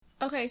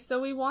Okay, so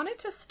we wanted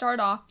to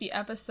start off the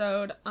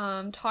episode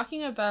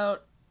talking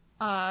about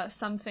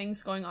some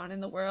things going on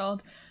in the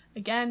world.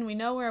 Again, we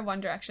know we're a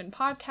One Direction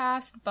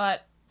podcast,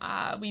 but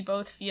we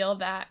both feel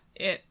that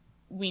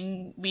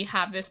we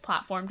have this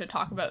platform to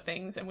talk about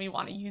things and we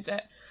want to use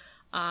it.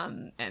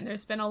 And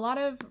there's been a lot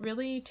of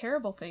really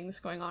terrible things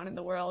going on in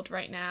the world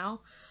right now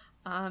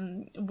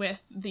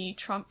with the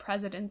Trump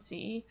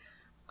presidency.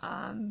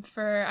 I'm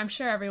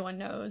sure everyone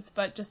knows,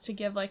 but just to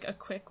give like a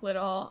quick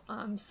little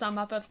sum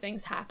up of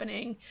things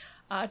happening,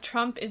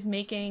 Trump is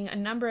making a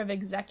number of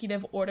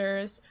executive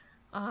orders,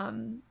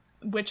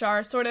 which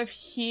are sort of,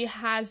 he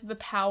has the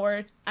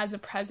power as a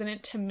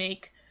president to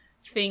make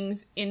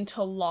things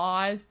into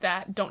laws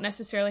that don't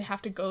necessarily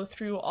have to go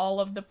through all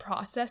of the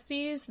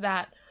processes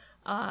that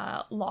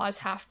laws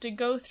have to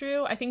go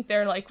through. I think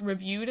they're like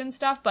reviewed and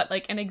stuff, but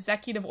like an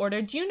executive order,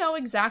 do you know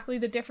exactly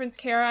the difference,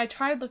 Kara? I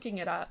tried looking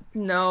it up.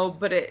 No,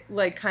 but it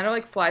like kind of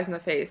like flies in the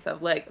face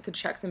of like the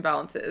checks and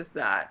balances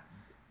that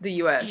the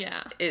US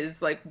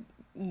is like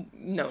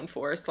known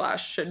for /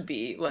 should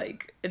be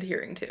like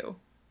adhering to.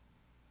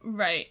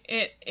 Right.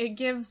 It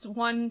gives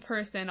one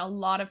person a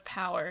lot of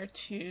power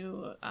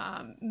to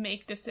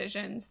make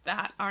decisions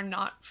that are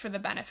not for the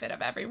benefit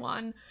of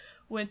everyone,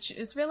 which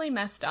is really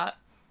messed up.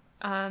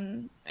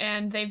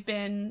 And they've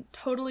been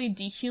totally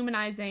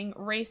dehumanizing,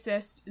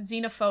 racist,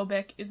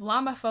 xenophobic,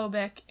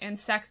 Islamophobic, and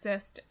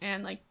sexist,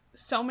 and like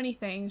so many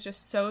things,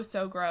 just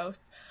so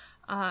gross.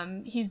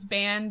 He's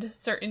banned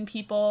certain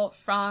people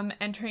from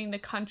entering the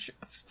country,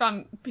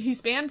 he's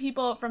banned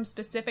people from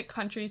specific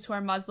countries who are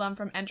Muslim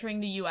from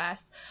entering the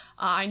US.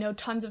 I know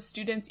tons of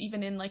students,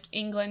 even in like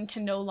England,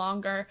 can no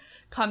longer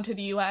come to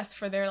the US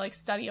for their like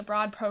study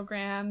abroad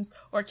programs,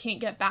 or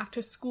can't get back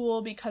to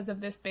school because of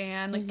this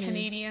ban. Like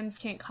Canadians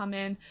can't come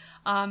in,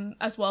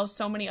 as well as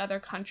so many other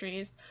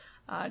countries.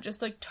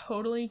 Just like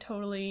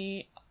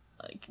totally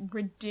like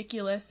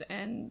ridiculous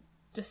and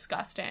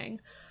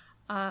disgusting.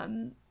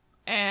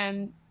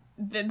 And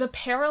the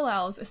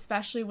parallels,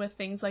 especially with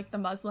things like the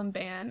Muslim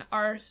ban,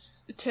 are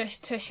to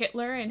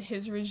Hitler and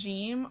his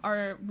regime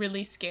are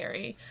really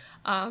scary.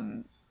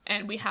 And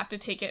we have to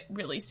take it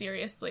really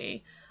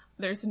seriously.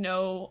 There's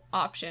no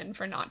option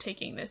for not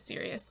taking this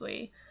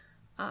seriously.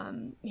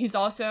 He's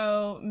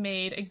also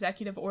made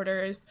executive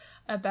orders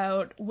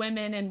about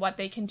women and what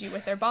they can do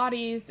with their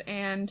bodies,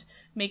 and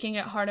making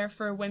it harder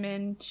for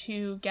women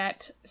to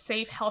get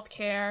safe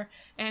healthcare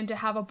and to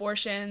have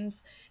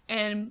abortions.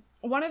 And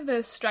one of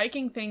the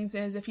striking things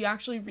is, if you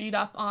actually read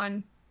up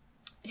on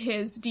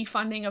his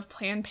defunding of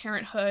Planned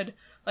Parenthood,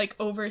 like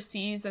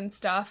overseas and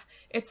stuff,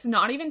 it's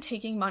not even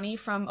taking money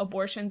from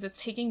abortions. It's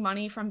taking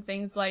money from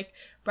things like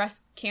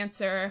breast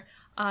cancer,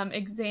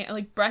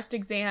 like breast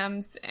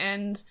exams,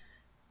 and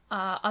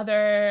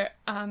other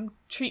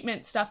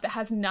treatment stuff that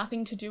has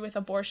nothing to do with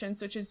abortions,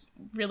 which is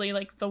really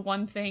like the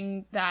one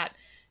thing that,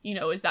 you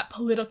know, is that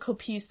political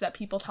piece that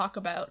people talk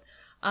about.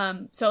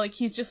 So like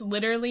he's just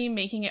literally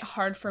making it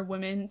hard for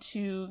women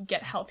to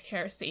get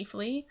healthcare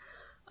safely.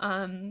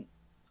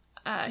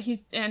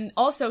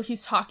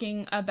 He's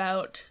talking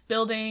about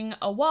building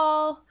a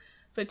wall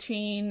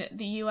between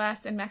the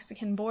US and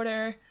Mexican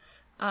border,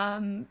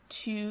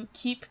 to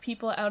keep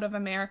people out of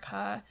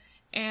America.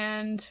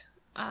 And,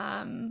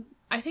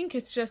 I think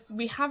it's just,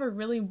 we have a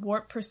really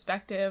warped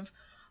perspective,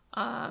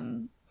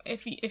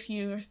 if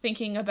you're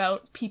thinking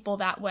about people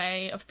that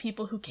way, of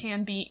people who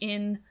can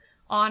be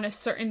on a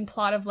certain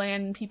plot of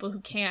land and people who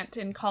can't,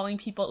 and calling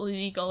people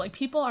illegal. Like,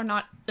 people are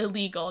not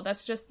illegal.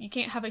 That's just, you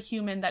can't have a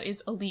human that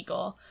is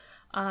illegal.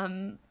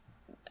 And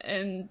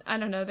I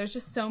don't know, there's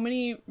just so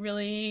many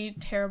really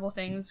terrible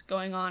things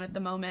going on at the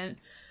moment.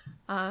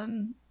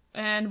 And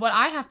what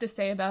I have to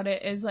say about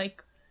it is,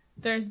 like,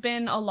 there's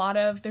been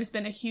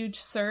a huge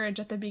surge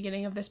at the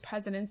beginning of this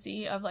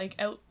presidency of like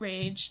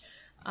outrage.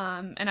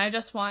 And I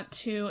just want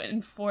to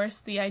enforce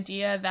the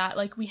idea that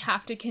like we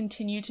have to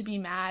continue to be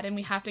mad, and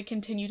we have to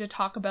continue to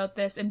talk about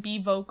this and be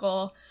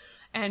vocal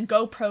and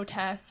go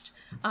protest,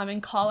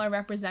 and call our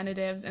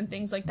representatives and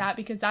things like that,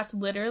 because that's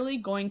literally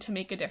going to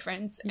make a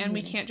difference. Mm-hmm. And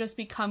we can't just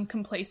become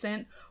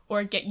complacent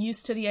or get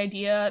used to the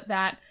idea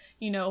that,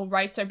 you know,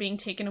 rights are being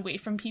taken away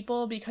from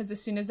people, because as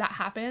soon as that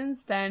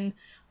happens, then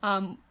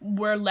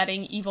we're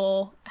letting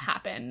evil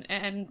happen,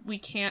 and we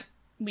can't.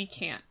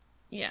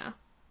 Yeah.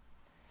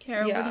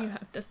 Kara, what do you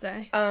have to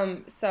say?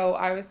 So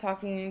I was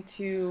talking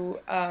to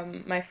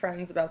my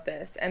friends about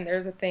this, and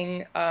there's a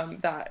thing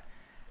that,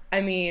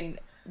 I mean,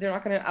 they're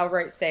not going to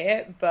outright say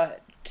it,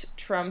 but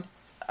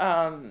Trump's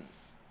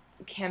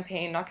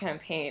campaign, not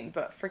campaign,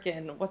 but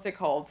freaking, what's it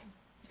called?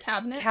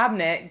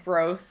 Cabinet,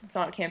 gross. It's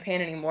not a campaign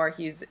anymore.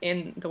 He's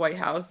in the White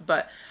House,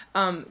 but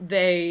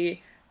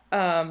they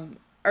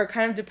are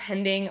kind of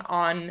depending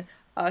on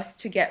us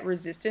to get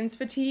resistance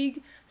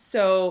fatigue.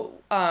 So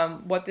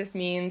what this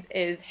means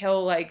is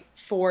he'll, like,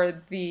 for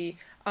the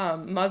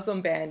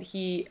Muslim ban,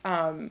 he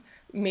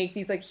make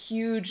these like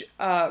huge,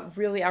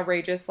 really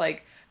outrageous,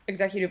 like,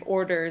 executive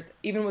orders,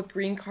 even with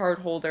green card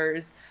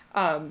holders,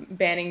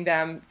 banning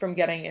them from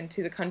getting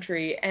into the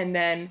country. And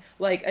then,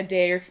 like, a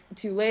day or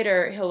two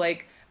later, he'll,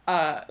 like,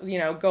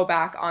 go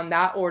back on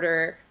that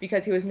order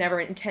because he was never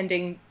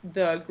intending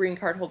the green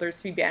card holders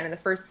to be banned in the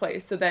first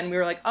place. So then we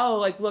were like, oh,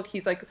 like, look,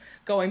 he's like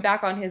going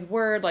back on his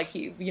word. Like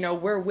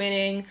we're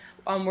winning.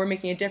 We're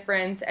making a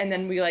difference. And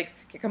then we like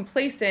get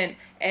complacent.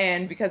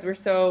 And because we're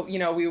so,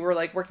 we were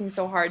like working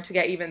so hard to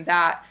get even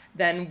that,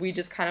 then we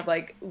just kind of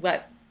like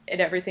let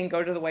everything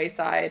go to the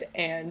wayside.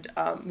 And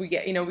we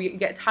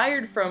get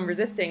tired from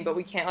resisting, but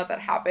we can't let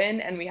that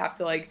happen. And we have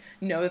to like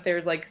know that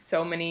there's like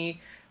so many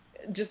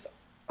just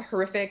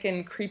horrific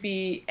and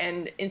creepy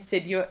and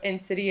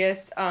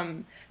insidious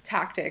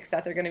tactics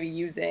that they're going to be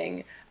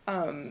using.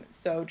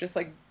 So just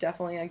like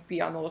definitely like be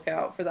on the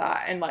lookout for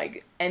that. And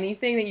like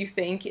anything that you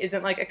think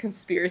isn't like a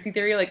conspiracy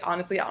theory, like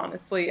honestly,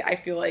 I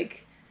feel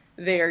like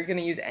they're going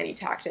to use any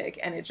tactic,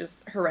 and it's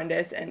just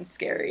horrendous and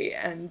scary,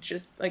 and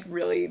just like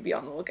really be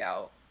on the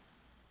lookout.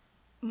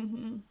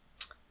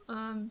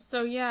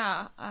 So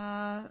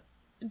yeah,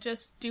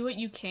 just do what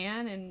you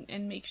can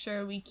and make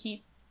sure we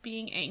keep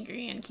being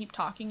angry and keep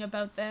talking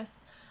about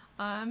this.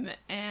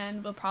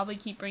 And we'll probably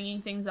keep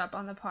bringing things up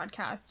on the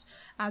podcast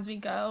as we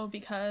go,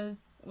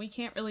 because we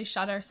can't really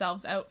shut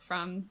ourselves out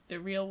from the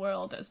real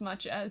world as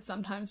much as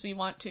sometimes we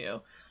want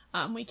to.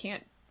 We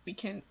can't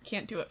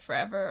do it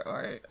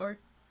forever, or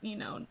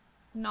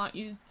not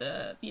use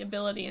the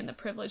ability and the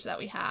privilege that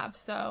we have.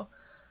 So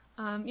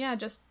yeah,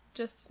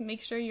 just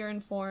make sure you're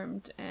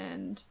informed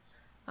and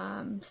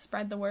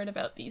spread the word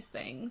about these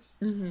things.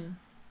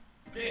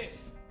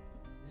 This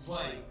is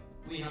why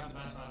we have the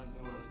best fans in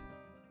the world.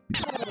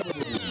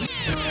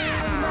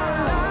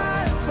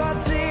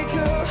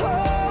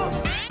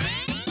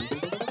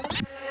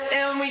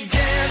 And we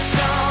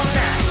dance all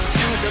night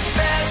to the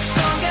best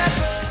song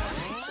ever.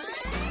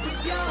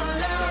 With your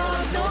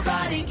love,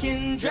 nobody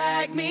can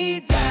drag me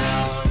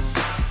down.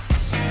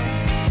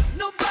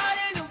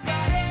 Nobody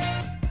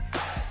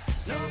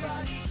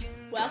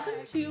can.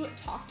 Welcome to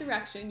Talk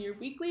Direction, your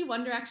weekly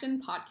One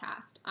Direction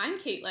podcast. I'm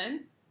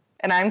Caitlin.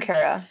 And I'm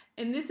Kara.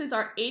 And this is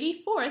our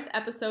 84th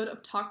episode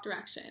of Talk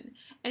Direction.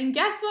 And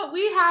guess what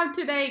we have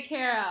today,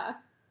 Kara?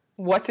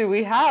 What do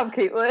we have,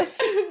 Caitlin?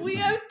 We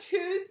have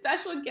two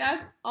special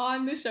guests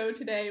on the show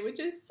today, which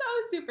is so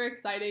super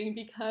exciting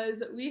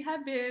because we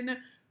have been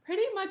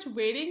pretty much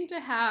waiting to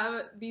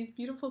have these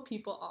beautiful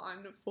people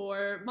on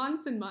for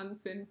months and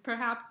months and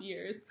perhaps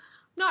years.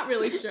 Not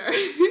really sure.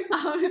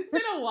 It's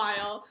been a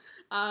while,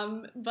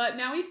 but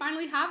now we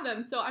finally have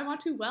them. So I want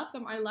to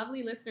welcome our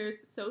lovely listeners,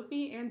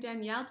 Sophie and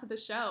Danielle, to the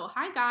show.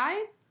 Hi,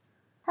 guys.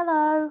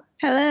 Hello.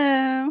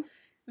 Hello.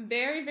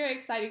 Very, very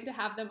exciting to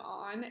have them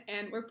on.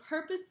 And we're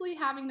purposely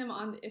having them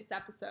on this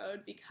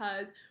episode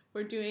because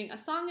we're doing a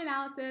song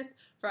analysis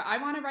for I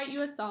Want to Write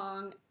You a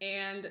Song.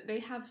 And they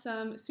have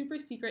some super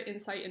secret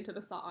insight into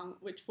the song,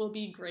 which will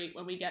be great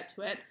when we get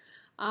to it.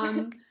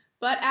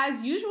 But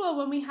as usual,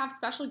 when we have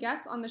special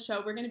guests on the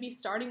show, we're going to be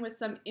starting with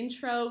some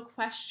intro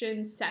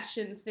question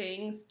session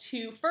things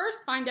to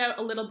first find out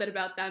a little bit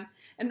about them,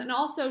 and then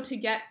also to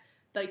get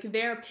like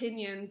their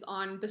opinions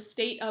on the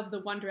state of the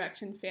One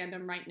Direction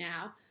fandom right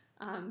now,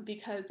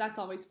 because that's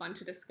always fun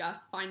to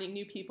discuss, finding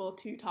new people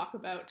to talk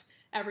about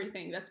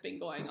everything that's been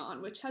going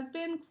on, which has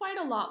been quite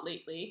a lot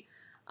lately.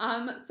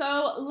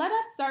 So let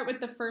us start with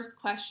the first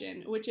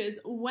question, which is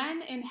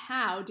when and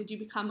how did you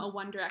become a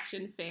One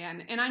Direction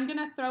fan? And I'm going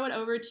to throw it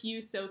over to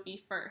you,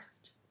 Sophie,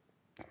 first.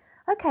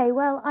 Okay,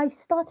 well, I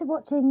started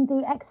watching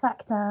the X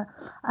Factor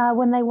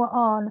when they were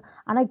on,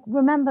 and I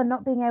remember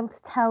not being able to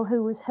tell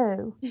who was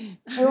who.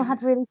 They all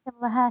had really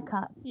similar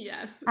haircuts.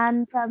 Yes.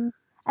 And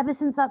ever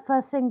since that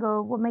first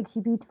single, What Makes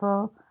You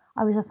Beautiful,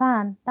 I was a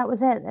fan. That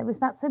was it. It was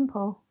that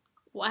simple.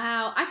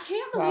 Wow. I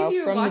can't believe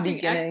you were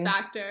watching X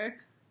Factor.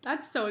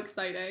 That's so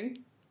exciting.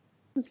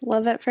 It's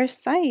love at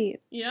first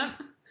sight. Yep.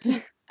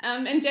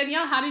 And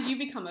Danielle, how did you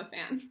become a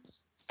fan?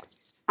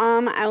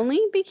 I only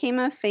became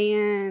a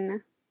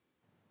fan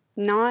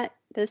not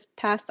this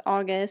past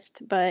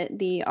August, but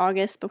the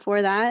August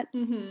before that.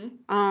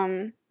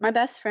 My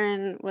best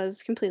friend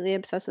was completely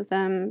obsessed with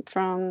them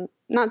from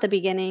not the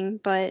beginning,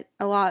 but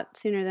a lot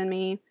sooner than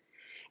me.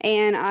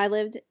 And I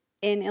lived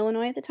in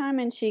Illinois at the time,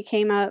 and she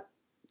came up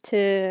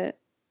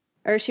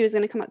she was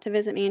going to come up to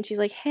visit me, and she's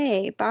like,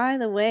 hey, by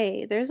the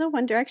way, there's a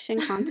One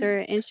Direction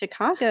concert in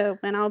Chicago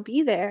when I'll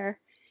be there.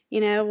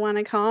 Want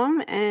to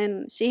come?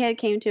 And she had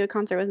came to a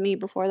concert with me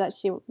before that,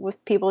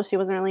 with people she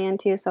wasn't really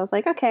into. So I was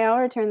like, okay, I'll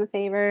return the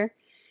favor.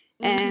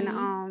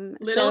 And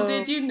little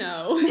did you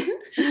know.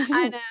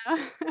 I know.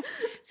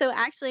 So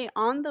actually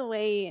on the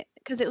way,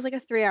 because it was like a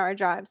 3-hour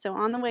drive. So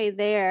on the way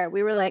there,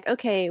 we were like,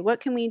 okay, what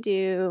can we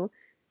do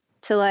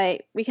to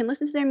we can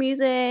listen to their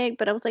music,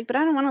 but I was like, but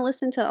I don't want to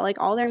listen to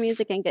all their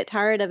music and get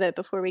tired of it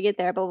before we get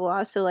there, blah, blah,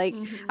 blah. So I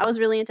was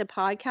really into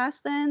podcasts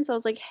then. So I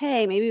was like,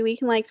 hey, maybe we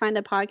can find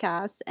a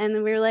podcast. And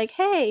then we were like,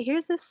 hey,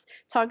 here's this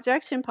Talk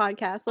Direction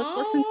podcast. Let's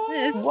listen to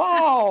this.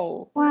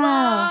 Wow.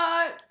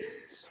 What?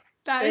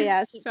 That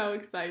is so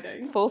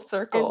exciting. Full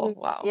circle.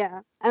 Wow. Yeah.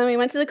 And then we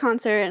went to the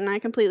concert and I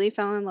completely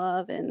fell in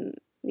love, and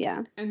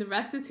yeah. And the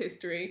rest is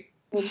history.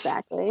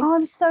 Exactly. Oh,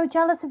 I'm so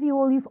jealous of you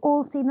all. You've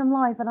all seen them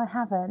live and I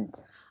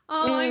haven't.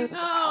 Oh, I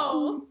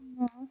know.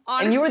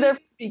 Honestly, And you were there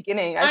from the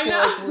beginning. I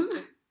feel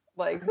know.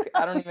 like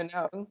I don't even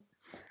know.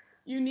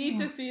 You need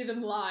to see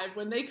them live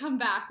when they come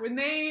back, when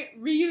they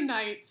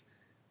reunite.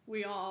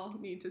 We all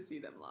need to see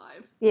them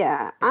live.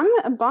 Yeah,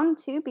 I'm bummed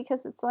too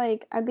because it's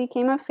like I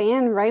became a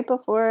fan right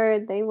before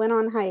they went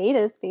on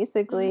hiatus,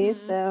 basically.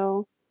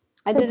 So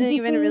I didn't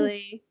even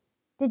really.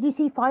 Did you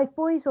see 5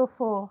 Boys or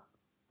 4?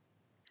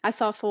 I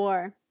saw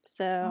 4,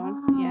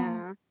 so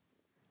yeah,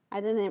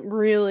 I didn't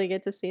really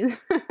get to see them.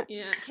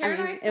 Yeah, Karen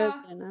and I saw. It was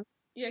good enough.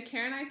 Yeah,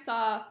 Karen and I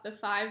saw the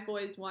 5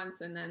 Boys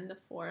once, and then the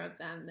 4 of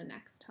them the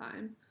next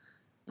time.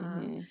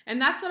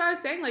 And that's what I was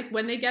saying. Like,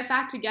 when they get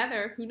back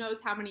together, who knows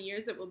how many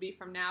years it will be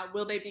from now?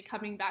 Will they be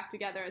coming back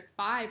together as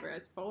 5 or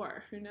as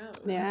 4? Who knows?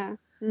 Yeah.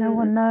 No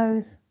one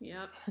knows.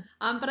 Yep.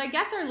 But I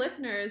guess our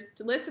listeners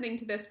listening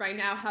to this right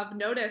now have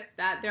noticed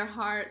that there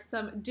are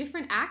some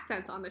different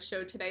accents on the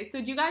show today.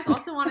 So do you guys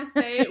also want to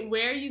say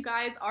where you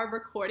guys are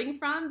recording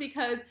from?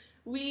 Because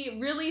we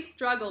really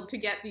struggled to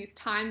get these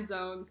time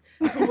zones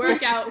to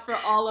work out for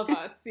all of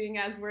us, seeing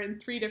as we're in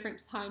 3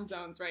 different time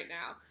zones right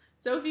now.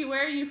 Sophie,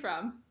 where are you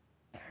from?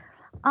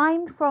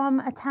 I'm from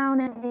a town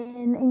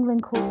in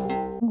England called,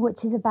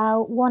 which is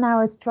about 1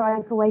 hour's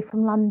drive away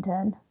from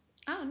London.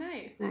 Oh,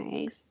 nice.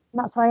 Nice.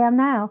 That's where I am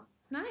now.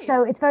 Nice.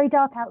 So it's very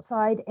dark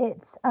outside.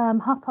 It's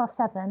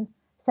 7:30,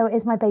 so it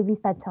is my baby's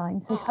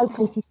bedtime. So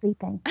hopefully she's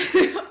sleeping.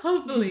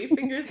 Hopefully,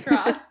 fingers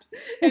crossed.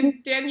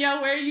 And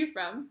Danielle, where are you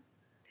from?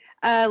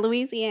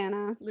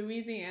 Louisiana.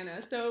 Louisiana.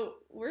 So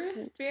we're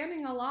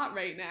spanning a lot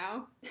right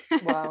now.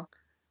 Wow.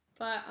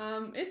 But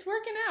it's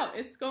working out.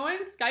 It's going.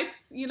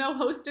 Skype's,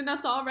 hosting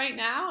us all right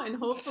now, and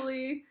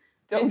hopefully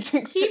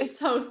it keeps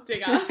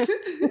hosting us.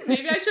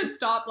 Maybe I should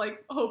stop,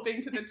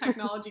 hoping to the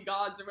technology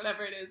gods or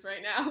whatever it is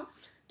right now.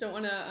 Don't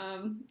want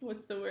to,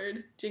 what's the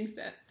word? Jinx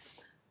it.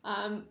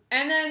 And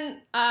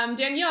then,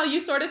 Danielle,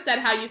 you sort of said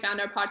how you found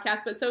our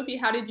podcast, but Sophie,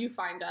 how did you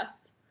find us?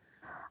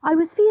 I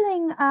was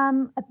feeling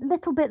a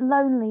little bit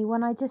lonely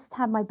when I just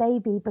had my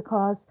baby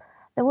because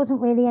there wasn't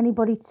really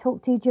anybody to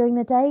talk to during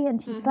the day,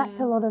 and she slept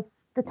a lot of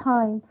the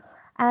time.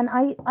 And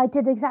I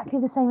did exactly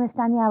the same as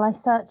Danielle. I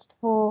searched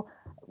for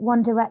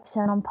One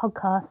Direction on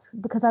podcasts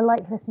because I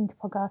like listening to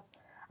podcasts,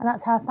 and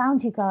that's how I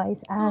found you guys.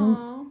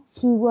 And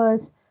she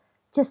was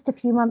just a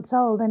few months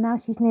old, and now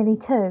she's nearly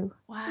 2.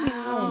 Wow.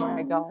 Oh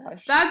my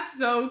gosh. That's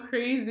so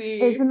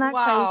crazy. Isn't that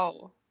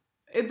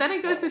crazy? Then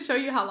it goes to show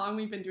you how long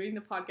we've been doing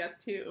the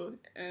podcast too.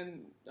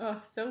 And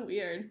so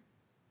weird.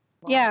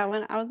 Wow. Yeah,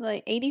 when I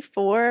was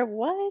 84,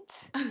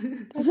 what?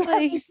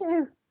 That's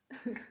too.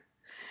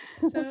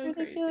 So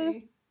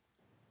crazy.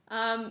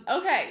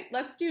 Okay,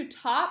 let's do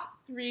top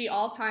 3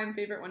 all-time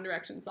favorite One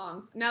Direction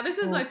songs. Now, this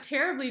is a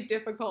terribly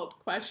difficult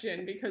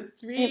question because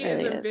 3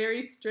 is a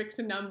very strict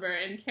number,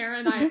 and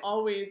Karen and I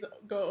always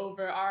go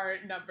over our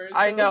numbers.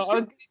 I know. I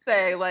was gonna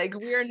say,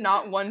 we are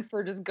not one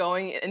for just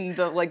going in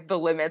the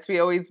limits. We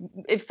always,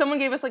 if someone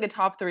gave us a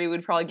top 3,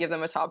 we'd probably give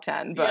them a top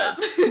 10.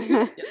 But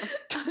yeah.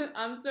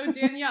 So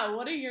Danielle,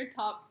 what are your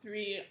top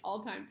 3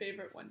 all-time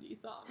favorite 1D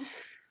songs?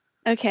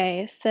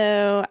 Okay,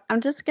 so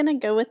I'm just going to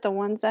go with the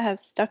ones that have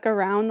stuck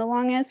around the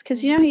longest,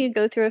 because you know how you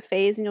go through a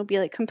phase and you'll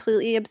be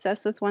completely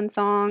obsessed with one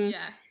song,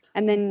 yes,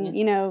 and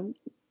then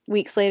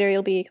weeks later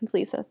you'll be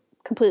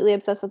completely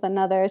obsessed with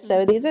another.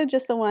 So these are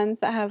just the ones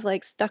that have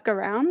stuck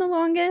around the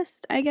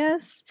longest, I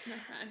guess. Okay.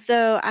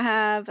 So I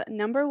have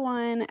number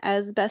 1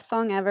 as best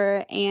song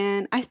ever,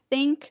 and I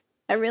think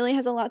that really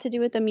has a lot to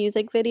do with the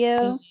music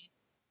video,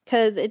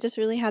 because it just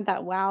really had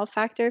that wow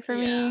factor for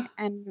me,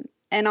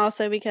 and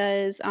also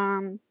because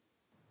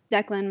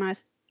Declan,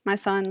 my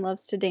son,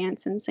 loves to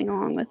dance and sing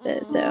along with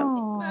it.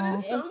 So that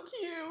is so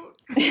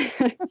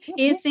cute.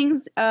 He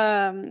sings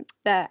the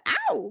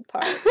ow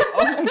part.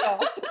 Oh my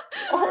god!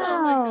 Oh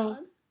my god,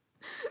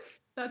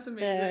 that's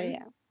amazing. So,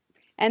 yeah.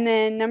 And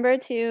then number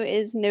 2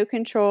 is No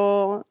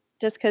Control,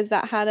 just because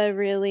that had a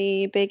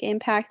really big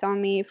impact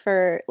on me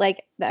for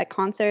that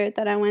concert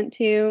that I went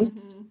to.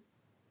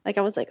 I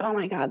was oh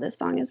my god, this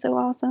song is so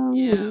awesome.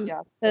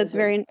 Yeah. So it's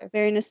very,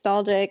 very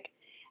nostalgic.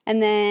 And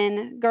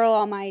then Girl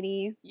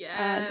Almighty.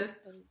 Yes.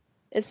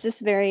 It's just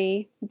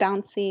very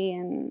bouncy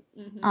and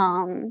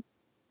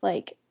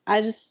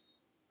I just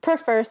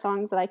prefer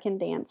songs that I can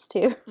dance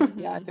to.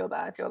 Yeah, I feel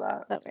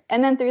that.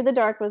 And then Through the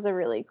Dark was a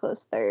really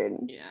close third.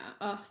 Yeah.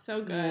 Oh,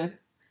 so good.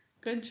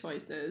 Good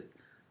choices.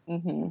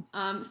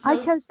 I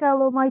chose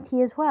Girl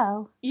Almighty as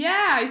well.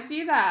 Yeah, I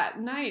see that.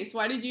 Nice.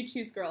 Why did you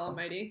choose Girl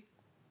Almighty?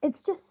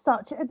 It's just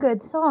such a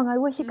good song. I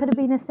wish it could have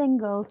been a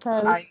single, so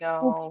I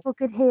know. more people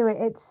could hear it.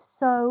 It's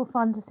so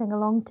fun to sing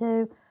along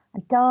to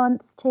and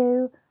dance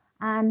to.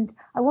 And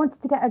I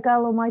wanted to get a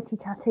Girl Almighty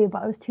tattoo,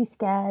 but I was too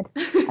scared.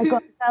 I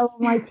got a Girl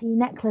Almighty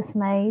necklace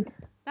made.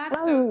 That's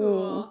so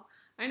cool.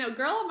 I know.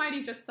 Girl Almighty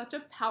is just such a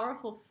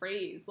powerful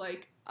phrase. I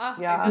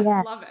just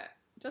love it.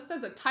 Just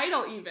as a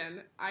title,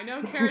 even. I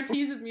know Kara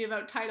teases me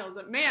about titles,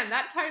 but man,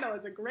 that title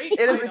is a great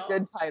title. It is a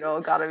good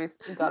title. Gotta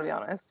be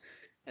honest.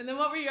 And then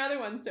what were your other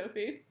ones,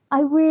 Sophie? I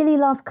really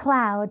love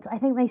Clouds. I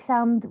think they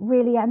sound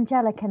really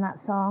angelic in that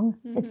song.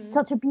 It's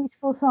such a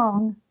beautiful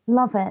song.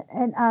 Love it.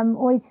 And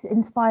always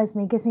inspires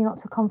me, gives me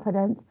lots of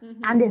confidence.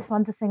 And it's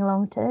fun to sing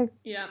along to.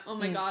 Yeah. Oh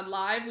my God.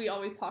 Live, we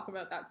always talk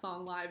about that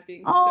song live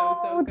being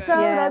so good.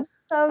 Joe, Yes.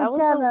 I'm so That was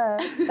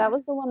jealous. That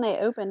was the one they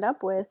opened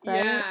up with,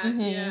 right?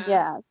 Yeah.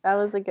 Yeah, that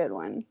was a good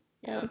one.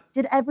 Yeah.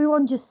 Did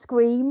everyone just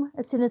scream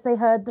as soon as they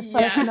heard the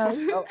first note?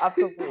 Oh,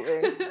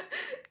 absolutely.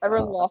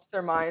 Everyone lost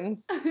their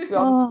minds. We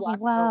all just blacked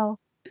out. Wow.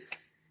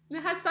 And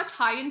it has such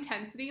high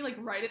intensity, like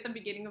right at the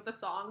beginning of the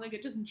song, like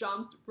it just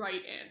jumps right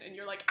in, and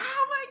you're like,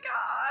 oh my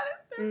God,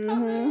 they're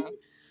coming.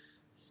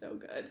 So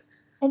good.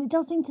 And it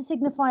does seem to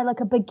signify like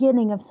a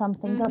beginning of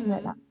something, doesn't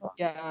it? That song?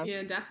 Yeah.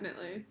 Yeah,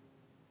 definitely.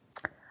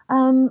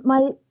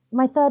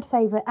 My third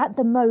favorite at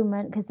the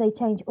moment, because they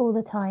change all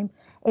the time,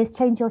 is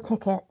Change Your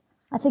Ticket.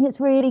 I think it's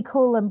really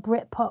cool and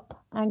Britpop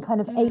and kind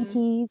of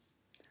 80s,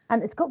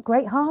 and it's got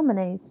great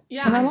harmonies.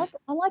 Yeah. And I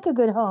like a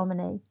good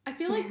harmony. I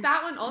feel like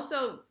that one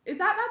also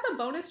that's a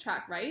bonus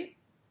track, right?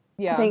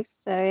 Yeah. I think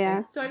so,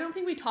 yeah. So I don't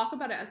think we talk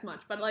about it as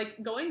much, but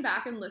like going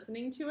back and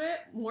listening to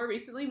it more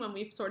recently when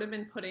we've sort of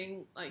been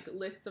putting like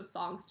lists of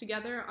songs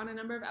together on a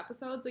number of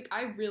episodes, like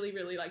I really,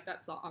 really like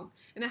that song.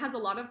 And it has a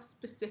lot of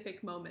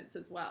specific moments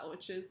as well,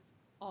 which is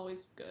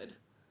always good.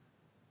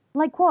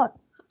 Like what?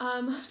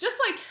 Just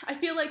like I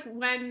feel like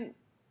when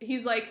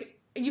he's like,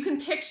 you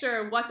can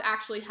picture what's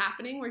actually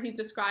happening where he's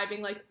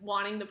describing like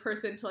wanting the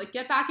person to like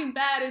get back in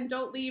bed and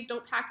don't leave,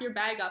 don't pack your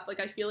bag up. Like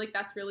I feel like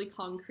that's really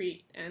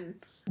concrete, and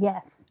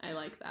Yes. I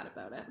like that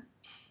about it.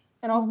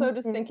 And also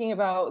just thinking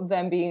about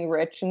them being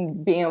rich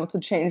and being able to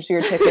change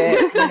your ticket.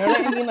 You know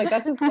what I mean? Like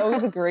that's just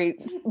always a great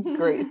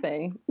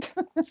thing.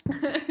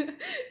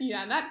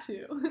 Yeah, that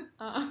too.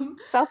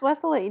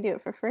 Southwest will let you do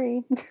it for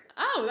free.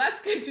 Oh, that's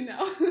good to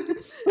know.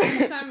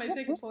 Next time I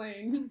take a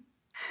plane.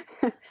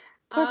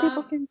 Poor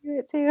people can do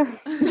it too.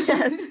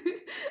 Yes.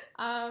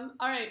 All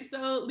right,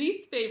 so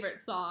least favorite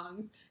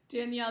songs.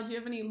 Danielle, do you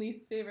have any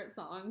least favorite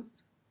songs?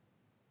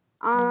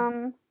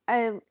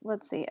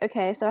 Let's see.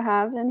 Okay, so I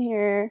have in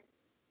here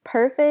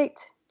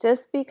Perfect,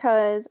 just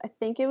because I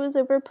think it was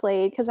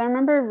overplayed, because I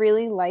remember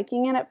really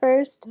liking it at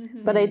first,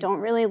 but I don't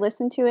really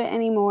listen to it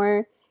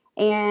anymore,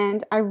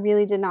 and I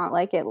really did not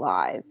like it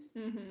live.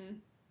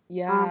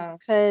 Yeah.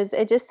 Because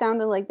it just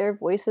sounded like their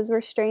voices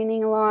were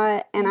straining a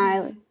lot, and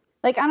I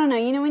don't know,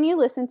 you know, when you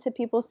listen to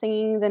people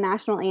singing the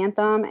national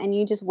anthem and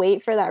you just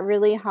wait for that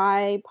really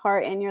high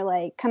part and you're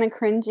like kind of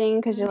cringing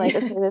because you're like,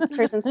 okay, this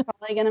person's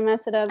probably going to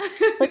mess it up.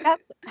 So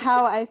that's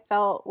how I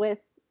felt with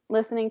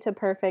listening to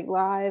Perfect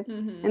live.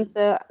 And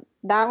so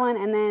that one,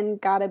 and then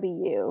Gotta Be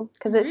You,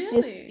 because it's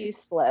just too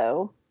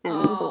slow. And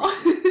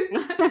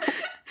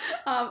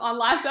on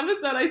last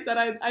episode, I said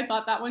I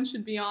thought that one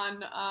should be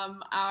on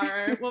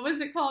our, what was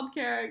it called,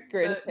 Kara?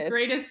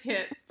 Greatest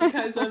Hits,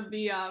 because of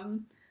the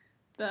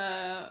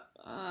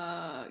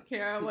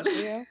Kara, what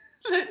is it?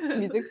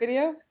 Music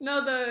video?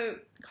 No, the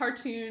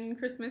cartoon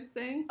Christmas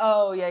thing.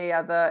 Oh,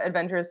 yeah, the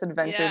Adventurous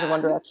Adventures of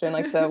One Direction,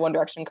 like the One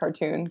Direction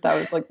cartoon. That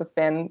was like the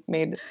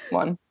fan-made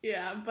one.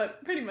 Yeah,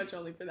 but pretty much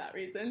only for that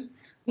reason.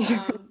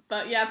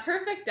 But yeah,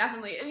 Perfect,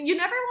 definitely. You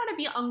never want to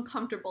be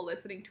uncomfortable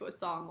listening to a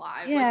song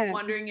live, like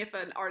wondering if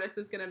an artist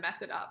is going to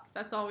mess it up.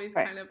 That's always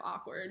kind of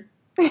awkward.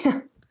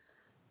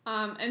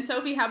 And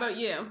Sophie, how about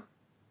you?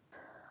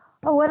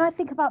 Oh, when I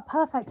think about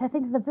Perfect, I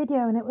think of the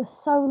video, and it was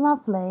so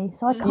lovely.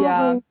 So I can't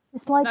really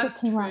dislike it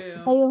too much.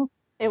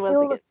 It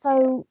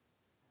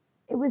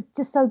was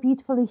just so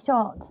beautifully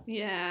shot.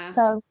 Yeah.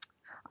 So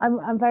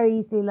I'm very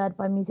easily led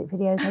by music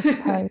videos, I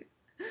suppose.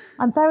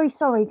 I'm very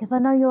sorry because I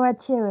know you're Ed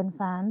Sheeran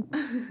fans.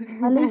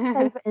 My least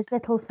favorite is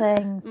Little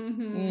Things.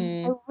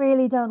 I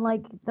really don't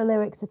like the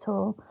lyrics at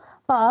all,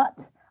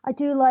 but I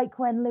do like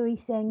when Louis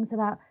sings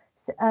about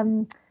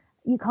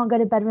you can't go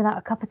to bed without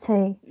a cup of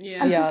tea.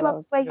 Yeah. I just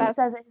love the way he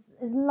says it.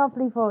 His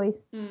lovely voice.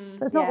 So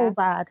it's not all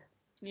bad.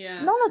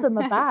 Yeah. None of them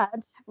are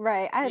bad.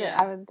 Right.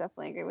 I would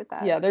definitely agree with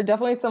that. Yeah, there are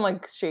definitely some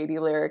like shady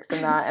lyrics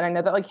in that. And I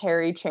know that like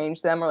Harry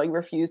changed them or like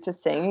refused to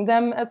sing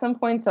them at some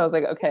point. So I was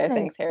like, okay,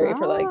 thanks Harry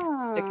for like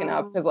sticking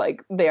up, because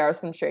like they are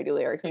some shady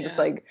lyrics. And just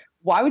like,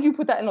 why would you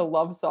put that in a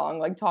love song?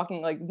 Like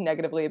talking like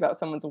negatively about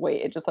someone's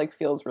weight. It just like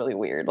feels really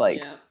weird.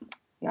 Like,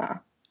 nah.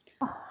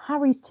 Oh,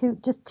 Harry's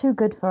just too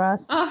good for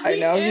us. Oh, I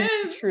know,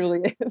 he he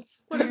truly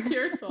is. What a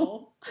pure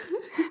soul.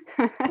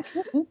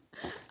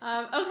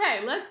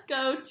 Okay, let's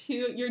go to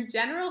your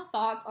general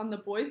thoughts on The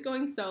Boys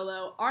Going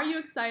Solo. Are you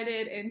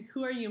excited, and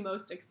who are you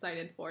most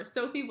excited for?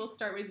 Sophie, we'll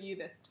start with you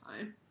this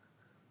time.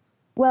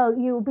 Well,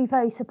 you'll be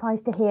very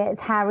surprised to hear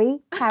it's Harry.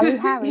 Harry.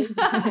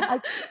 I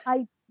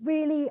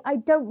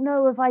don't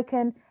know if I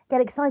can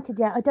get excited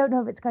yet. I don't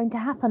know if it's going to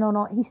happen or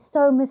not. He's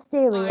so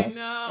mysterious. I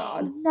know.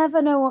 You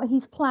never know what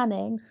he's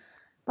planning.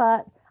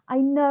 But I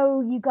know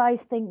you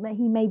guys think that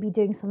he may be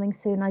doing something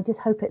soon. I just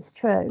hope it's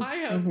true.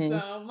 I hope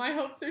so. My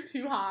hopes are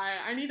too high.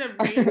 I need to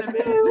rein them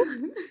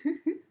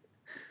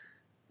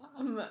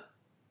in.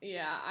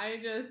 Yeah,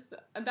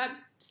 that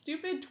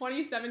stupid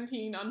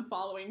 2017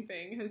 unfollowing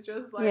thing has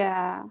just like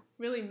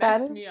really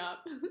messed me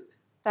up.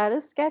 That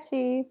is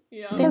sketchy.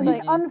 Yeah. So Seems he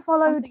like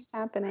unfollowed something's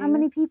happening. how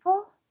many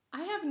people?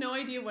 I have no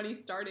idea what he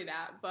started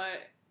at,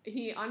 but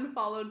he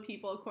unfollowed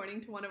people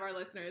according to one of our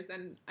listeners,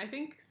 and I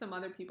think some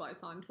other people I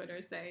saw on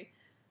Twitter say,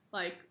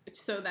 like,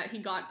 so that he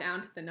got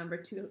down to the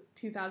number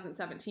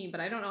 2017, but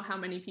I don't know how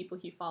many people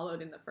he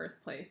followed in the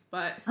first place,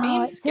 but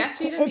seems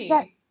sketchy to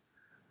me.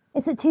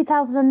 It's at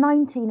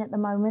 2019 at the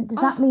moment. Does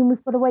that mean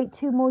we've got to wait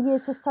 2 more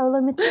years for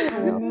solo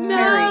material?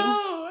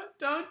 No!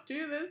 Don't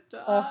do this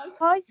to us.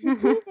 Guys, you're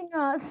teasing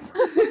us.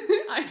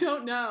 I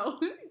don't know.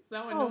 It's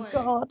so annoying.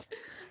 Oh, God.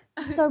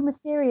 It's so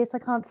mysterious. I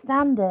can't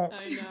stand it.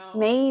 I know.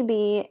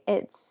 Maybe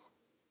it's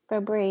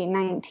February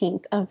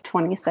 19th of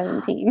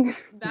 2017.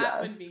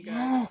 That would be good.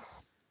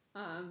 Yes.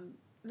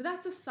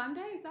 That's a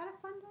Sunday? Is that a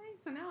Sunday?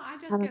 So now I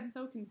just get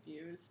so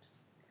confused.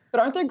 But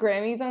aren't there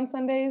Grammys on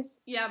Sundays?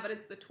 Yeah, but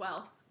it's the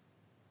 12th.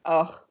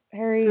 Ugh,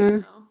 Harry.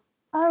 No.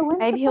 Oh, when's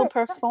Maybe the he'll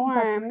Brit? That's in perform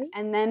February.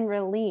 and then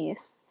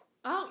release.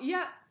 Oh,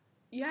 yeah.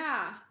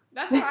 Yeah.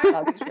 That's what I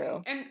was That's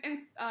thinking. true. And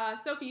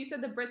Sophie, you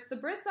said the Brits. The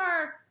Brits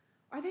are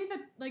they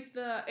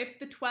if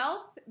the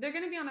 12th, they're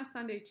going to be on a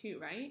Sunday too,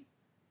 right?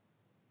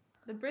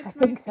 The Brits I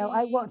think so.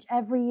 I watch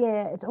every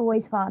year. It's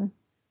always fun.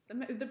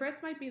 The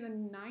Brits might be the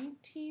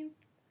 19th-ish.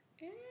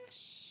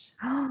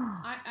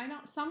 I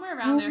don't, somewhere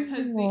around there,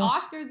 because the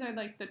Oscars are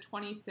like the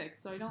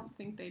 26th, so I don't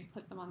think they'd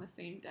put them on the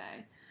same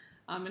day.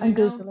 And I I'm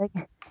know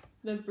Googling.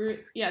 the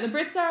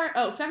Brits are,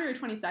 February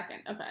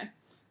 22nd. Okay.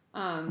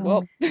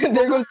 Well,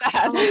 there goes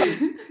that.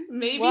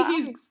 Maybe Well,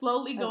 he's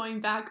slowly going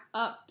back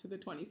up to the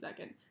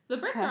 22nd. So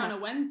the Brits are on a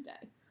Wednesday.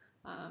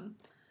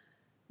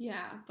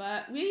 Yeah,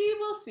 but we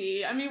will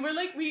see. I mean, we're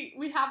like,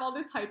 we have all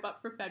this hype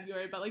up for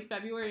February, but like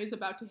February is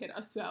about to hit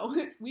us, so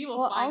we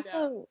will find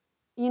out.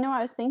 You know,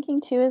 I was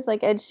thinking too is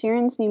like Ed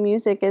Sheeran's new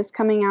music is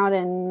coming out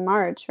in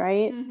March,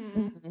 right?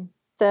 Mm-hmm.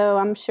 So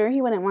I'm sure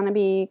he wouldn't want to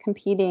be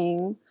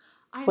competing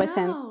with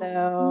him.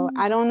 So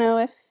I don't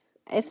know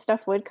if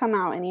stuff would come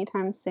out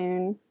anytime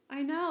soon.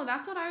 I know,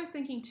 that's what I was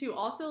thinking too.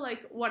 Also,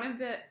 like, one of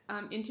the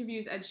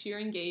interviews Ed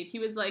Sheeran gave, he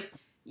was like,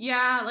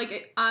 yeah,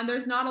 like,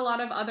 there's not a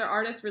lot of other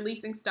artists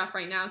releasing stuff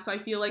right now, so I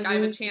feel like I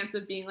have a chance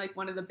of being, like,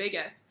 one of the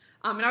biggest.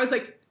 And I was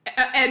like,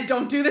 Ed,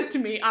 don't do this to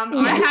me.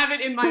 I have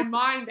it in my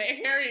mind that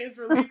Harry is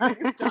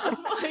releasing stuff.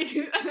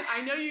 Like, I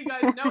know you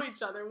guys know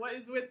each other. What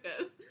is with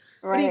this?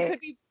 Right. But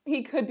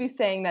he could be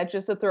saying that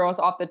just to throw us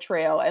off the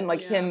trail, and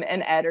like him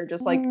and Ed are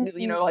just like,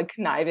 you know, like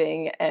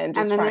conniving and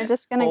just. And then they're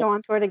just gonna go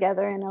on tour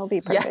together, and it'll be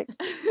perfect.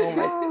 Yeah.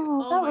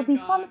 Oh that would be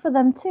fun for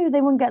them too.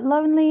 They wouldn't get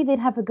lonely. They'd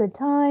have a good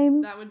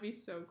time. That would be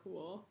so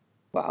cool.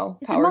 Wow.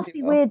 It must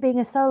be weird being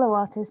a solo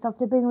artist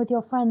after being with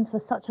your friends for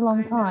such a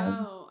long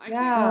time.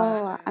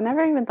 I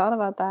never even thought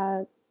about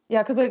that.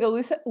 Yeah, because like at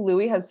least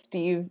Louis has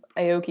Steve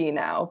Aoki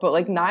now, but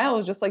like Niall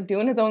is just like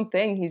doing his own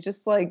thing. He's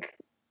just like,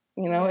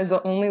 you know, his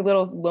only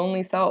little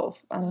lonely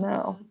self. I don't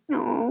know.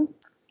 Oh,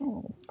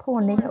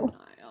 poor Neil.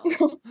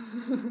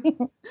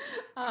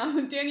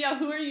 Danielle,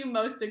 who are you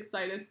most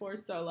excited for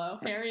solo?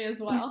 Harry as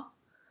well?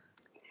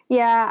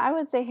 Yeah, I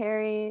would say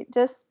Harry.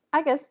 Just,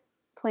 I guess,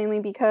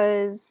 plainly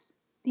because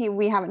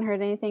we haven't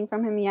heard anything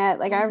from him yet.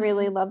 Like, I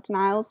really loved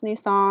Niall's new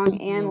song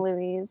and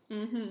Louis'.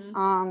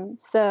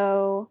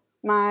 So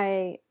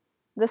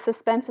the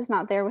suspense is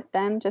not there with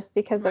them just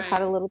because they've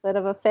had a little bit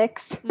of a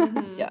fix.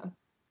 Yeah.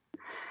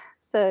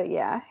 So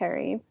yeah,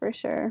 Harry for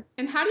sure.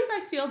 And how do you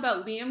guys feel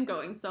about Liam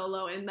going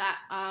solo in that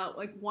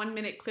like 1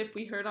 minute clip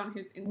we heard on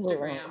his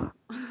Instagram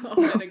a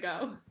bit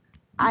ago?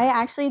 I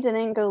actually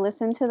didn't go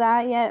listen to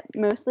that yet,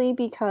 mostly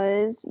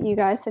because you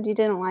guys said you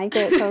didn't like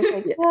it. So I was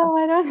like, no,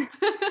 I don't.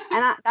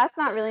 And that's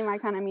not really my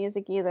kind of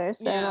music either.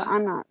 So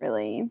I'm not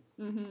really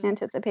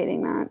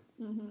anticipating that.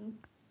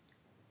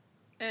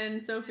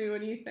 And Sophie,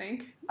 what do you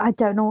think? I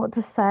don't know what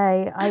to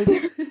say.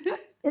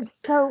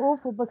 It's so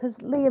awful because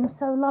Liam's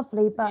so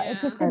lovely, but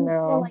it just didn't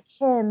feel like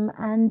him.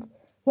 And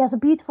he has a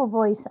beautiful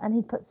voice, and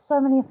he put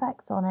so many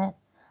effects on it,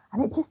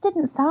 and it just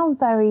didn't sound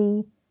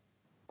very,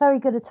 very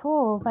good at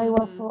all. Very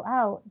well thought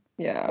out.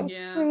 Yeah,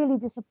 it's really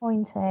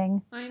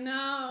disappointing. I know.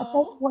 I don't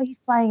know what he's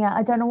playing at.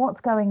 I don't know what's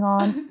going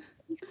on.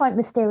 He's quite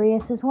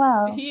mysterious as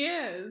well. He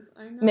is.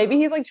 I know. Maybe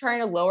he's like trying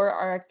to lower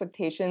our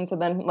expectations, so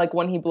then like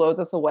when he blows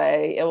us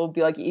away, it will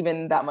be like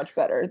even that much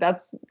better.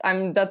 That's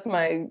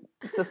my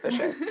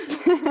suspicion.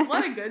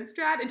 What a good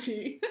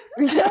strategy.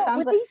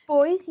 With these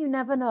boys, you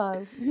never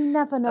know. You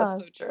never know.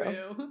 That's so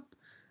true.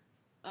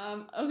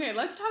 Okay,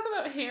 let's talk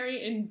about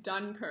Harry in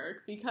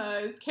Dunkirk,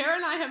 because Kara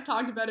and I have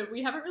talked about it.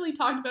 We haven't really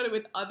talked about it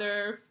with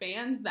other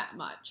fans that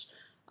much.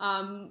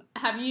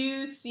 Have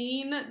you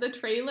seen the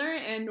trailer,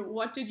 and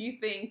what did you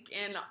think?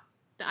 And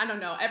I don't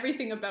know,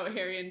 everything about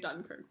Harry and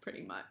Dunkirk,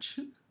 pretty much.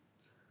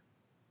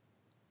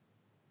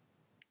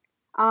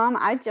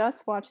 I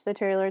just watched the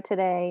trailer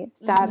today,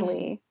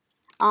 sadly.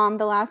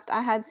 The last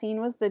I had seen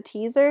was the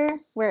teaser,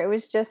 where it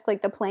was just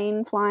like the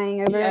plane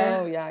flying over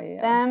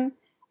them.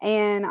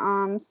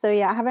 And so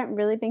yeah, I haven't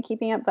really been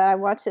keeping up, but I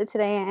watched it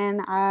today,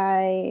 and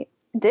I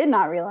did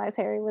not realize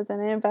Harry was in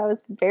it, but I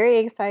was very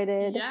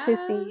excited to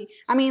see.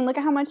 I mean, look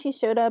at how much he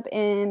showed up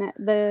in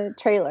the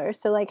trailer.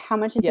 So like, how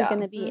much is he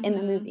going to be in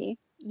the movie?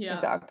 Yeah.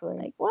 Exactly.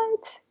 Like, what?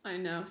 I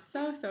know.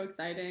 So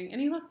exciting.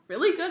 And he looked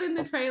really good in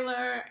the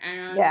trailer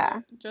and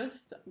Yeah.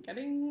 just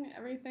getting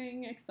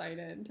everything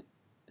excited.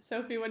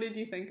 Sophie, what did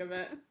you think of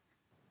it?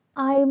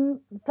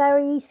 I'm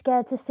very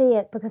scared to see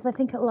it because I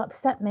think it'll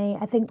upset me.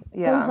 I think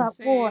things about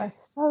war are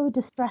so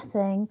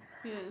distressing.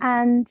 Yeah.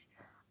 And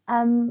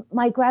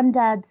my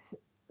granddad's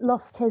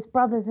lost his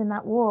brothers in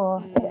that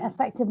war. It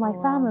affected my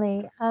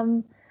family.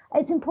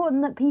 It's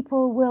important that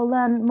people will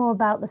learn more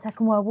about the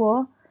Second World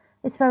War.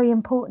 It's very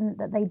important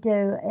that they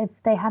do. If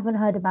they haven't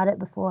heard about it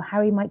before,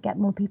 Harry might get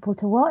more people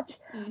to watch.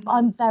 But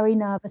I'm very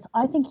nervous.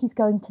 I think he's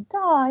going to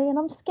die, and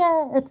I'm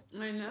scared.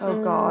 I know.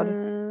 Oh,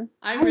 God.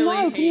 I really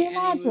know, can you hate any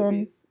imagine?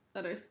 movies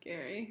that are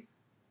scary.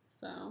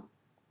 So.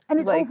 And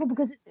it's Like- awful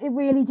because it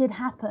really did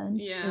happen.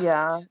 Yeah.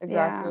 Yeah,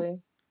 exactly.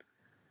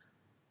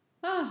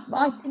 Oh,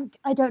 But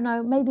I don't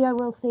know, maybe I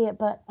will see it,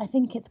 but I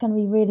think it's going to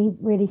be really,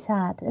 really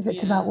sad if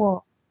it's about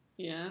war.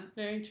 Yeah,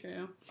 very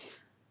true.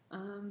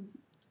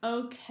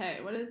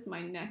 Okay, what is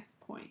my next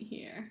point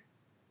here?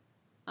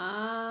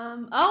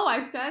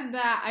 I said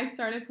that I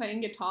started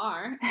playing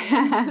guitar,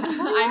 and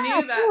I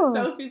knew that cool.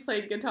 Sophie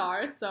played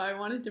guitar, so I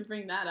wanted to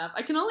bring that up.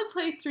 I can only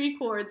play 3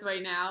 chords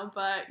right now,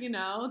 but,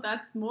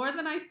 that's more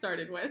than I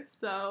started with,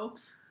 so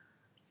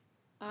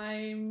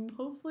I'm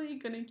hopefully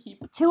gonna keep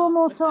Two or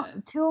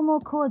up more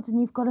chords and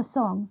you've got a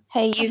song.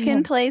 Hey, you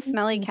can play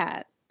Smelly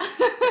Cat.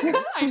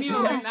 I need to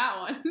learn that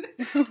one.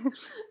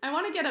 I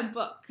want to get a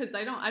book because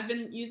I've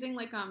been using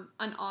like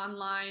an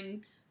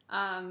online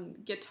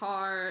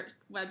guitar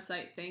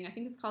website thing. I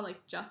think it's called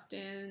like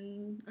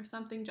Justin or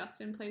something.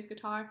 Justin Plays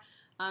Guitar,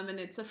 and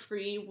it's a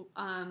free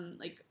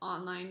like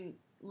online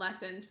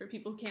lessons for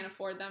people who can't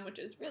afford them, which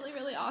is really,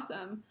 really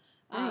awesome.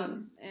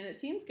 Nice. And it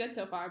seems good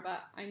so far,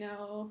 but I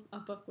know a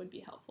book would be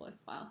helpful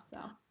as well. So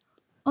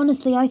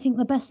Honestly, I think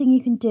the best thing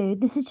you can do,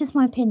 this is just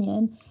my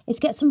opinion, is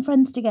get some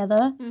friends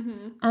together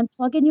and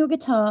plug in your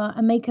guitar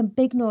and make a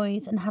big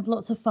noise and have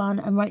lots of fun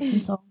and write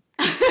some songs.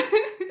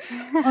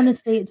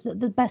 Honestly, it's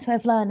the best way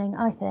of learning,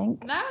 I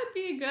think. That would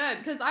be good,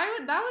 because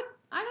that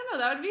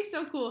would be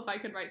so cool if I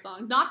could write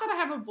songs. Not that I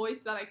have a voice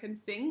that I can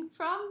sing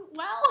from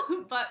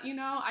well, but,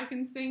 I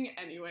can sing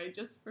anyway,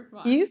 just for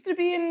fun. You used to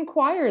be in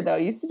choir, though.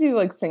 You used to do,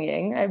 like,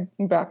 singing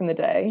back in the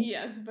day.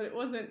 Yes, but it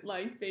wasn't,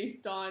 like,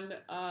 based on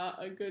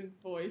a good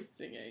voice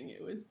singing.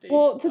 It was based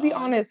Well, to be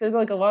honest, there's,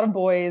 like, a lot of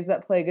boys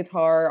that play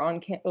guitar on,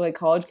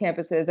 college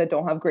campuses that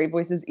don't have great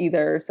voices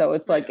either, so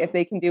it's like, if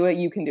they can do it,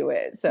 you can do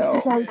it,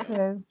 so... So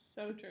true.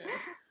 So true.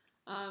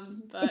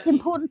 But it's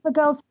important for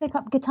girls to pick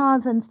up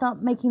guitars and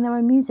start making their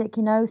own music,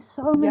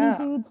 So many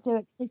dudes do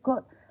it.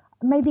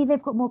 Maybe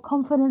they've got more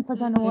confidence. I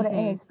don't know what it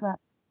is, but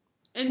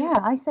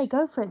I say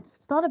go for it.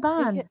 Start a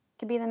band.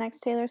 Could be the next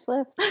Taylor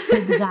Swift.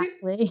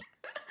 Exactly.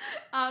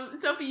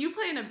 Sophie, you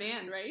play in a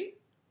band, right?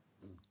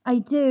 I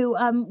do.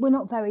 We're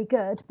not very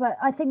good, but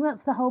I think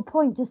that's the whole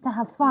point, just to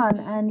have fun.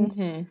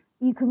 And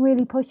you can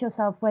really push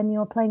yourself when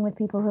you're playing with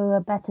people who are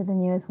better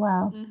than you as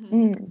well.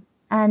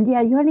 And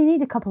you only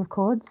need a couple of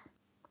chords.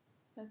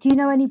 Do you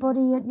know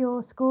anybody at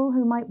your school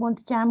who might want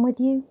to jam with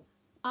you?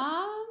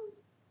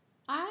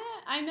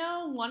 I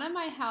know one of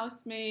my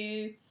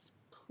housemates.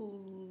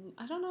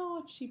 I don't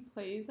know if she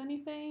plays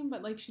anything,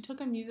 but like she took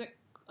a music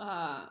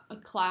a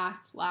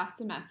class last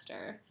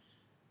semester.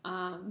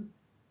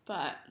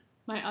 But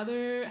my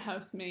other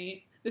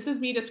housemate. This is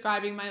me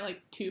describing my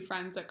like 2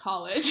 friends at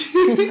college.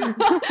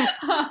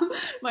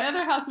 My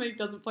other housemate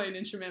doesn't play an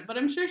instrument, but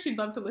I'm sure she'd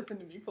love to listen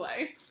to me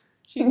play.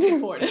 She's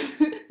supportive.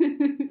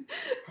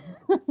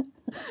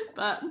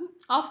 But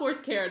I'll force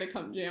Kara to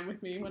come jam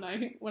with me when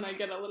I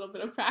get a little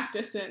bit of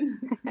practice in.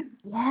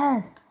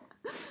 Yes.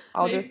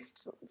 I'll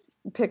just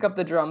pick up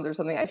the drums or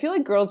something. I feel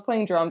like girls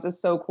playing drums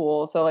is so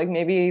cool. So like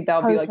maybe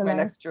that'll be like my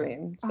next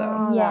dream.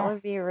 So that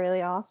would be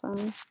really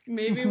awesome.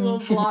 Maybe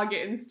we'll vlog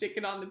it and stick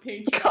it on the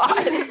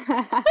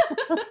Patreon.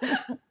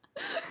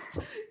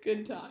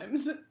 Good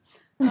times.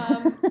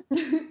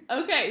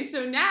 Okay,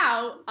 so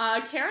now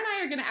Kara and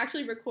I are going to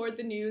actually record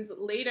the news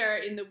later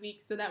in the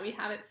week so that we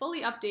have it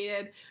fully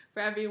updated for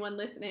everyone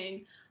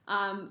listening.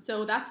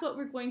 So that's what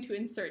we're going to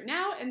insert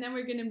now, and then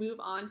we're going to move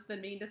on to the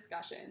main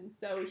discussion.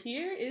 So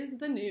here is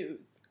the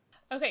news.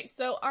 Okay,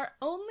 so our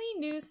only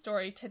news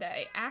story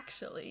today,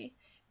 actually,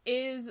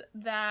 is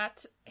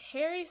that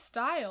Harry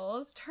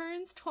Styles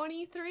turns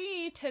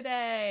 23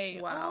 today.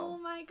 Wow. Oh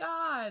my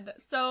god.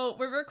 So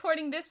we're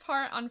recording this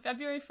part on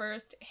February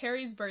 1st,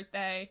 Harry's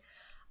birthday,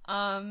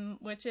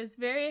 which is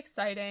very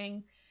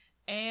exciting.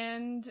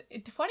 And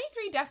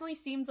 23 definitely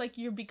seems like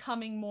you're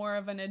becoming more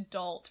of an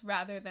adult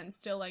rather than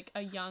still like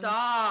a young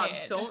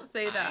kid. Don't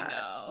say that. I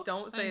know.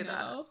 Don't say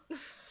that.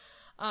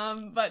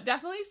 But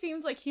definitely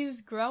seems like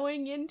he's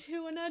growing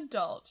into an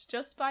adult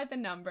just by the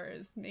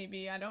numbers.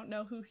 Maybe I don't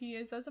know who he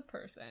is as a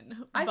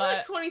person. I feel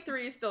like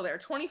 23 is still there.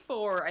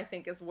 24, I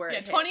think, is where it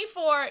hits.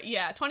 24.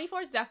 Yeah,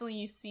 24 is definitely,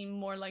 you seem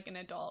more like an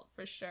adult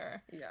for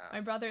sure. Yeah.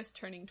 My brother's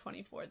turning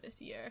 24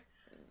 this year.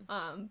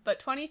 But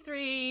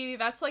 23,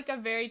 that's like a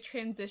very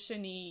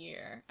transition-y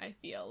year, I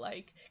feel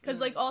like. Because,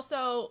 like,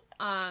 also,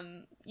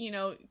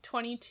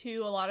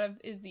 22,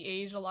 is the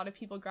age a lot of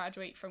people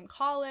graduate from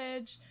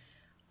college.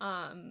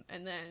 And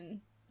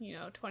then,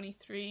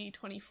 23,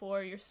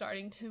 24, you're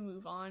starting to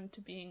move on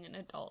to being an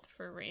adult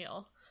for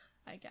real,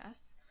 I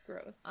guess.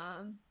 Gross.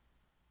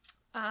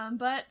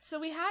 But so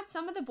we had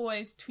some of the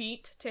boys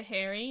tweet to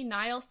Harry.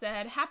 Niall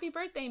said, "Happy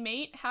birthday,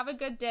 mate. Have a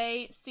good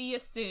day. See you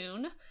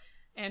soon."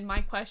 And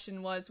my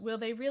question was, will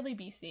they really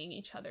be seeing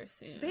each other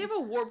soon? They have a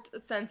warped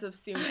sense of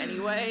soon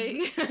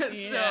anyway.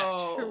 Yeah,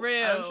 so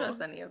true. I don't trust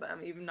any of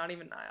them, not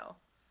even Niall.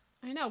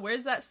 I know.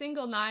 Where's that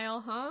single, Niall,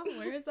 huh?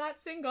 Where's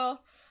that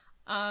single?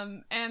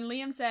 And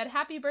Liam said,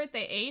 "Happy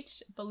birthday,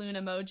 H." Balloon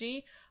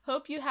emoji.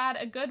 "Hope you had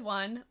a good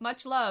one.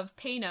 Much love,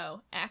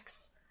 Payno,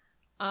 X."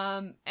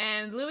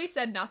 And Louis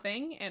said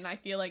nothing, and I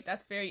feel like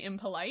that's very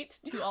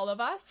impolite to all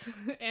of us.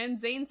 And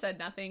Zane said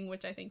nothing,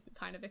 which I think we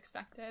kind of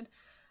expected.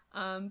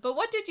 But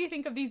what did you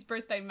think of these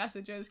birthday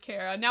messages,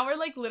 Kara? Now we're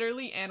like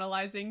literally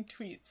analyzing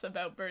tweets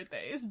about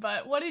birthdays,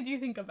 but what did you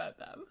think about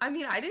them? I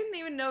mean, I didn't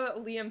even know that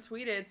Liam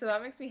tweeted, so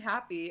that makes me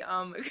happy.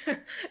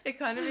 It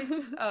kind of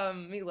makes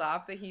me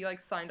laugh that he like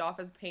signed off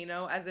as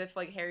Payno, as if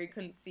like Harry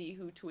couldn't see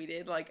who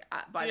tweeted like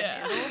by the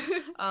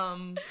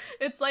handle.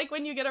 It's like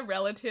when you get a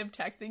relative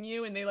texting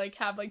you and they like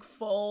have like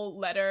full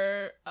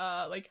letter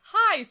like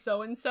 "Hi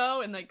so and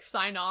so" and like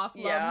sign off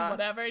love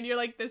whatever, and you're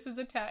like, this is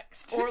a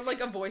text. Or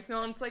like a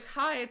voicemail and it's like,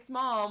 "Hi, it's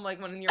Mom,"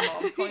 like when your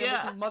mom's calling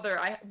like, "Mother."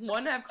 I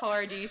have caller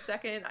ID.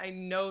 Second, I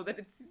know that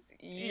it's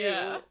you.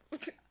 Yeah.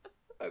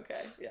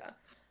 Okay, yeah.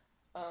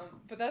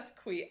 But that's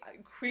queet. I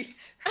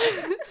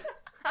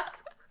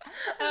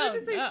would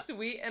just say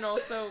sweet and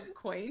also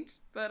quaint,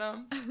 but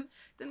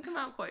didn't come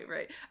out quite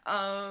right.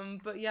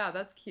 But yeah,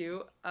 that's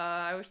cute.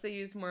 I wish they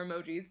used more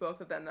emojis,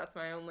 both of them. That's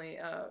my only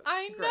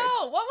I gripe.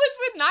 know. What was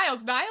with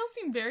Niles? Niles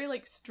seemed very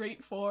like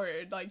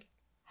straightforward, like,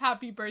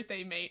 "Happy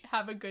birthday, mate.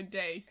 Have a good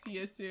day. See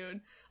you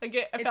soon." Like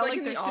I felt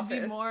like there should be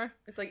more.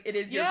 It's like, it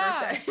is your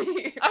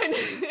birthday. I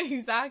know,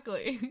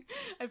 exactly.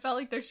 I felt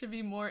like there should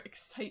be more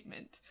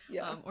excitement.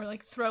 Yeah. Or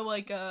like throw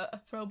like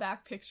a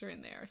throwback picture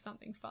in there or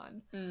something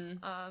fun.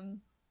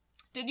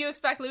 Did you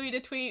expect Louis to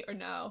tweet or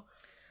no?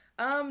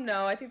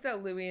 No. I think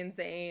that Louis and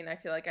Zane, I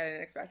feel like I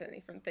didn't expect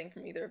anything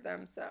from either of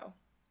them. So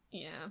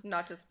yeah,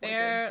 not disappointed.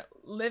 They're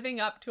living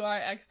up to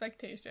our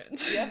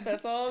expectations. Yep,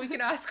 that's all we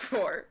can ask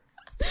for.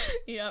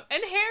 Yep.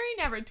 And Harry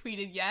never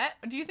tweeted yet.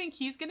 Do you think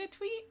he's gonna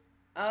tweet?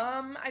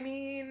 I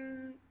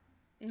mean,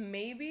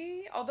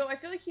 maybe. Although I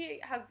feel like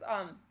he has,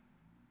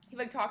 he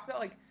like talks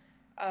about like,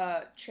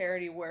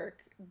 charity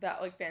work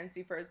that like fans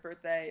do for his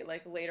birthday,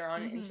 like later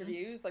on in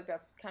interviews. Like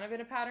that's kind of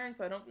been a pattern.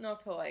 So I don't know if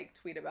he'll like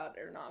tweet about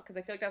it or not. Because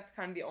I feel like that's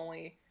kind of the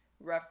only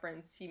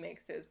reference he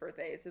makes to his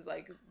birthdays is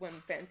like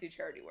when fans do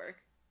charity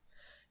work.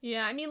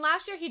 Yeah, I mean,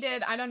 last year he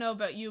did, I don't know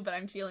about you, but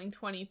I'm feeling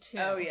 22.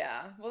 Oh,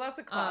 yeah. Well, that's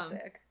a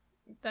classic.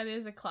 That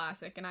is a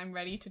classic, and I'm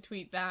ready to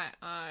tweet that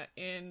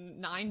in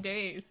 9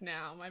 days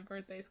now. My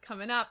birthday's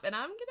coming up, and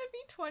I'm gonna be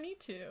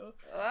 22.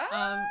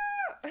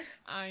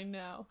 I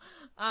know.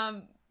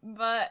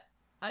 But,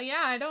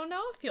 yeah, I don't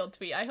know if he'll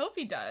tweet. I hope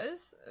he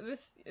does.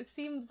 It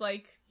seems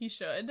like he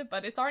should,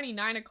 but it's already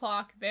 9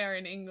 o'clock there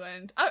in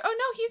England. Oh,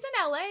 no, he's in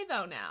LA,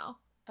 though, now.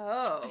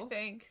 Oh. I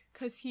think,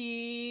 because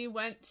he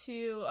went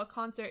to a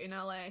concert in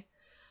LA.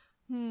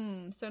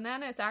 So now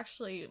it's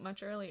actually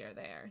much earlier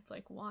there. It's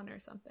like 1 or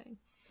something.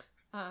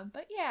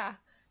 But yeah,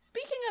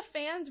 speaking of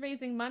fans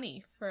raising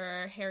money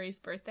for Harry's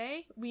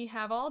birthday, we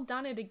have all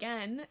done it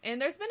again.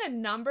 And there's been a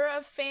number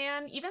of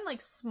even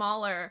like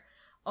smaller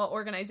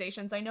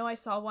organizations. I know I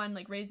saw one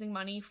like raising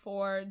money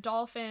for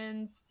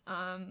dolphins.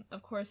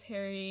 Of course,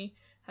 Harry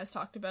has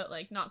talked about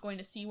like not going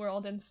to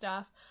SeaWorld and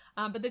stuff.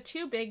 But the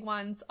two big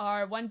ones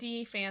are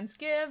 1D Fans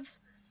Give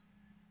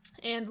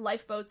and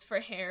Lifeboats for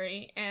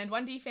Harry. And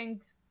 1D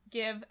Fans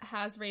Give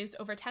has raised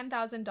over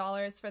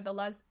 $10,000 for the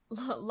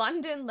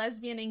London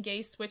Lesbian and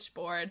Gay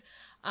Switchboard.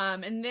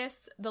 And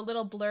the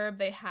little blurb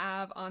they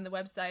have on the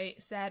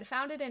website said,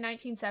 founded in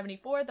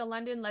 1974, the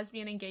London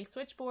Lesbian and Gay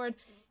Switchboard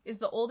is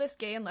the oldest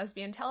gay and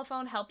lesbian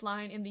telephone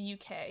helpline in the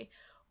UK.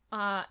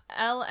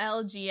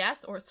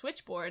 LLGS, or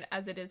Switchboard,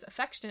 as it is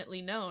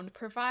affectionately known,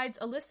 provides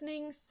a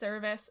listening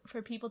service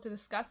for people to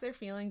discuss their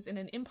feelings in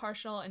an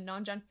impartial and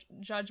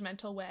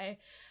non-judgmental way,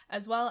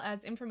 as well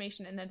as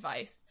information and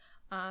advice.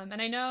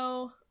 And I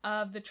know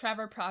of the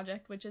Trevor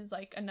Project, which is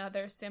like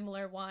another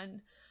similar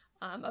one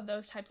of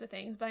those types of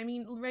things. But I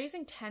mean,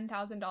 raising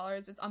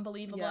 $10,000 is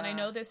unbelievable. Yeah. And I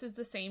know this is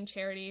the same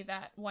charity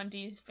that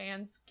 1D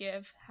Fans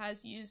Give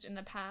has used in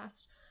the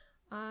past.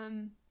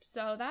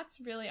 So that's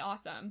really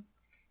awesome.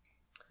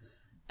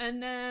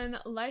 And then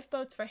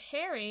Lifeboats for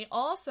Harry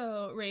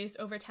also raised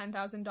over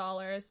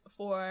 $10,000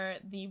 for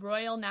the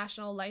Royal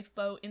National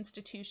Lifeboat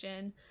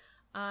Institution.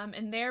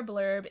 And their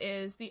blurb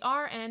is, the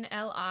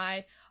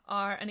RNLI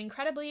are an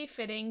incredibly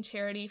fitting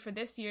charity for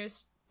this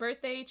year's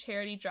birthday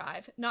charity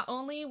drive. Not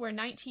only were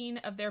 19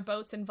 of their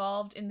boats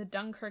involved in the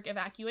Dunkirk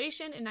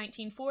evacuation in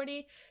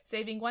 1940,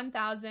 saving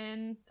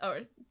thousands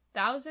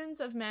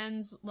of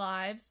men's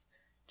lives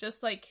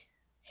just like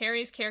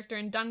Harry's character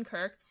in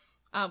Dunkirk,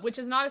 which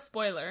is not a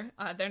spoiler.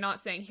 They're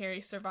not saying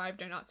Harry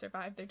survived or not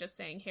survived. They're just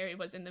saying Harry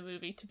was in the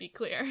movie, to be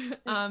clear.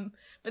 But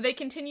they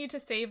continue to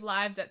save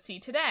lives at sea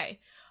today.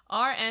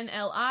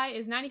 RNLI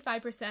is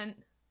 95%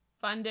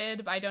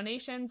 funded by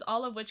donations,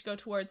 all of which go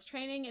towards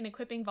training and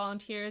equipping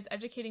volunteers,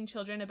 educating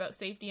children about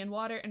safety in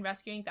water, and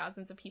rescuing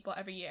thousands of people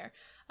every year.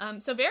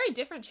 So very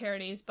different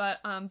charities, but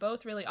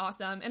both really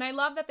awesome. And I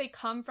love that they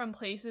come from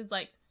places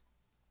like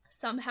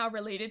somehow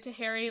related to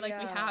Harry. Like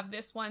we have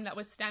this one that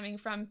was stemming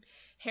from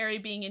Harry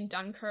being in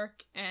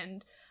Dunkirk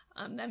and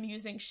them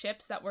using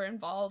ships that were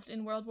involved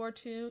in World War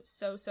II.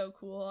 So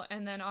cool.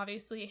 And then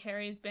obviously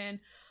Harry's been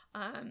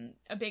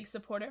a big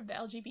supporter of the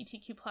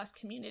LGBTQ plus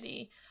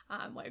community,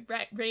 like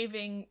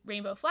raving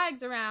rainbow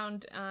flags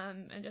around,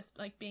 and just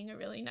like being a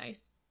really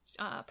nice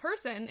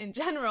person in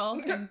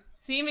general, and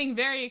seeming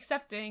very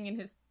accepting in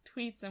his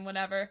tweets and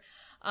whatever.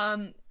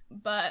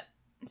 But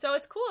so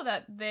it's cool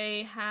that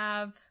they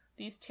have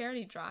these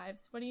charity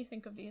drives. What do you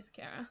think of these,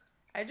 Kara?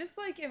 I just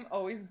like am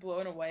always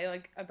blown away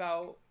like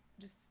about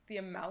just the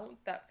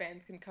amount that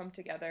fans can come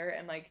together,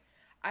 and like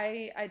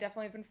I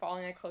definitely have been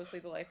following it closely,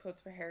 the Life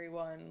Quotes for Harry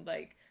one.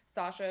 Like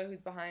Sasha,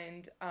 who's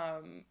behind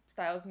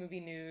Styles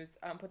Movie News,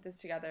 put this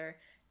together,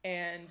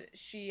 and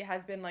she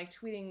has been like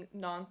tweeting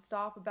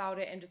nonstop about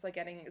it and just like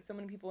getting so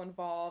many people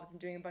involved and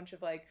doing a bunch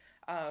of like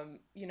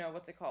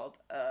what's it called,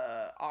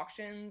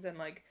 auctions and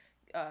like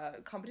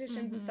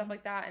competitions and stuff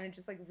like that. And it's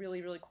just like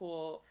really, really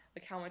cool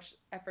like how much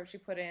effort she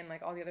put in,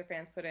 like all the other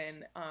fans put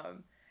in.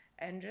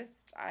 And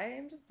just, I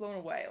am just blown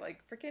away. Like,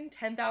 freaking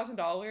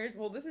 $10,000.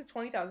 Well, this is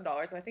 $20,000,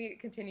 and I think it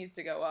continues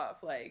to go up.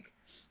 Like,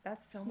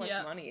 that's so much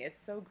money.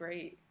 It's so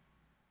great.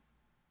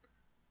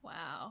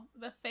 Wow.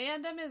 The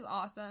fandom is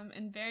awesome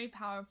and very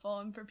powerful.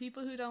 And for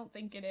people who don't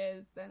think it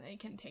is, then they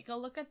can take a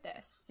look at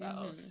this.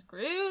 So,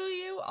 screw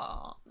you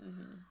all.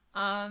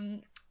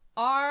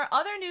 Our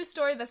other news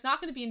story that's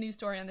not going to be a news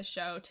story on the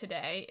show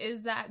today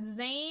is that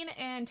Zayn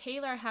and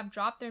Taylor have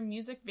dropped their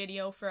music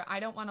video for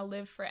I Don't Want to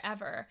Live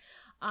Forever.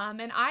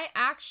 And I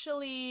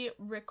actually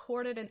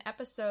recorded an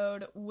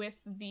episode with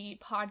the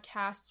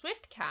podcast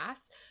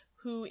Swiftcast,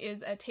 who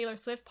is a Taylor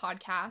Swift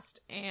podcast,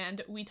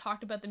 and we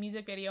talked about the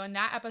music video, and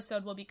that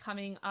episode will be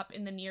coming up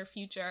in the near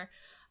future.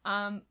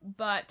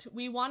 But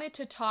we wanted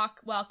to talk,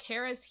 while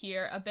Kara's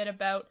here, a bit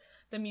about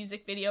the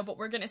music video, but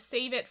we're going to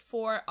save it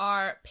for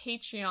our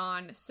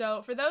Patreon.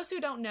 So for those who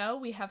don't know,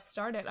 we have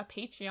started a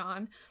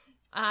Patreon,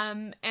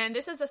 and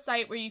this is a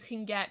site where you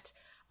can get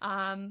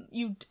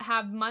you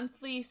have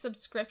monthly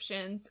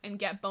subscriptions and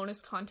get bonus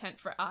content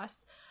for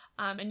us,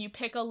 and you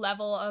pick a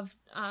level of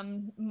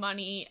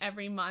money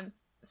every month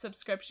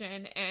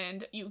subscription,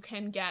 and you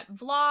can get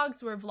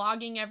vlogs. We're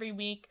vlogging every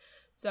week,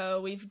 so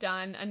we've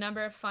done a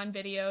number of fun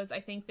videos. I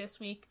think this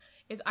week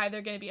is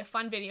either going to be a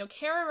fun video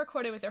Kara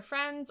recorded with her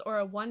friends or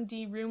a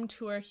 1D room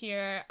tour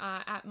here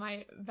at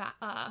my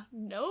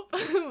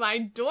my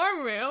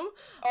dorm room.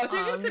 Oh,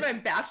 they're going to say my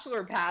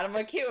bachelor pad. I'm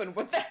like, Caitlin,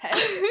 what the heck?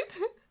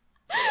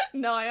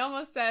 No, I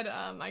almost said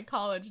my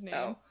college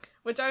name,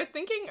 which I was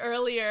thinking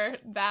earlier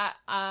that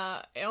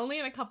only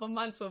in a couple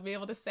months we'll be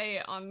able to say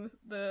it on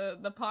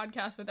the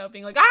podcast without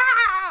being like,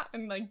 ah,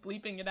 and like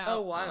bleeping it out.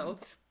 Oh,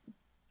 wild.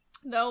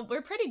 Though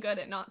we're pretty good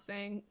at not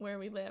saying where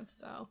we live,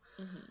 so.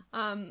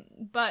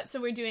 But so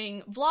we're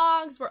doing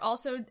vlogs. We're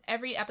also,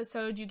 every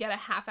episode you get a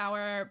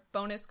half-hour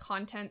bonus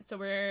content. So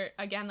we're,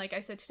 again, like I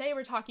said, today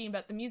we're talking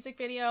about the music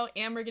video,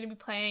 and we're going to be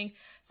playing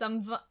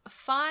some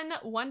fun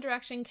One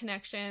Direction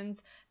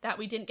connections that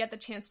we didn't get the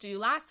chance to do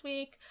last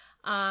week.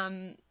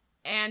 And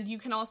you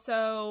can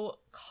also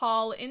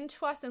call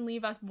into us and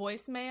leave us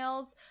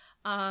voicemails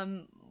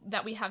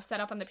that we have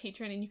set up on the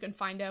Patreon, and you can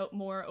find out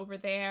more over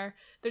there.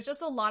 There's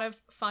just a lot of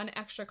fun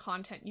extra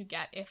content you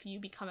get if you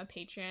become a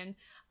patron,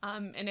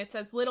 and it's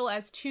as little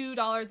as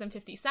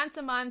 $2.50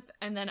 a month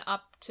and then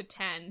up to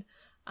 $10.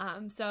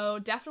 So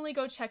definitely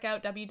go check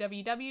out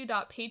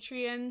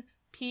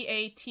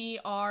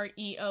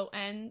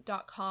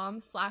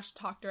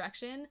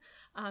www.patreon.com/talkdirection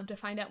to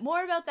find out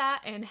more about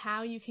that and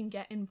how you can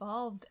get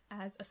involved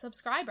as a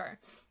subscriber.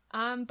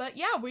 But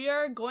yeah, we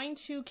are going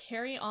to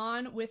carry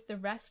on with the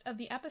rest of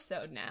the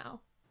episode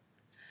now.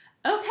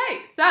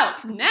 Okay, so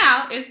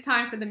now it's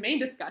time for the main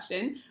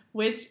discussion,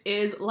 which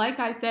is, like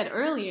I said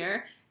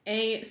earlier,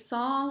 a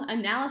song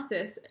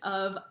analysis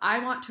of I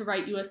Want to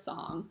Write You a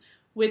Song,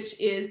 which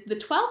is the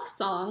 12th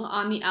song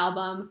on the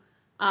album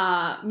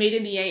Made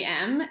in the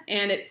AM,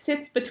 and it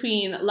sits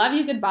between Love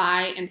You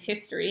Goodbye and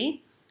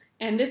History.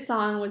 And this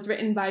song was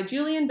written by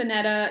Julian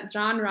Bunetta,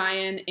 John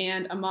Ryan,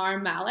 and Amar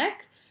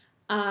Malik.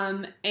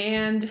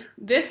 And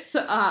this,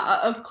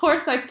 of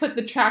course, I've put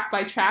the track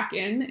by track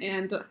in,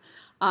 and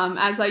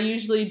as I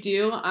usually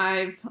do,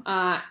 I've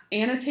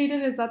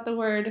annotated, is that the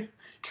word?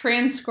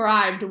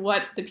 Transcribed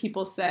what the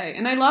people say.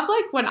 And I love,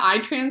 like, when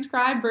I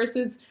transcribe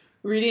versus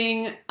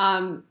reading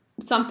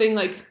something,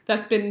 like,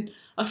 that's been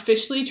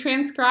officially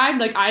transcribed.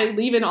 Like, I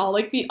leave in all,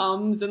 like, the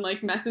ums and,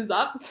 like, messes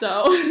up,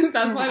 so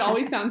that's why it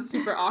always sounds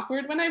super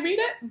awkward when I read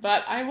it,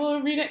 but I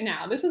will read it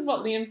now. This is what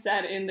Liam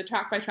said in the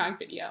track by track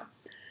video.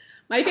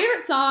 My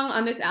favorite song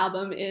on this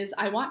album is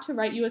I Want to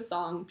Write You a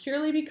Song,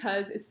 purely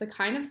because it's the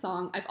kind of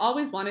song I've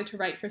always wanted to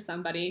write for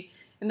somebody.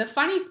 And the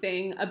funny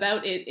thing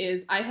about it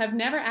is I have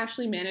never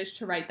actually managed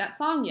to write that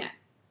song yet.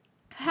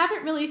 I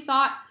haven't really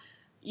thought,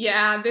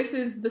 yeah, this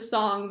is the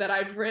song that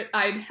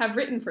I'd have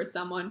written for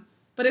someone.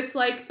 But it's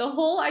like the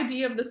whole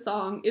idea of the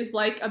song is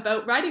like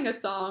about writing a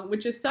song,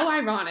 which is so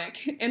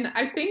ironic. And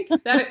I think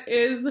that it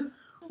is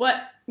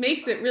what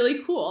makes it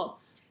really cool.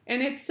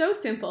 And it's so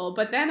simple,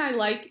 but then I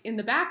like in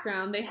the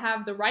background, they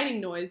have the writing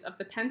noise of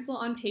the pencil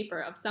on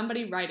paper of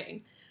somebody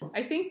writing.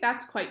 I think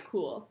that's quite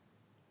cool.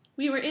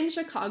 We were in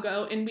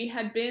Chicago and we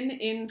had been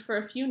in for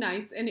a few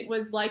nights and it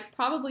was like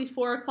probably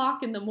 4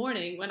 o'clock in the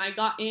morning when I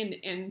got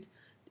in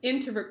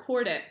to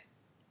record it.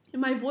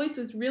 And my voice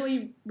was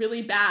really,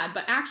 really bad,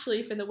 but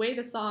actually for the way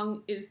the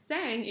song is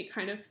sang, it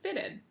kind of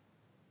fitted.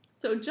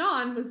 So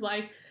John was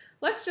like,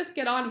 let's just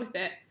get on with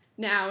it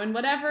now and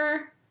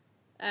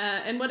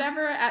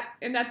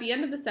at the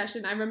end of the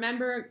session, I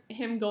remember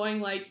him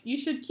going like, you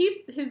should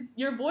keep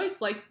your voice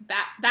like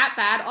that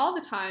bad all the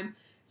time.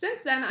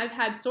 Since then, I've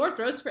had sore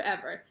throats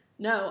forever.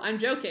 No, I'm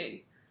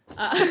joking.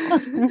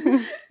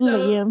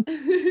 So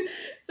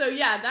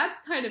yeah, that's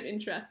kind of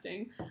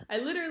interesting. I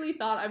literally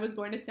thought I was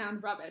going to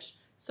sound rubbish.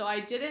 So I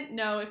didn't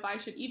know if I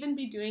should even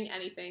be doing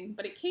anything,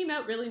 but it came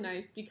out really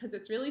nice because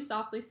it's really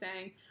softly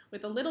sang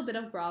with a little bit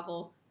of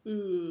grovel.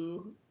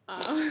 Ooh.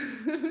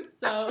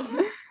 So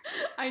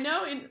I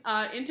know in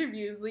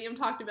interviews, Liam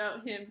talked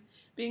about him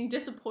being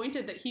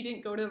disappointed that he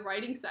didn't go to the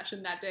writing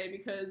session that day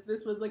because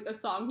this was like a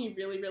song he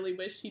really, really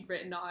wished he'd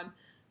written on.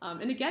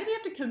 And again, we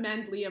have to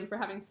commend Liam for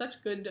having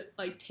such good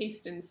like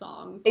taste in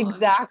songs.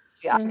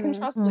 Exactly. I can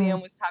trust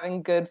Liam with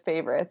having good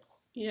favorites.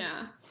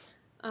 Yeah.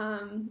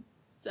 And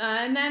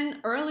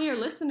then earlier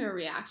listener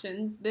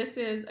reactions. This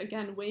is,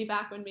 again, way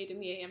back when Made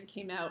in the AM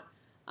came out.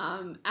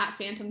 At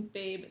Phantom's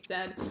Babe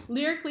said,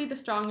 lyrically the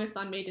strongest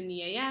on Made in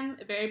the AM,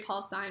 very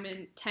Paul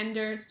Simon,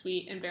 tender,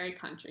 sweet, and very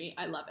country.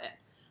 I love it.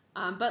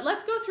 But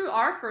let's go through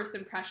our first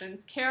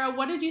impressions. Kara,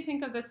 what did you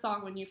think of this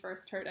song when you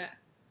first heard it?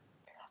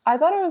 I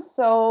thought it was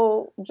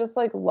so just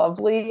like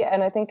lovely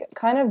and I think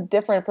kind of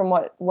different from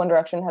what One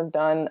Direction has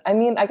done. I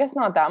mean, I guess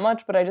not that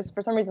much, but I just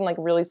for some reason like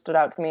really stood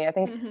out to me. I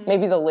think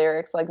maybe the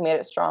lyrics like made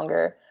it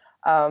stronger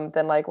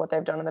than like what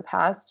they've done in the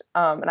past.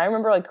 And I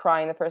remember like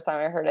crying the first time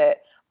I heard it.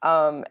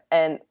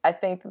 And I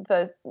think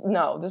this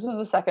was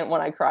the second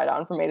one I cried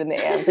on for Made in the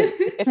AM.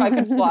 If I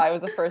Could Fly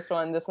was the first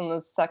one. This one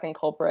was the second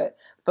culprit.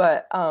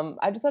 But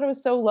I just thought it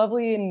was so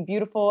lovely and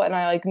beautiful. And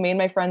I like made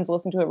my friends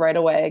listen to it right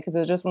away because it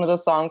was just one of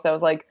those songs that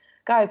was like,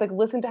 guys, like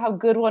listen to how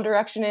good One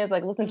Direction is.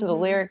 Like listen to the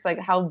lyrics. Like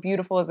how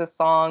beautiful is this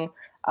song?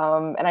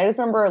 And I just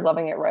remember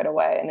loving it right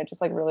away. And it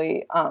just like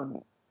really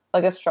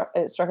it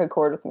struck a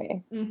chord with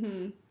me.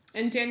 Mm-hmm.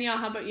 And Danielle,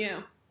 how about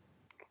you?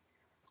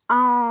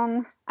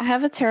 I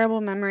have a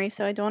terrible memory,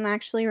 so I don't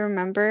actually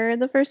remember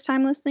the first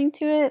time listening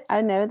to it.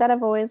 I know that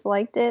I've always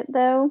liked it,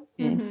 though.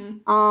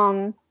 And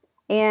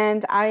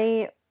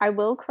I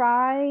will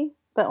cry,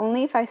 but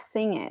only if I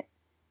sing it.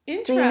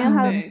 Interesting. So you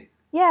know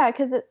yeah,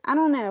 because I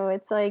don't know.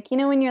 It's like, you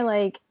know when you're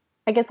like,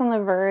 I guess on the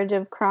verge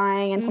of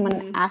crying and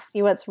someone asks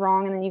you what's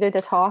wrong and then you go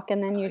to talk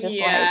and then you're just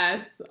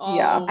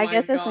I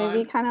guess it's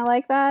maybe kind of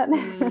like that.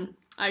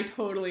 I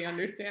totally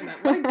understand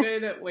that. What a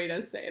good way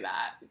to say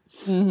that.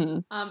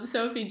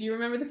 Sophie, do you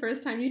remember the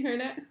first time you heard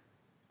it?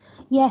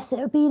 Yes, it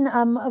had been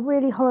a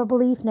really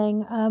horrible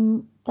evening.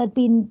 There'd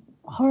been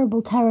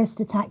horrible terrorist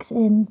attacks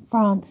in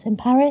France, in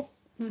Paris.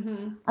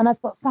 And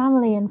I've got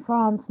family in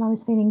France and I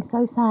was feeling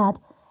so sad.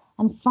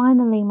 And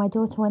finally my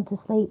daughter went to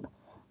sleep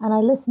and I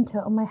listened to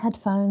it on my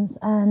headphones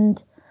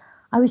and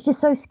I was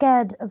just so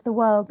scared of the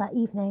world that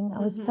evening. I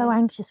was so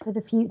anxious for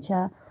the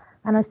future.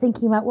 And I was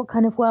thinking about what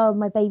kind of world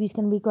my baby's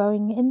going to be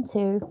growing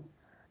into.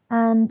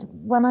 And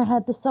when I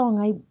heard the song,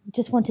 I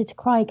just wanted to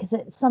cry because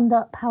it summed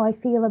up how I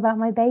feel about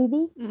my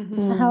baby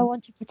and how I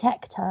want to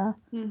protect her.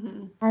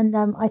 And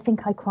I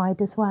think I cried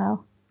as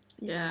well.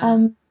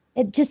 Yeah.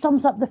 It just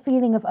sums up the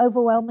feeling of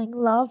overwhelming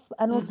love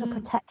and also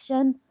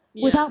protection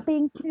without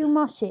being too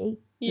mushy.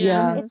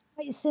 Yeah. It's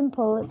quite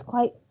simple.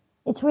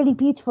 It's really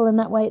beautiful in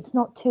that way. It's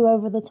not too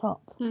over the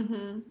top.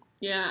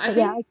 Yeah,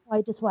 I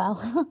cried as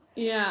well.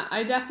 Yeah,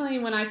 I definitely,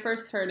 when I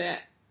first heard it,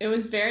 it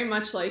was very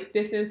much like,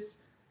 this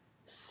is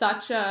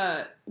such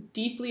a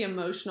deeply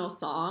emotional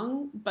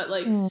song, but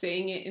like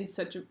saying it in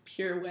such a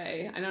pure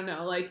way. I don't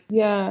know, like,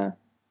 it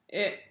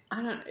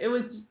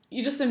was,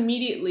 you just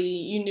immediately,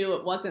 you knew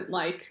it wasn't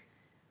like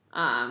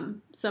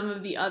some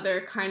of the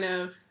other kind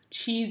of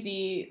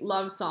cheesy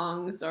love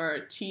songs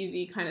or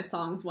cheesy kind of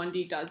songs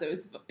 1D does.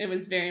 It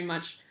was very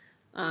much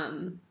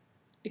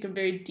like a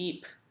very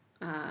deep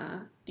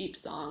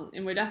song,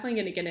 and we're definitely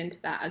going to get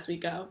into that as we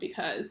go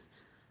because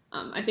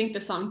I think the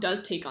song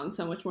does take on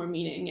so much more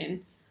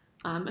meaning,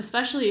 and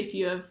especially if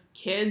you have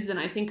kids, and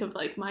I think of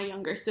like my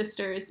younger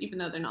sisters, even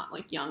though they're not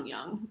like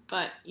young,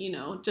 but you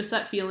know, just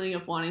that feeling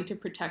of wanting to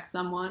protect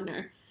someone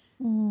or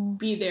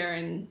be there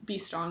and be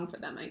strong for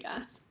them, I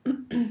guess.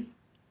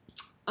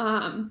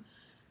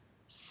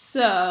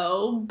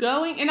 So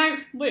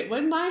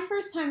when my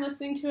first time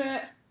listening to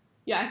it,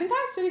 Yeah, I think I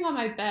was sitting on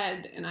my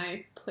bed and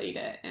I played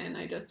it, and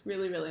I just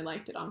really, really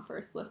liked it on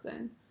first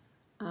listen.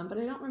 But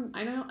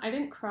I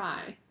didn't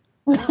cry.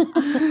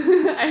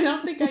 I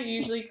don't think I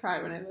usually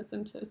cry when I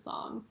listen to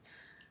songs.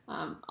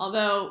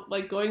 Although,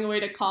 like, going away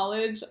to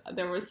college,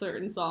 there were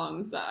certain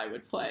songs that I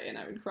would play and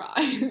I would cry,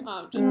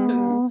 just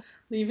because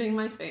leaving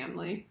my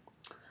family.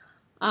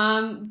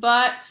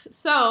 But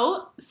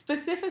so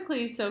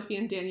specifically, Sophie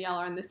and Danielle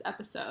are in this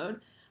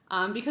episode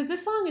because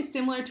this song is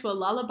similar to a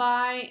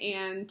lullaby,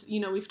 and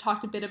we've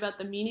talked a bit about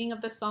the meaning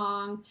of the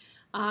song.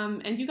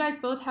 And you guys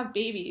both have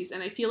babies,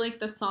 and I feel like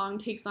the song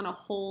takes on a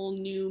whole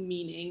new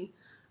meaning.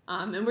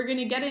 And we're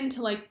gonna get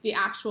into like the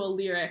actual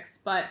lyrics,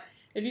 but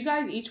if you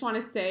guys each want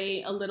to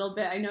say a little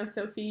bit, I know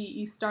Sophie,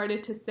 you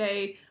started to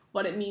say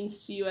what it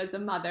means to you as a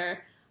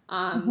mother.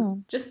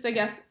 Just I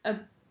guess a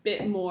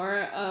bit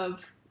more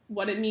of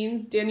what it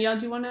means. Danielle,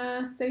 do you want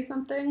to say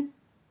something?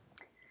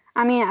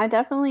 I mean, I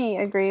definitely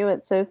agree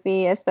with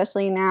Sophie,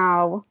 especially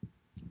now,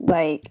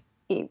 like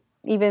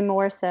even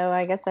more so.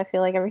 I guess I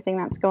feel like everything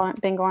that's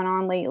been going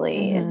on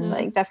lately, it's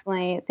like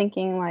definitely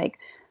thinking like,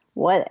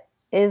 what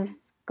is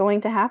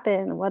going to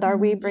happen? What are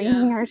we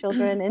bringing our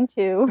children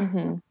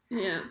into?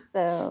 Yeah.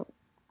 So,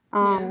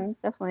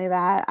 definitely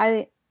that.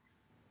 I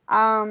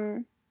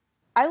can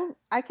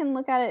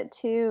look at it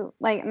too.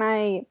 Like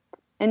my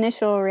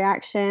initial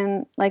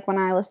reaction, like when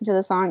I listen to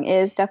the song,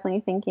 is definitely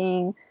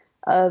thinking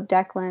of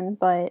Declan,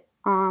 but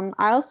I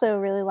also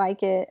really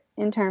like it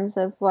in terms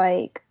of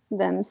like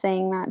them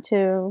saying that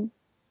to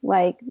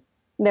like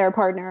their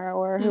partner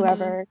or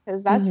whoever,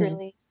 because that's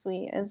really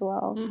sweet as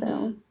well.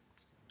 So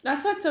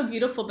that's what's so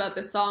beautiful about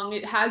this song.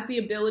 It has the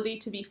ability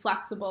to be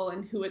flexible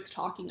in who it's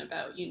talking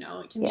about.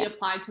 It can be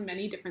applied to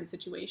many different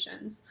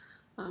situations,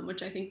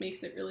 which I think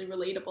makes it really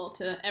relatable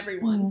to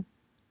everyone.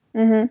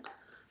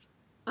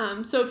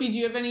 Sophie, do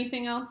you have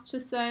anything else to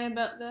say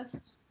about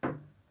this?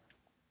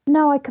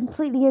 No, I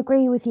completely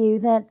agree with you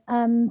that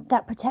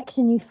that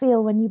protection you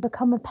feel when you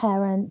become a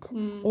parent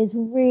is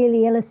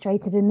really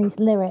illustrated in these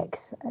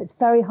lyrics. It's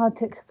very hard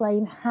to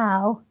explain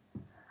how,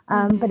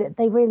 but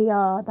they really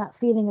are, that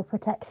feeling of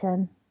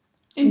protection.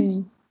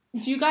 And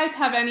do you guys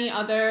have any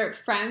other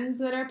friends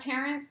that are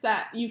parents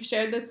that you've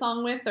shared this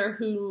song with, or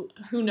who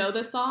know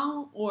the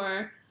song,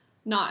 or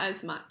not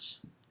as much?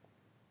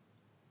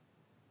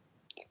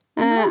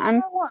 You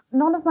know what?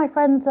 None of my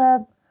friends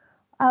are.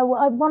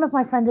 One of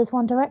my friends is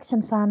One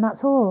Direction fan.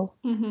 That's all.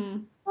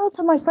 Lots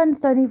of my friends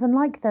don't even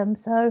like them.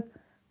 So,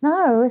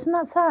 no, isn't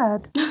that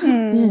sad?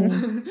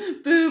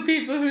 Boo!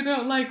 People who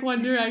don't like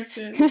One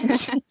Direction.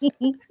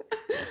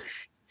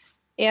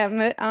 Yeah,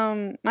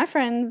 my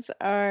friends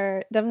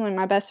are definitely,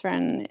 my best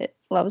friend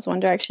loves One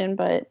Direction,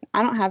 but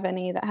I don't have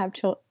any that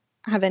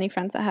have any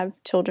friends that have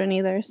children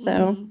either.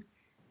 So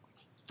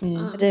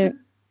I do.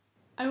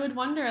 I would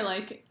wonder,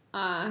 like,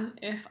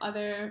 if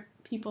other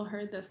people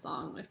heard this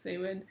song, if they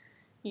would,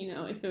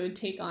 if it would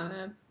take on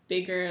a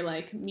bigger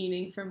like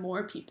meaning for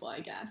more people.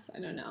 I guess I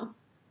don't know,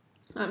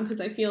 because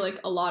I feel like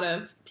a lot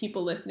of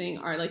people listening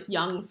are like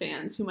young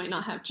fans who might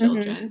not have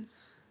children.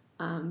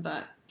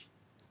 But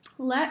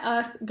let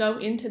us go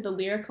into the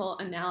lyrical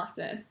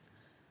analysis.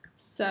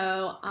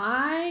 So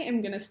I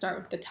am going to start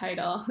with the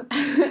title,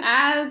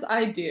 as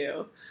I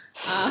do.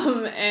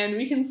 And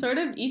we can sort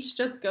of each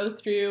just go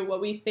through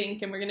what we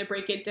think, and we're going to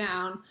break it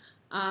down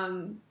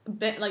a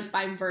bit like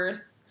by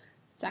verse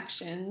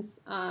sections.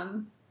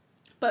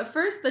 But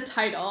first, the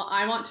title,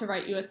 I Want to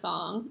Write You a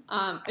Song.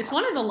 It's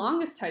one of the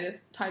longest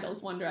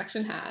titles One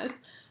Direction has.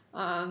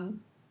 And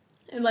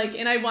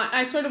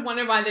I sort of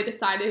wonder why they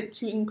decided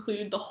to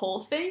include the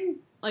whole thing,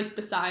 like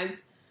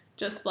besides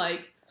just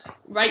like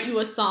write you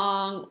a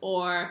song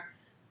or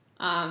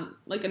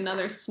like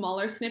another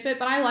smaller snippet.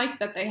 But I like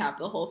that they have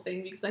the whole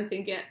thing because I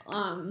think it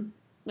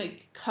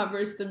like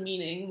covers the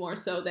meaning more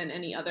so than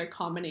any other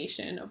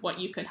combination of what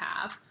you could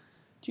have.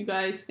 Do you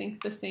guys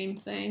think the same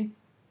thing?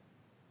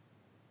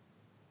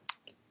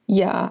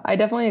 Yeah, I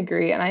definitely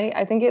agree. And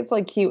I think it's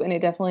like cute, and it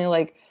definitely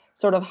like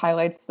sort of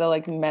highlights the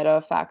like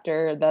meta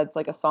factor that's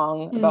like a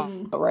song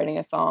about writing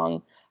a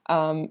song.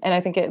 And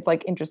I think it's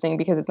like interesting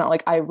because it's not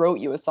like I wrote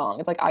you a song.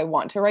 It's like I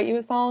want to write you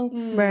a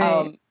song.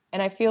 Right.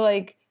 And I feel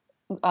like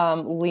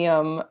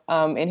Liam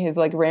in his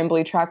like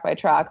rambly track by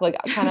track like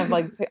kind of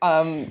like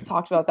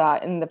talked about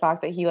that, and the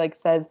fact that he like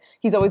says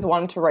he's always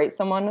wanted to write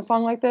someone a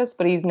song like this,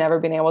 but he's never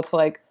been able to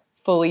like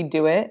fully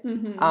do it.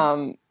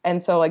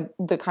 And so like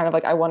the kind of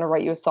like I want to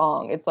write you a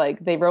song, it's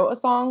like they wrote a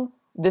song,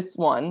 this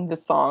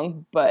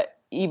song, but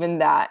even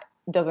that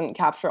doesn't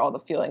capture all the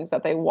feelings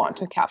that they want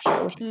to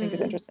capture, which I think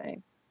is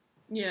interesting.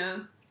 Yeah.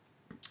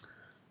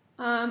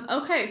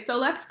 Okay, so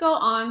let's go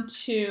on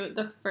to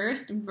the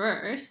first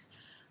verse,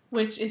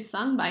 which is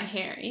sung by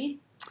Harry,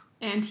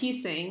 and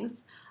he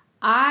sings,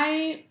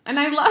 I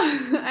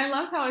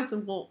love how it's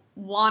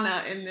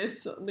wanna in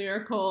this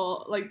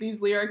lyrical, like these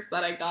lyrics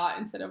that I got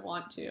instead of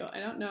want to. I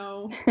don't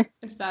know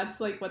if that's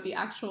like what the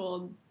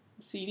actual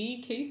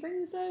CD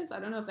casing says. I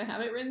don't know if they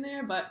have it written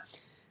there, but it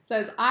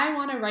says, I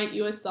want to write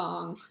you a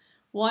song,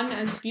 one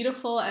as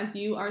beautiful as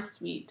you are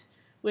sweet.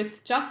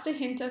 with just a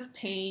hint of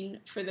pain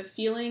for the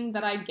feeling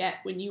that I get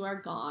when you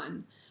are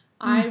gone.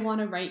 I want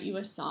to write you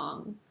a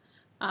song.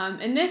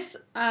 And this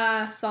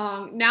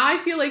song, now I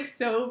feel like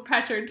so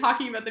pressured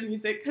talking about the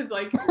music because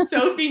like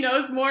Sophie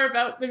knows more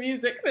about the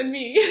music than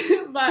me.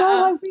 But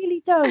No, I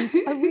really don't.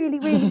 I really,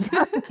 really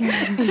don't.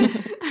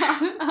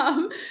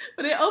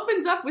 but it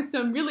opens up with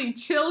some really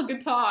chill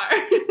guitar.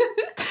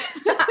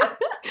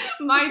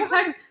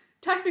 My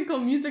technical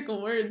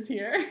musical words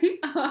here.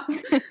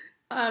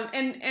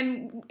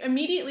 And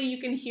immediately you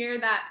can hear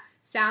that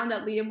sound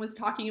that Liam was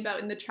talking about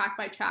in the track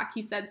by track.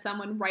 He said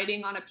someone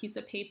writing on a piece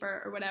of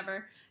paper or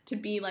whatever to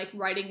be like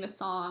writing the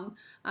song.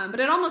 But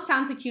it almost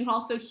sounds like you can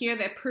also hear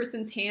that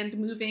person's hand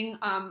moving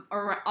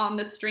or on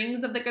the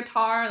strings of the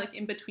guitar, like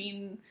in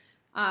between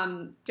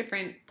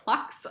different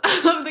plucks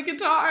of the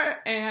guitar.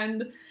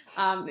 And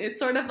it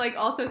sort of like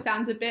also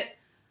sounds a bit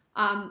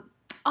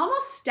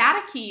almost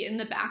staticky in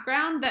the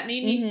background. That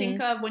made me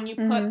think of when you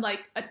put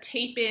like a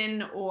tape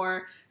in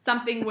or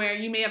something where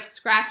you may have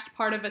scratched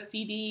part of a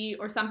CD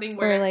or something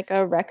where Or like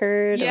a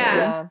record.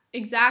 yeah,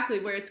 exactly,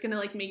 where it's gonna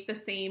like make the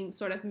same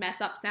sort of mess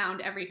up sound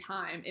every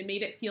time. It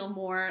made it feel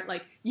more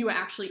like you were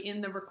actually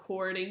in the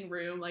recording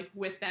room like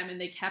with them,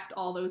 and they kept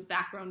all those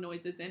background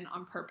noises in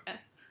on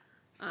purpose.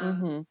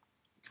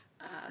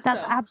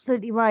 That's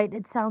absolutely right.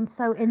 It sounds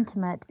so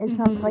intimate. It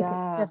sounds like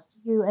it's just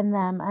you and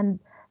them,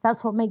 and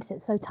that's what makes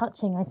it so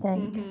touching, I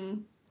think.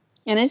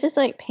 And it just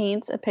like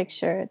paints a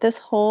picture. This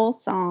whole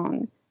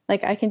song,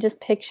 like I can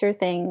just picture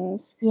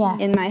things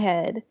in my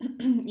head.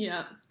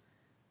 Yeah.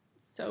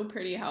 So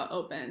pretty how it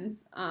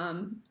opens.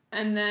 And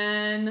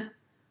then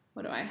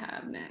what do I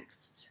have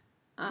next?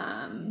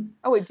 Oh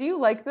wait, do you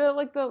like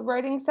the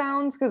writing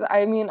sounds? Because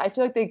I mean, I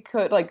feel like they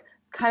could like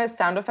kind of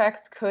sound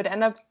effects could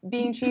end up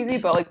being cheesy,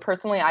 but like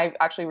personally, I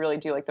actually really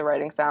do like the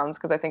writing sounds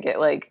because I think it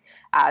like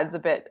adds a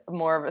bit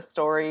more of a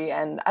story,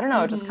 and I don't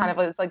know, it just kind of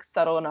it's like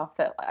subtle enough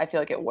that I feel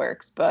like it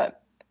works.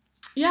 But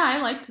yeah, I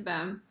liked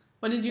them.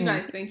 What did you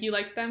guys think? You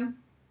liked them?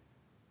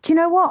 Do you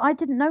know what? I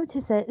didn't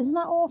notice it. Isn't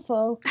that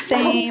awful?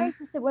 Same. I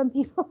noticed it when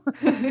people...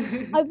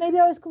 maybe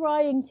I was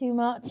crying too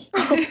much.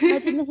 I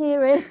didn't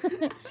hear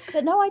it.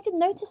 But no, I didn't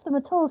notice them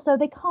at all, so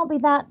they can't be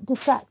that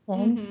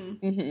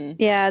distracting.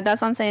 Yeah,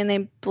 that's what I'm saying.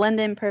 They blend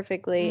in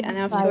perfectly. And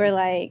if you were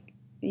like,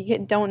 you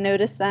don't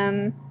notice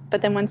them,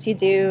 but then once you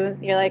do,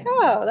 you're like,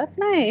 oh, that's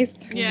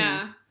nice.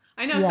 Yeah.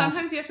 I know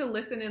sometimes you have to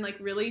listen and like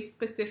really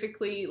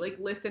specifically like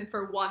listen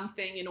for one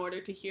thing in order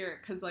to hear it,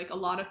 because like a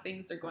lot of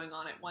things are going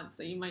on at once,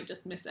 so you might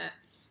just miss it.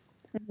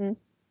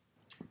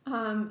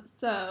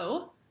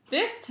 So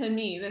this to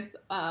me, this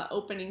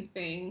opening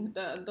thing,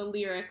 the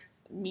lyrics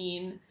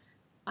mean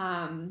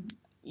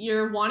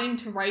you're wanting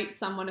to write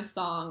someone a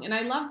song, and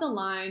I love the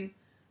line,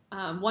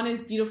 one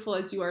as beautiful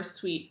as you are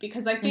sweet,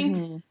 because I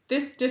think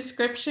this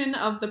description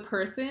of the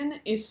person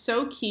is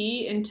so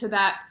key into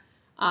that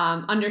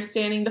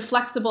understanding, the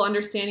flexible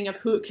understanding of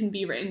who it can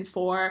be written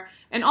for,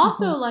 and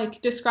also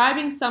like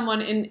describing someone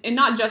and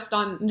not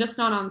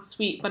on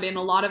sweet, but in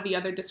a lot of the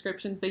other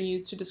descriptions they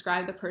use to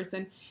describe the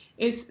person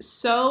is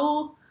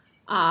so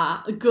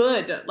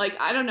good. Like,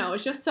 I don't know,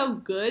 it's just so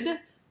good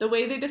the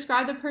way they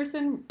describe the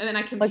person, and then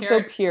I compare like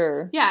so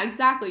pure. Yeah,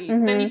 exactly.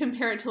 Then you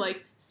compare it to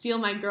like Steal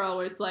My Girl,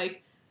 where it's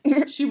like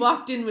she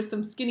walked in with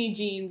some skinny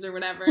jeans or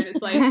whatever, and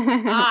it's like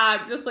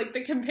just like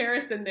the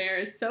comparison there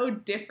is so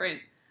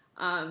different.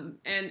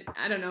 And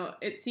I don't know,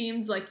 it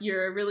seems like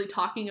you're really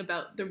talking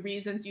about the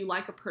reasons you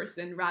like a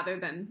person rather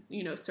than,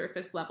 you know,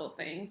 surface level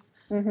things.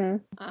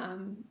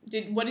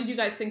 What did you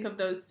guys think of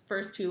those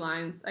first two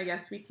lines? I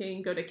guess we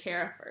can go to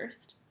Kara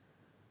first.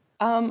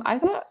 I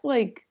thought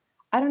like,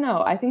 I don't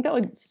know, I think that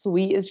like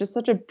sweet is just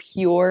such a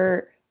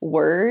pure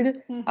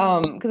word.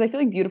 Because I feel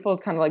like beautiful is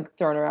kind of like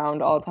thrown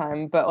around all the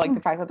time, but like the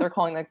fact that they're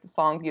calling like the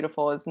song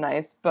beautiful is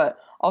nice. But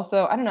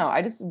also, I don't know,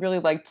 I just really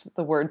liked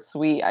the word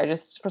sweet. I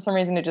just, for some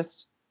reason, it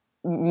just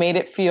made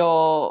it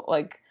feel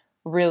like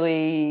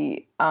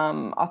really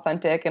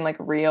authentic and like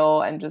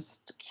real and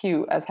just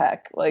cute as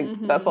heck. Like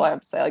that's all I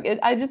have to say. Like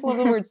I just love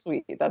the word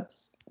sweet.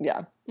 That's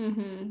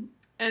And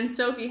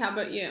Sophie, how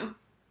about you?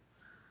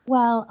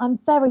 Well, I'm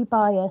very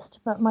biased,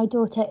 but my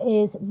daughter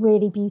is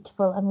really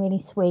beautiful and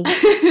really sweet.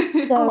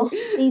 So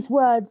these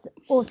words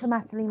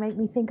automatically make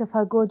me think of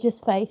her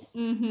gorgeous face.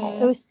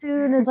 So as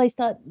soon as I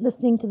start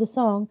listening to the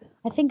song,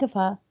 I think of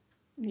her.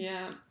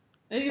 Yeah.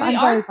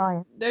 Very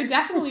biased. They're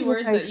definitely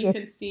words that you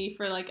could see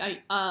for like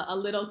a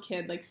little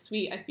kid, like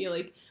sweet, I feel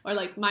like, or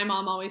like my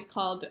mom always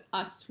called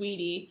us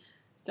sweetie.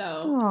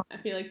 So I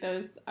feel like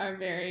those are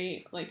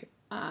very like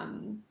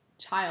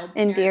child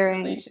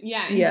endearing.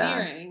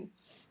 Endearing.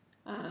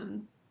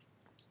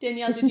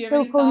 Danielle, does did she you have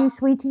any still call you thoughts?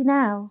 sweetie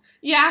now?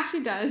 Yeah,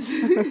 she does.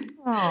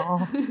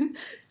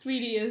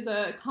 Sweetie is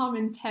a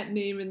common pet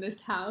name in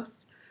this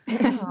house.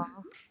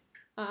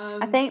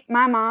 I think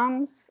my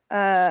mom's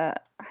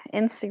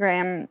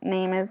Instagram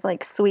name is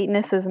like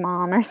Sweetness's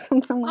Mom or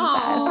something like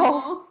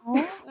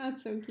that.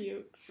 That's so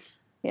cute.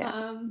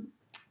 Yeah.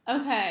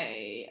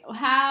 Okay,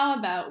 how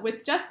about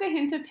with just a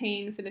hint of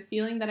pain for the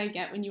feeling that I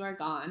get when you are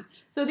gone?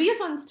 So these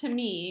ones to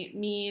me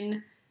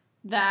mean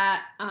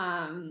that,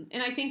 and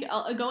I think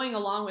going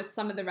along with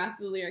some of the rest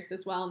of the lyrics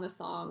as well in the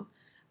song,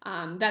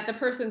 that the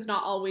person's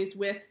not always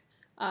with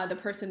the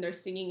person they're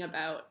singing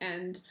about,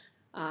 and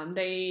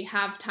they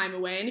have time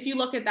away. And if you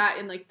look at that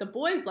in like the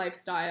boys'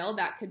 lifestyle,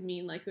 that could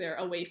mean like they're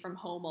away from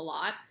home a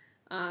lot.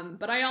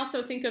 But I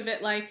also think of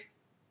it like,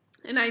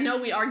 and I know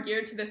we are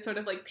geared to this sort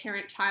of like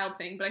parent-child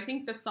thing, but I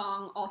think the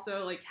song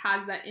also like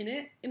has that in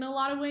it in a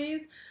lot of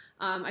ways.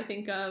 I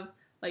think of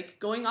like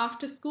going off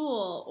to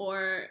school,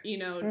 or, you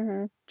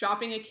know,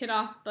 dropping a kid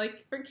off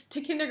like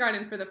to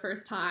kindergarten for the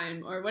first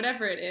time, or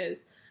whatever it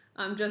is.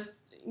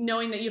 Just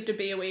knowing that you have to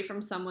be away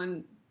from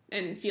someone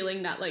and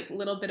feeling that like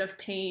little bit of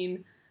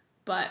pain,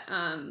 but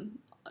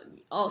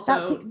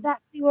also that's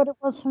exactly what it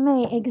was for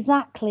me.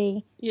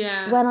 Exactly.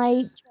 Yeah. When I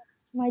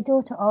dropped my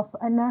daughter off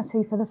at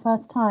nursery for the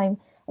first time,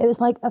 it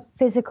was like a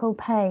physical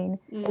pain.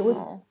 It was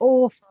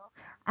awful,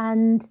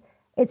 and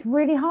it's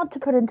really hard to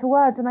put into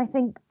words. And I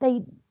think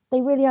they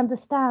really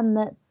understand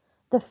that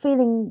the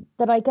feeling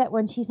that I get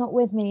when she's not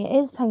with me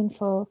is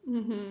painful.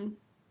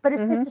 But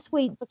it's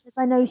bittersweet because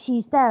I know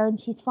she's there and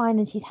she's fine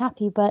and she's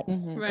happy. But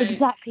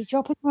exactly,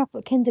 dropping her off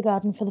at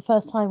kindergarten for the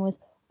first time was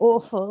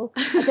awful.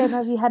 I don't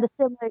know if you had a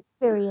similar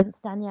experience,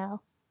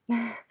 Danielle.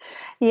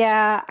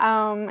 Yeah,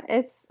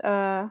 it's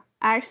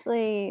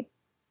actually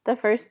the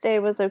first day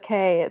was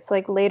okay. It's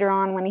like later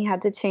on when he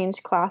had to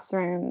change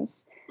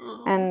classrooms.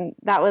 And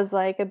that was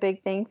like a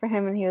big thing for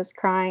him, and he was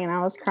crying and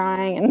I was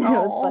crying, and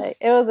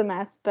it was a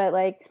mess. But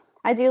like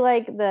I do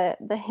like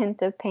the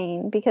hint of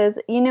pain, because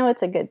you know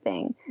it's a good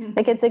thing.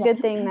 Like it's a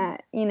good thing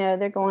that, you know,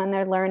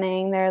 they're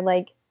learning, they're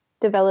like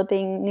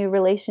developing new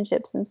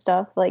relationships and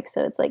stuff. Like,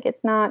 so it's like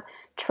it's not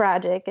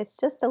tragic, it's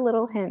just a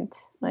little hint.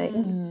 Like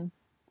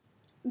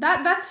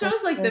that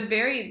shows like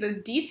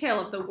the detail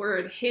of the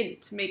word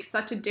hint makes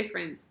such a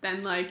difference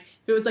than like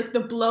if it was like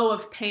the blow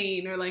of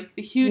pain or like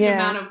the huge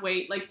amount of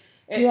weight. Like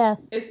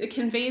it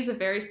conveys a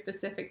very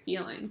specific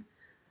feeling.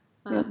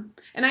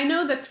 And I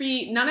know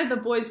none of the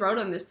boys wrote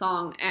on this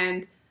song,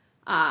 and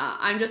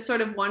I'm just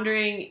sort of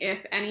wondering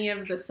if any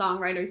of the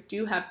songwriters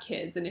do have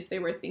kids, and if they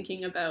were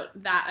thinking about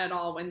that at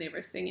all when they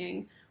were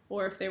singing,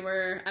 or if they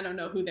were, I don't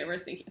know who they were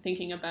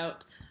thinking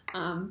about,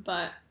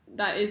 but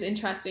that is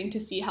interesting to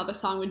see how the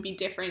song would be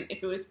different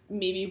if it was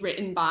maybe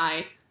written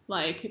by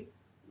like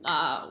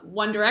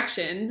One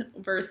Direction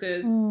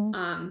versus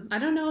I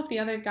don't know if the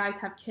other guys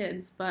have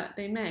kids, but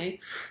they may.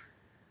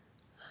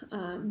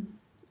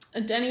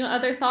 Any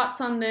other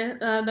thoughts on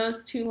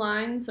those two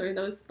lines, or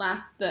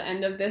the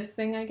end of this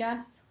thing, I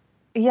guess?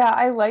 Yeah,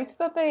 I liked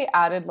that they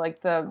added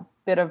like the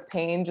bit of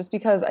pain, just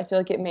because I feel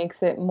like it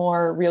makes it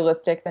more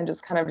realistic than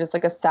just kind of just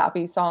like a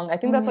sappy song. I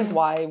think that's like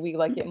why we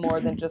like it more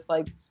than just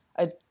like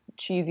a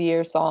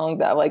cheesier song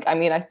that like, I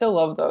mean, I still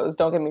love those,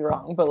 don't get me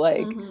wrong, but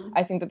like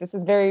I think that this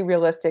is very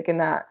realistic in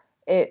that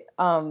it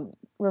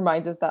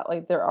reminds us that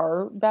like there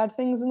are bad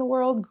things in the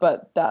world,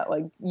 but that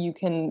like you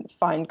can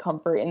find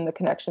comfort in the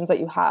connections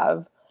that you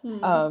have.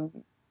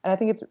 And I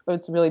think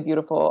it's really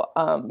beautiful.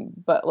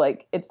 But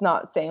like, it's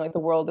not saying like the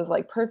world is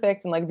like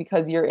perfect, and like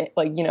because you're in,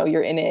 like, you know,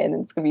 you're in it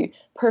and it's gonna be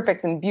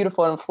perfect and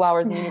beautiful and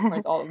flowers and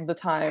unicorns all the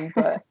time.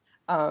 But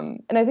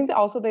and I think that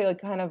also they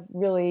like kind of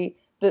really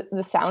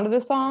the sound of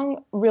the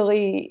song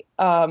really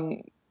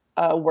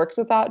works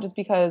with that, just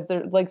because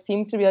there like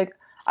seems to be like,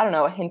 I don't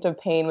know, a hint of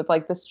pain with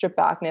like the stripped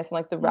backness and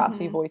like the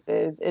raspy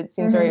voices. It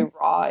seems very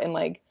raw and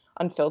like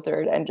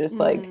unfiltered and just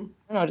like, I don't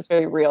know, just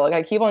very real. Like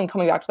I keep on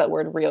coming back to that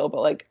word real,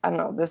 but like, I don't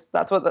know,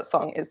 that's what that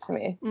song is to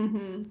me.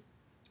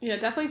 Yeah,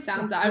 it definitely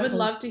sounds I would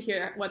love to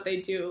hear what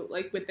they do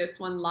like with this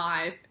one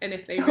live, and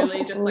if they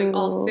really just like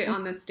all sit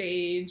on the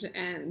stage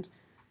and,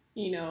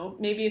 you know,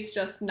 maybe it's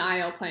just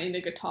Niall playing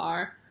the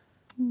guitar,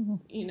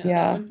 you know,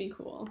 that would be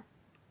cool.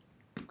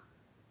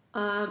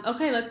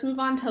 Okay, let's move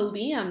on to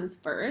Liam's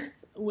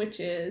verse, which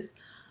is,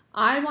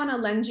 I want to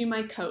lend you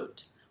my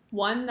coat,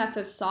 one that's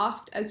as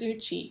soft as your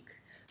cheek.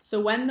 So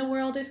when the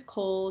world is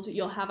cold,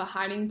 you'll have a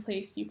hiding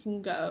place you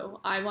can go.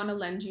 I want to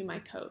lend you my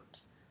coat.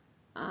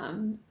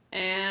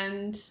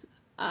 And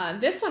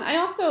this one, I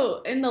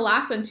also, in the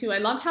last one too, I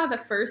love how the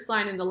first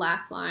line and the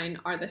last line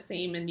are the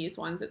same in these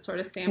ones. It sort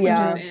of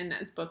sandwiches in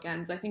as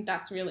bookends. I think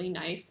that's really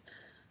nice.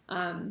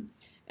 And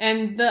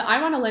the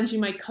I want to lend you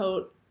my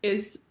coat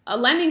is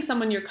lending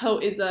someone your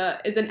coat is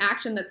an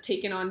action that's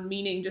taken on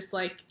meaning, just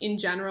like in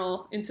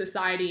general in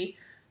society,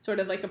 sort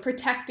of like a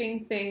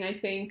protecting thing. I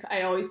think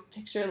I always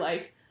picture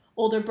like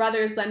older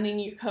brothers lending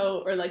you a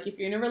coat, or like if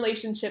you're in a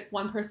relationship,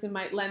 one person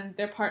might lend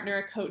their partner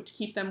a coat to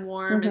keep them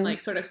warm and like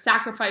sort of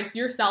sacrifice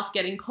yourself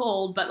getting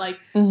cold, but like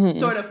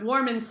sort of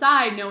warm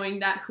inside knowing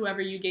that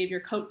whoever you gave your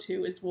coat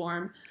to is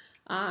warm.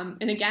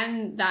 And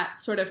again, that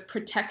sort of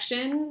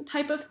protection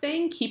type of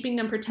thing, keeping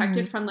them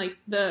protected from like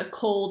the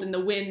cold and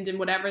the wind and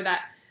whatever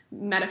that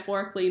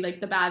metaphorically,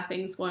 like the bad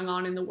things going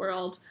on in the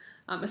world.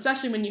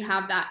 Especially when you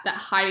have that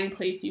hiding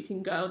place you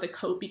can go, the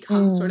coat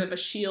becomes sort of a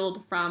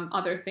shield from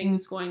other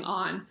things going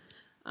on,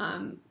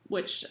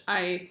 which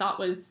I thought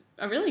was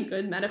a really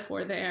good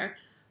metaphor there.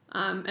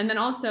 And then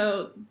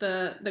also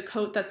the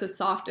coat that's as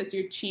soft as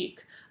your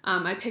cheek.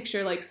 I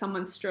picture like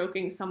someone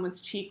stroking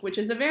someone's cheek, which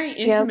is a very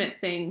intimate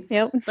thing,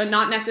 but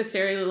not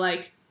necessarily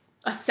like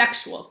a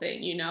sexual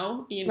thing, you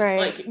know? Right.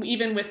 Like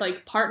even with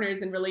like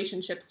partners in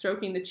relationships,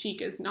 stroking the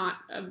cheek is not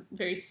a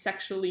very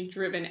sexually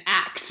driven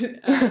act.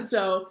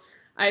 So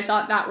I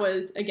thought that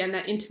was, again,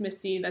 that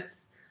intimacy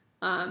that's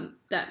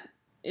that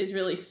is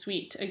really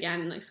sweet,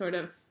 again, like sort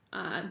of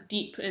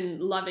deep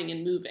and loving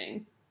and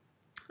moving.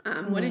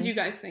 What did you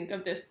guys think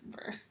of this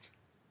verse?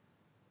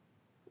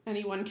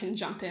 Anyone can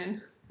jump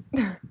in.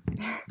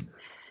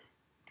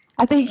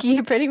 I think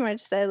you pretty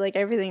much said like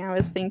everything I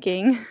was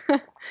thinking.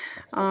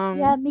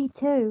 Yeah, me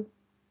too.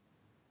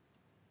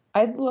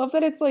 I love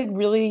that it's like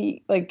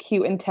really like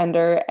cute and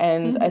tender,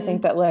 and I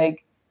think that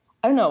like,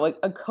 I don't know, like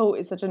a coat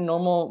is such a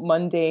normal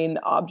mundane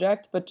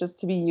object, but just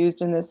to be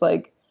used in this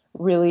like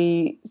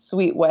really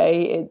sweet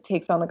way, it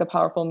takes on like a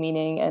powerful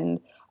meaning. And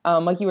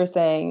like you were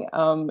saying,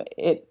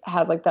 it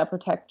has like that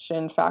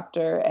protection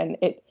factor, and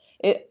it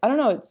I don't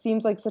know, it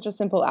seems like such a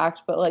simple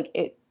act, but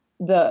like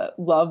the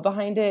love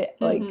behind it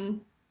like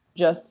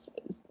just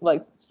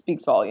like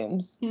speaks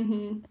volumes.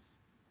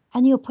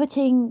 And you're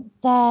putting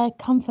their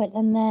comfort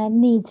and their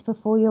needs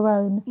before your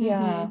own.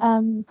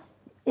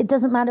 It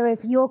doesn't matter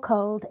if you're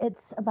cold,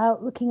 it's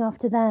about looking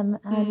after them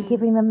and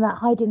giving them that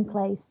hiding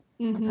place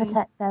to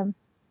protect them.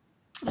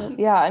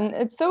 Yeah, and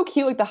it's so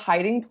cute, like the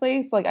hiding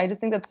place. Like I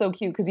just think that's so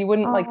cute, because you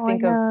wouldn't like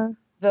think of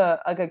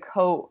like a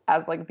coat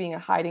as like being a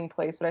hiding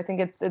place, but I think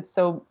it's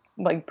so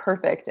like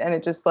perfect, and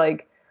it just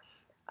like,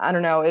 I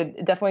don't know,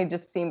 it definitely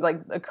just seems like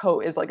a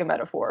coat is like a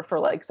metaphor for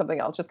like something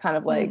else, just kind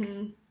of like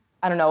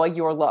I don't know, like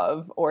your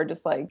love, or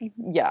just like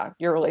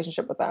your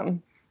relationship with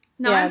them.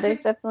 There's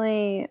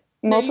definitely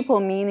multiple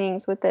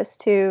meanings with this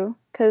too,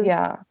 because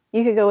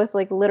you could go with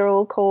like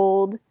literal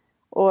cold,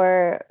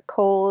 or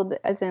cold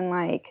as in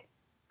like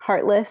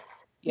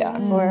heartless,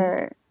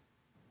 or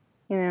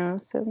you know,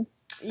 so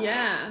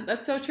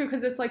that's so true,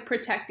 because it's like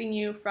protecting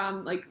you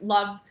from like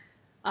love,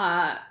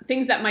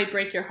 things that might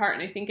break your heart.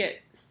 And I think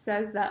it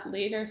says that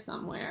later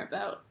somewhere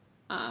about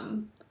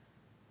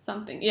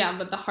something,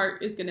 but the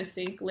heart is gonna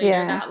sink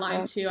later, that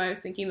line too. I was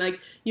thinking like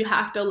you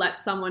have to let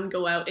someone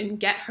go out and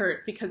get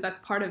hurt, because that's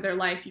part of their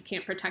life. You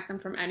can't protect them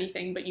from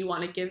anything, but you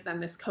want to give them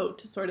this coat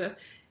to sort of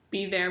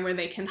be there where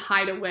they can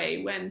hide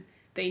away when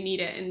they need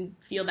it and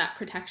feel that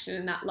protection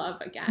and that love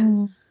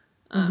again.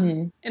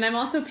 And I'm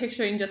also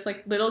picturing just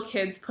like little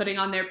kids putting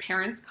on their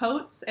parents'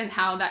 coats, and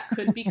how that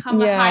could become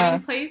a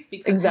hiding place,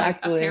 because like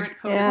a parent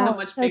coat is so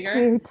much bigger.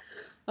 Cute.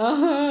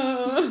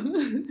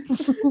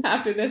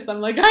 After this,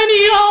 I'm like, I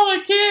need all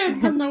the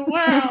kids in the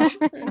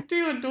world. They're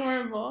too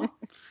adorable.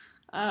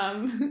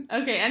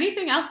 Okay,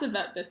 anything else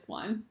about this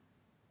one?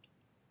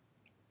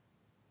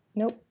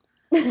 Nope.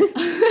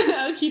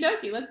 Okie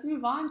dokie, let's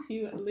move on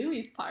to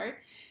Louis' part.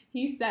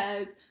 He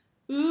says,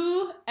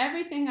 ooh,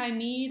 everything I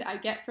need I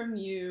get from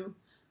you.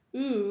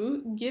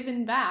 Ooh,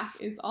 giving back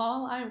is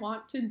all I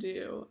want to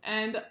do.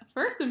 And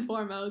first and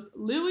foremost,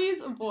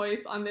 Louis'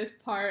 voice on this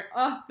part,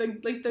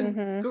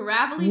 the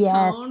gravelly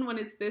tone when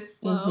it's this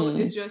slow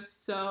is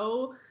just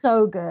so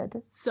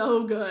good.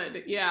 So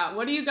good. Yeah.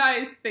 What do you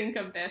guys think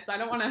of this? I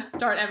don't want to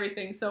start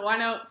everything, so why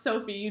don't,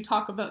 Sophie, you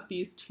talk about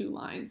these two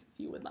lines if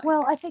you would like.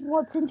 Well, I think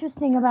what's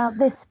interesting about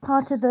this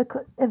part of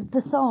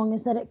the song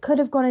is that it could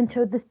have gone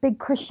into this big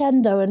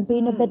crescendo and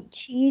been a bit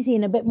cheesy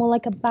and a bit more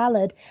like a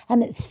ballad,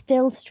 and it's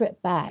still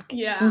stripped back.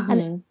 Yeah.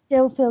 And it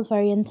still feels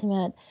very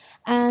intimate.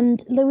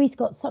 And Louis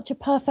got such a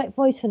perfect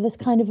voice for this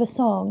kind of a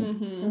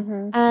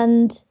song.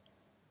 And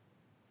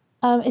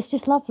it's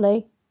just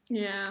lovely.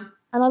 Yeah.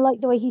 And I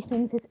like the way he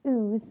sings his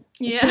oohs.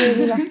 Yeah.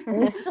 Really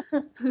lovely.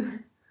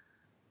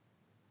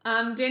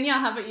 Danielle,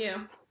 how about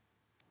you?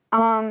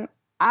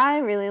 I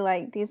really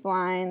like these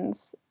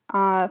lines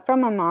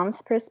from a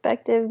mom's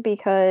perspective,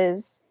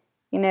 because,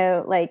 you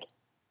know, like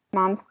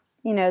moms,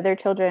 you know, their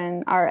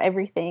children are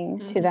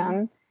everything to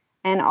them.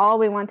 And all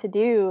we want to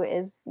do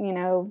is, you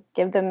know,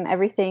 give them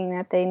everything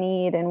that they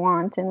need and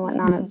want and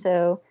whatnot.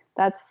 So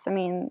that's, I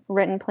mean,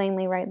 written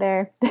plainly right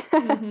there.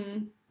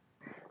 And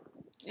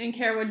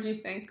Kara, what did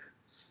you think?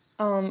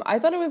 I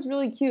thought it was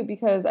really cute,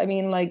 because I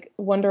mean, like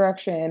One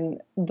Direction,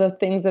 the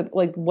things that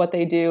like what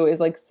they do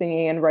is like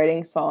singing and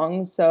writing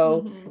songs.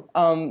 So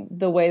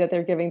the way that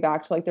they're giving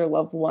back to like their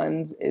loved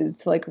ones is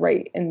to like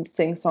write and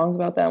sing songs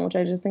about them, which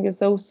I just think is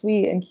so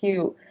sweet and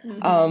cute.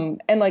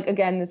 And like,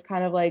 again, this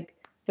kind of like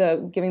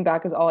the giving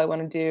back is all I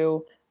want to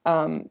do.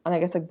 And I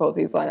guess like both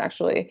these lines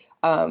actually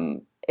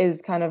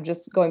is kind of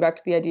just going back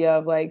to the idea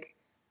of like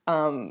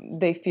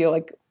they feel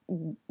like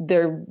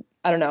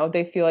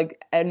they feel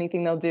like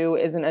anything they'll do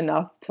isn't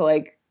enough to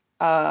like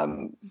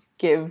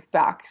give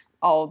back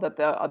all that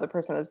the other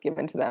person has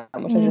given to them,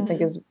 which I just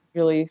think is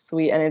really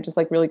sweet, and it just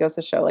like really goes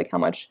to show like how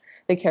much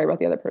they care about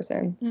the other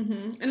person.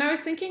 And I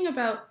was thinking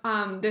about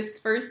this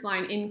first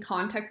line in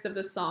context of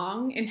the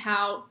song, and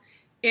how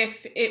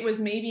if it was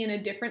maybe in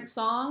a different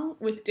song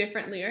with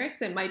different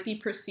lyrics, it might be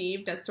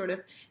perceived as sort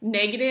of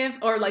negative,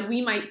 or like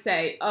we might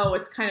say, oh,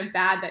 it's kind of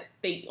bad that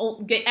they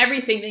don't get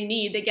everything they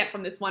need, they get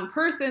from this one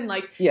person.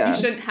 Like, you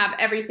shouldn't have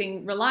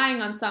everything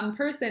relying on some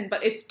person,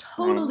 but it's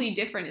totally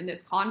different in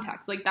this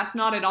context. Like, that's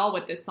not at all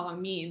what this song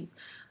means.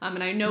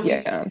 And I know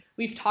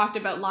we've talked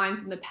about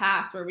lines in the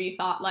past where we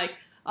thought like,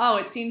 oh,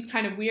 it seems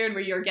kind of weird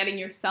where you're getting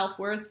your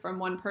self-worth from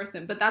one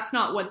person, but that's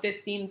not what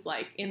this seems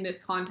like in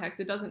this context.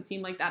 It doesn't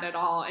seem like that at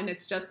all. And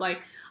it's just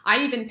like,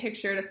 I even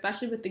pictured,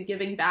 especially with the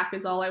giving back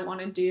is all I want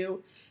to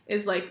do,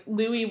 is like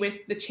Louis with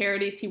the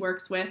charities he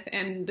works with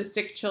and the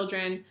sick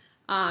children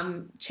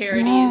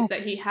charities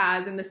that he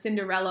has and the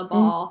Cinderella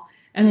ball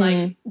and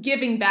like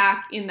giving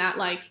back in that,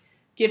 like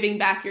giving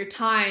back your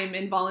time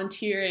and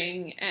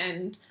volunteering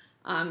and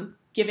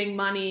giving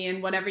money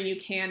and whatever you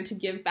can to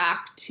give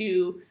back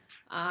to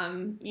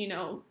you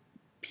know,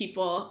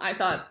 people.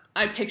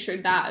 I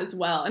pictured that as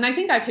well. And I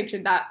think I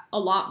pictured that a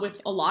lot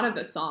with a lot of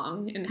the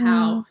song and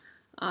how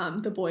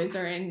the boys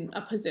are in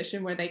a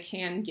position where they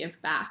can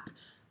give back.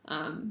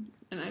 And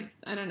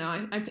I don't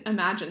know, I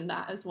imagined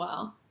that as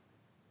well.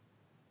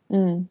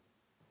 Anything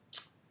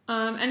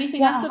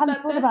else about this? I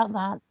hadn't thought about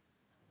that.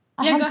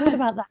 I hadn't thought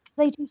about that because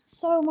they do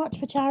so much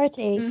for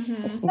charity,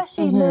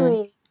 especially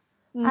Louis.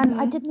 And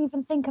I didn't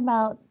even think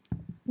about,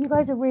 you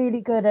guys are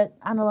really good at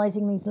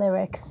analysing these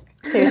lyrics.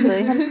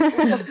 Seriously.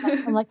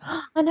 I'm like,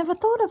 oh, I never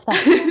thought of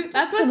that.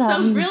 That's what's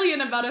so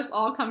brilliant about us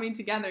all coming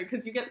together,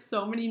 because you get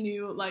so many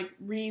new like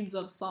reads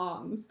of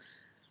songs.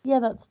 Yeah,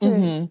 that's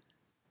true.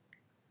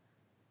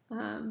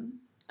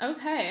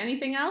 Okay,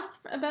 anything else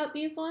about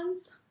these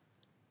ones?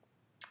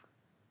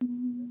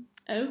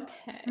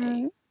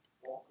 Okay.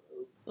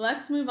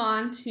 Let's move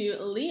on to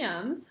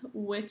Liam's,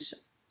 which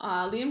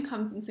Liam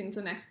comes and sings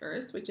the next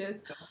verse, which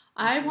is,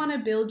 I want to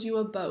build you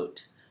a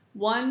boat,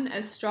 one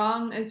as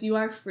strong as you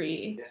are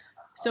free.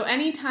 So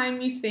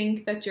anytime you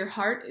think that your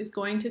heart is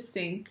going to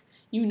sink,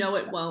 you know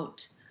it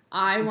won't.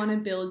 I want to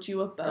build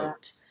you a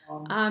boat.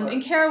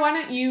 And Kara, why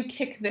don't you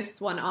kick this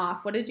one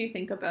off? What did you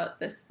think about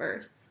this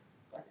verse?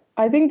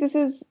 I think this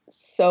is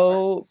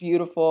so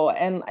beautiful.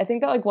 And I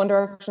think that like One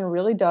Direction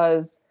really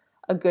does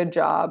a good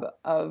job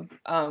of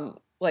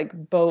like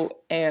boat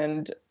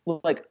and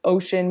like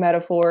ocean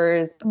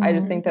metaphors. I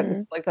just think that this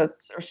is like a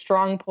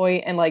strong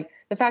point, and like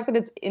the fact that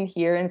it's in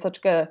here in such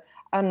a,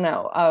 I don't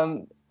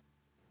know,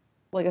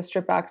 like a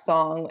stripped back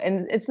song,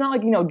 and it's not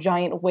like, you know,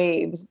 giant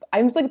waves.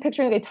 I'm just like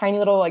picturing like a tiny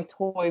little like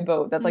toy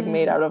boat that's like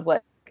made out of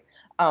like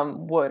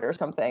wood or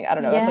something. I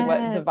don't know. That's like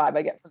what the vibe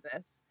I get from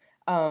this.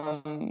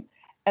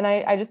 And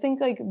I just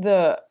think like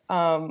the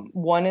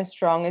one as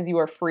strong as you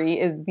are free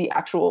is the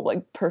actual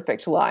like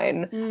perfect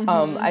line.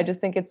 I just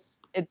think it's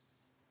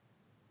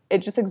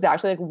just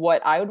exactly like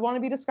what I would want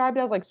to be described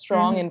as, like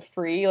strong and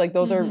free. Like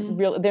those are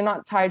real. They're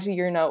not tied to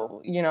your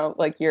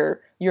like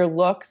your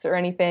looks or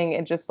anything.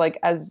 It just like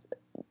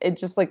it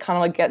just like kind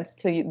of like gets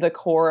to the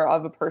core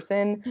of a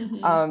person.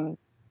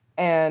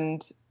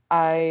 And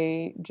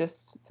I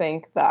just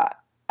think that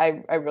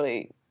I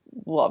really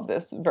love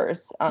this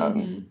verse.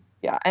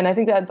 Yeah, and I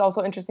think that's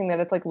also interesting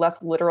that it's like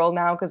less literal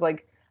now, because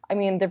like, I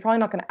mean, they're probably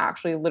not going to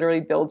actually literally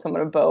build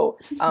someone a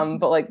boat,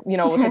 but like, you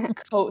know, with like a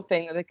coat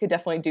thing, they could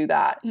definitely do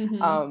that.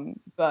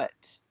 But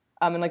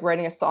and like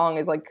writing a song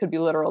is like could be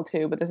literal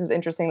too. But this is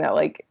interesting that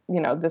like, you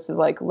know, this is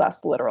like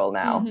less literal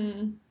now.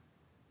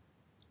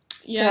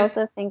 Yeah. I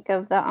also think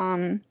of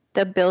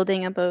the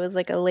building a boat as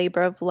like a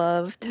labor of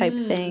love type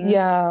thing.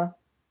 Yeah.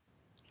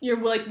 You're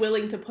like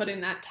willing to put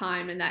in that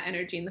time and that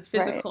energy and the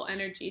physical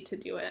energy to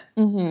do it.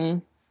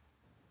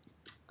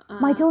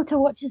 My daughter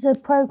watches a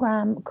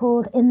program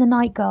called In the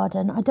Night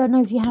Garden. I don't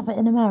know if you have it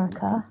in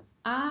America.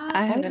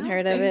 I haven't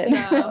heard of it.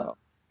 So.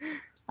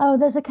 Oh,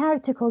 there's a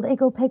character called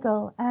Iggle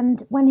Piggle,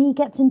 and when he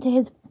gets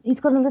into he's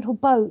got a little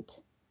boat,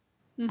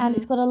 and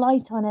it's got a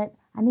light on it,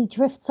 and he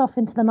drifts off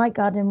into the night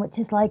garden, which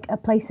is like a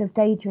place of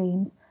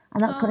daydreams,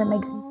 and that's what it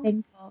makes me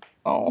think of.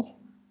 Oh,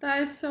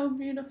 that is so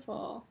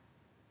beautiful.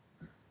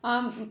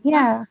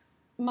 Yeah.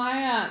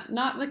 My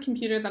not the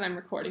computer that I'm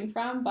recording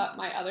from, but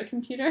my other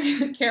computer,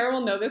 Kara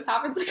will know this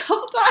happens a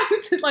couple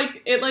times.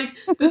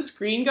 It the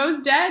screen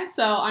goes dead,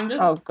 so I'm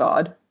just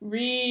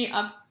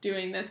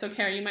doing this. So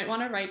Kara, you might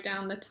want to write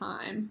down the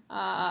time.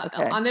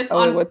 Okay. On this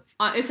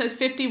it says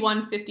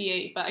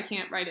 51:58, but I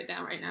can't write it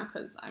down right now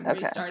because I'm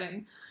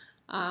restarting.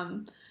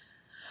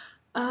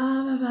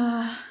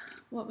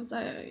 What was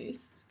I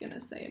gonna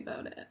say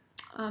about it?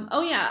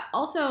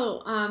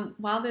 Also,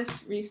 while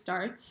this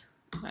restarts,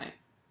 okay.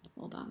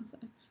 Hold on a sec.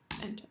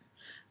 Enter.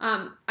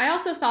 I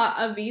also thought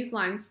of these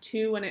lines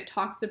too when it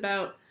talks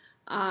about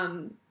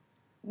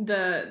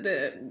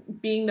the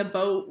being the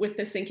boat with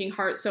the sinking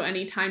heart. So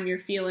anytime your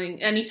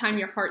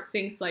heart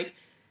sinks, like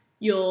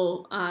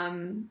you'll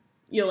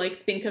like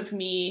think of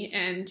me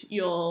and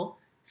you'll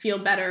feel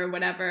better or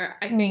whatever.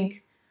 I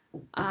think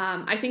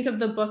of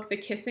the book The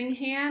Kissing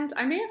Hand.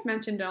 I may have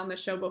mentioned it on the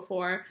show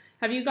before.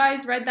 Have you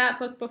guys read that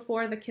book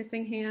before, The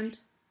Kissing Hand?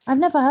 I've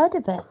never heard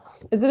of it.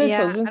 Is it a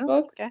Yeah, children's I don't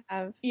book? think I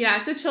have. Yeah,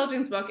 it's a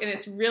children's book, and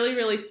it's really,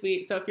 really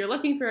sweet. So if you're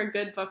looking for a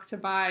good book to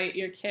buy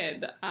your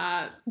kid,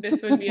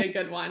 this would be a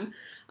good one.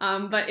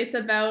 But it's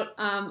about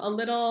a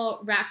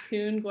little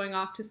raccoon going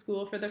off to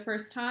school for the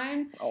first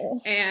time,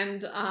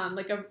 and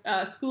like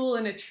a school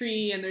in a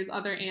tree, and there's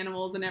other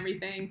animals and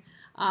everything.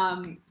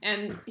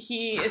 And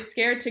he is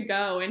scared to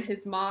go, and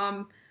his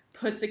mom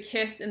puts a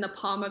kiss in the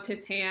palm of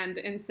his hand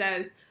and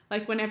says,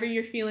 like, whenever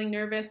you're feeling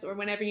nervous or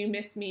whenever you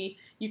miss me,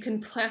 you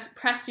can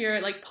press your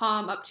like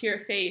palm up to your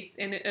face,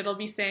 and it'll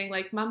be saying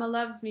like, "Mama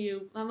loves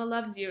you," or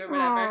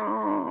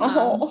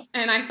whatever.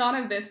 And I thought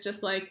of this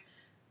just like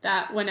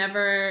that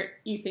whenever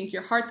you think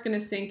your heart's gonna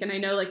sink, and I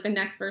know like the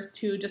next verse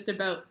too, just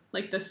about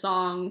like the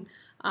song,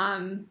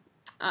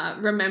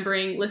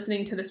 remembering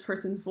listening to this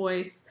person's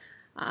voice,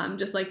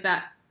 just like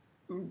that.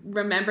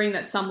 Remembering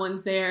that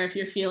someone's there if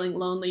you're feeling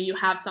lonely, you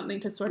have something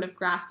to sort of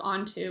grasp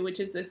onto, which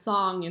is this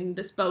song and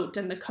this boat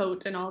and the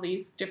coat and all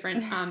these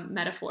different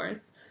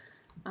metaphors.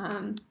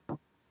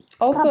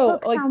 Also,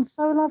 that book like, sounds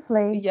so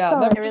lovely. yeah,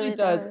 Sorry. that really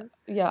does.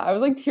 Yeah, I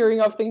was like tearing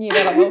up thinking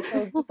about it. I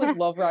also just like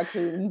love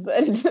raccoons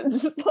and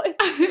just like,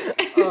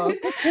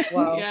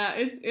 wow. Yeah,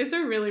 it's a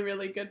really,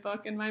 really good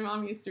book, and my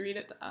mom used to read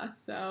it to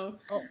us. So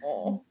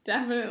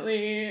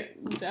definitely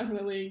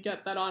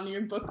get that on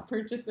your book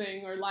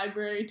purchasing or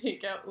library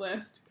takeout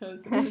list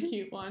because it's a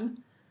cute one.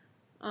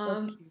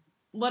 That's cute.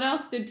 What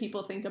else did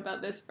people think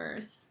about this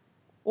verse?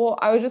 Well,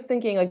 I was just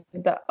thinking like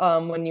that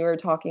when you were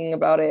talking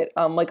about it,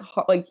 like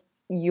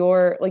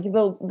your like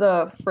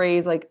the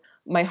phrase like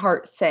my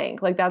heart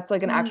sank, like that's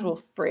like an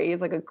actual phrase,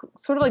 like a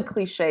sort of like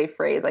cliche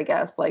phrase, I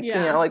guess, like you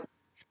know, like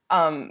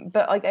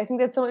but like I think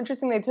that's so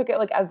interesting they took it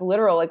like as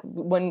literal, like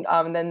when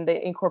then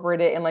they incorporate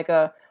it in like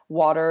a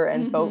water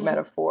and boat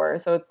metaphor,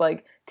 so it's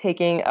like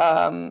taking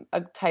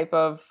a type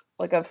of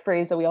like a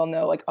phrase that we all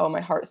know, like, oh,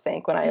 my heart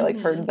sank when I like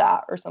heard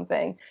that or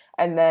something,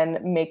 and then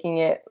making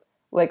it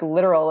like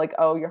literal, like,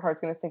 oh, your heart's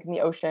gonna sink in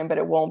the ocean, but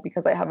it won't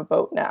because I have a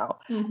boat now.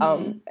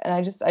 And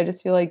I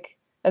just feel like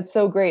that's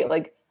so great.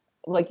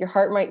 Like your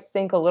heart might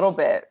sink a little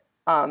bit,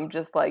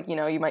 just like, you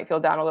know, you might feel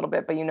down a little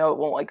bit, but you know it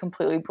won't like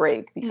completely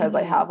break because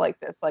I have like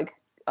this like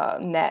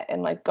net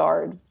and like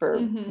guard for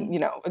you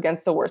know,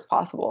 against the worst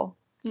possible.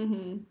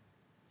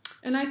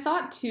 And I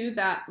thought too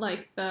that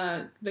like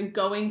the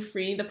going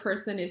free, the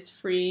person is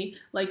free,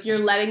 like you're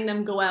letting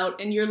them go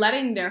out and you're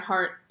letting their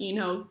heart, you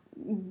know,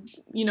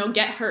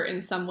 get hurt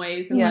in some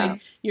ways, and like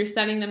you're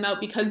setting them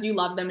out because you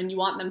love them and you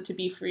want them to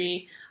be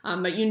free,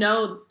 but you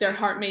know their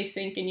heart may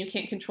sink and you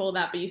can't control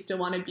that, but you still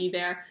want to be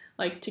there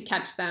like to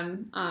catch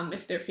them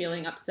if they're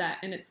feeling upset.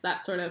 And it's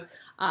that sort of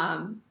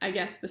I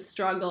guess the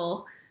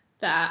struggle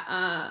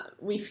that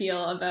we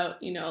feel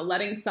about, you know,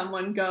 letting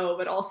someone go,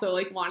 but also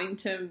like wanting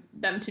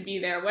them to be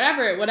there,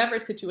 whatever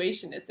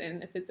situation it's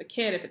in, if it's a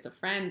kid, if it's a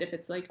friend, if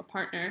it's like a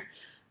partner,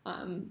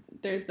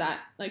 there's that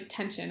like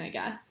tension, I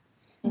guess.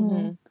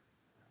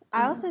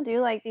 I also do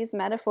like these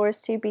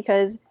metaphors too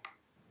because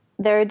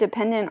they're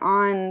dependent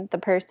on the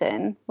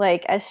person,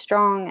 like as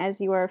strong as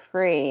you are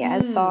free,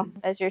 as soft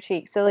as your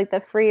cheeks. So like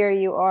the freer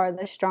you are,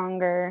 the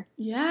stronger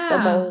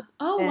the boat.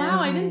 Oh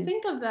wow, I didn't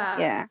think of that.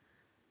 Yeah.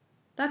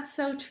 That's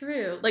so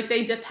true. Like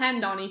they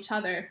depend on each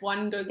other. If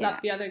one goes up,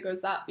 the other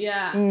goes up.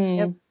 Yeah.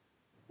 Yep.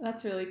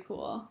 That's really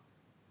cool.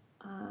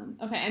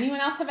 Okay,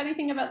 anyone else have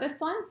anything about this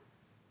one?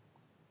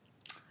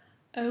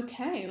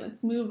 Okay,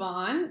 let's move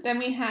on. Then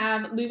we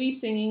have Louis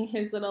singing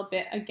his little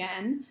bit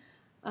again.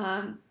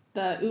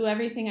 The ooh,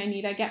 everything I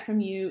need I get from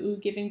you. Ooh,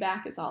 giving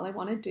back is all I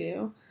want to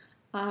do.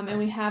 And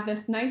we have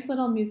this nice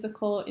little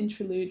musical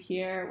interlude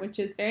here, which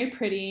is very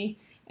pretty.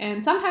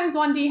 And sometimes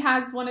 1D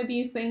has one of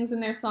these things in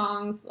their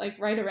songs, like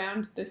right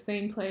around the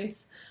same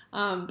place.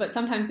 But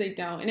sometimes they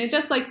don't. And it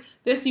just like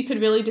this, you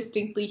could really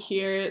distinctly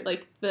hear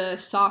like the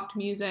soft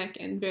music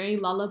and very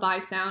lullaby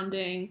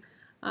sounding.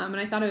 And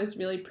I thought it was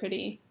really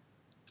pretty.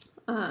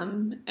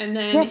 And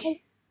then... Yes,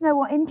 I know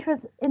what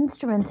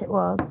instrument it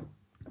was.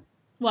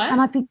 What? And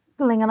I've been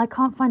Googling and I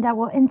can't find out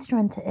what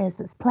instrument it is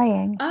that's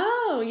playing.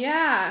 Oh,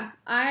 yeah.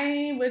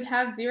 I would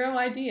have zero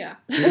idea.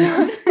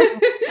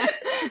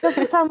 Does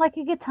it sound like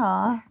a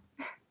guitar?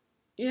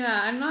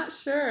 Yeah, I'm not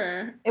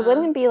sure. It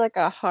wouldn't be like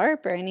a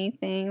harp or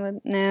anything.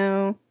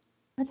 No.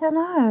 I don't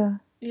know.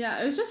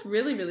 Yeah, it was just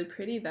really, really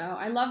pretty, though.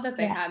 I love that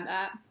they had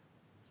that.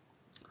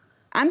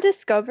 I'm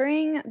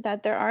discovering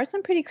that there are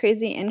some pretty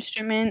crazy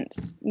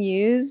instruments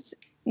used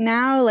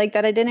now, like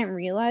that I didn't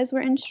realize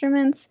were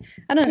instruments.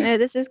 I don't know.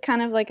 This is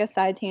kind of like a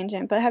side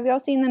tangent, but have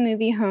y'all seen the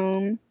movie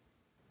Home?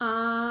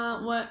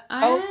 What?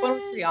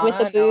 Rihanna? With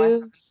the boobs. No, I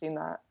haven't seen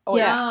that. Oh,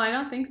 yeah. No, I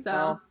don't think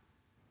so.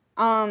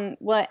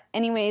 No.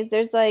 Anyways,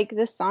 there's like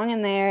this song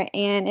in there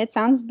and it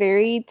sounds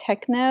very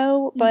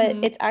techno, but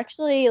it's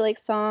actually like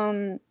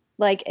some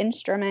like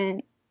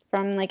instrument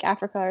from like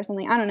Africa or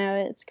something. I don't know.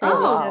 It's crazy.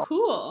 Oh,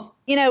 cool.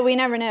 You know, we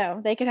never know.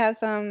 They could have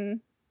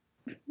some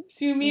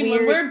So you mean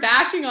when we're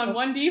bashing on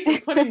 1D for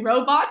putting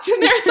robots in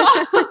their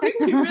songs,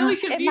 it really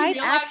could be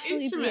real life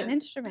instruments. Be an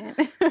instrument.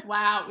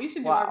 Wow, we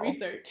should do our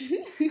research.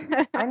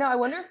 I know. I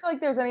wonder if like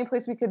there's any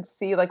place we could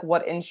see like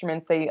what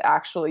instruments they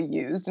actually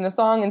used in a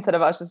song instead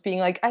of us just being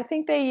like, I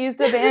think they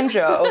used a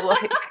banjo.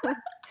 Like,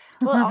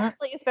 well,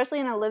 honestly, especially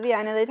in Olivia,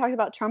 I know they talked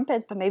about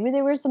trumpets, but maybe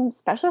there were some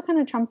special kind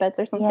of trumpets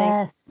or something.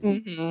 Yes.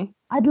 mm-hmm.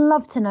 I'd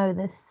love to know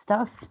this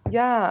stuff.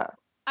 Yeah.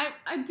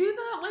 I do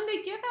that when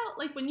they give out,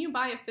 like when you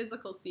buy a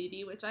physical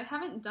CD, which I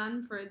haven't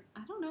done for,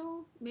 I don't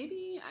know,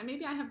 maybe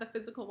I have the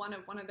physical one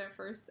of their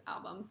first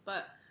albums,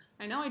 but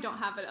I know I don't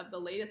have it of the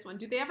latest one.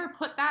 Do they ever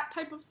put that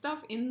type of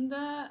stuff in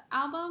the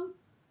album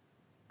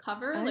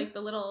cover, like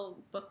the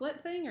little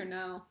booklet thing, or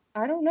no?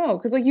 I don't know,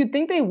 because like you'd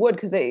think they would,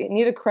 because they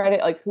need to credit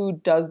like who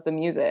does the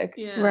music,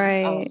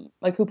 right?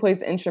 Like who plays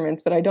the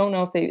instruments, but I don't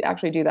know if they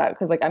actually do that,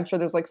 because like I'm sure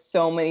there's like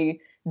so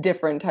many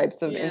different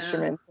types of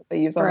instruments that they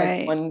use on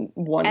like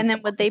one. And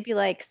then would they be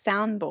like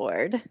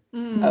soundboard?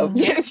 Oh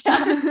yeah.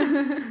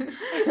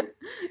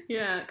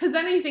 Yeah, because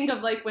then you think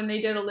of like when they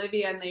did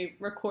Olivia and they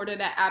recorded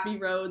at Abbey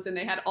Roads and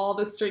they had all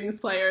the strings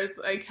players,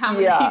 like how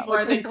many people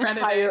are they credited?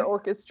 Entire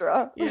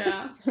orchestra.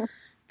 Yeah,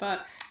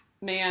 but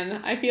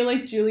man, I feel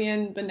like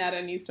Julian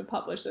Bonetta needs to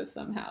publish this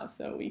somehow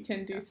so we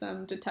can do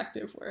some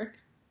detective work.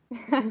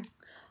 Okay,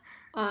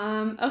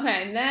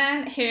 and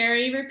then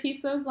Harry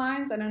repeats those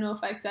lines. I don't know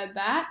if I said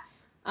that.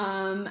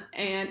 And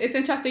it's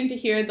interesting to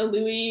hear the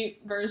Louis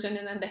version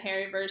and then the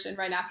Harry version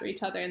right after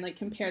each other and like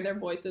compare their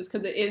voices,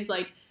 because it is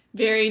like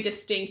very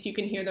distinct. You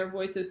can hear their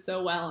voices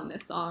so well in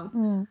this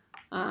song.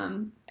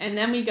 And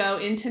then we go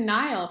into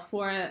Niall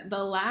for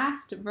the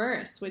last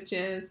verse, which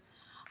is,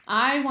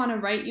 I want to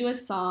write you a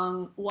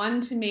song,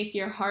 one to make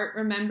your heart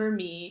remember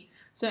me.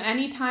 So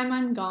anytime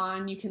I'm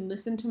gone, you can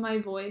listen to my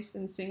voice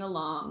and sing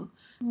along.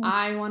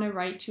 I want to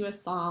write you a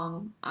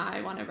song.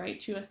 I want to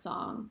write you a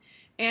song.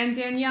 And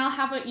Danielle,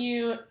 how about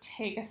you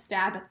take a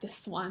stab at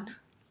this one?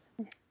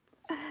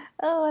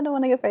 Oh, I don't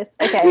want to go first.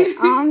 Okay.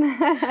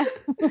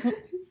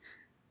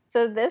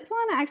 So this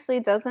one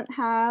actually doesn't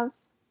have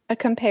a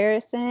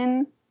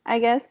comparison, I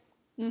guess,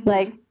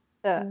 like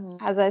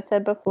as I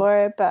said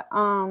before. But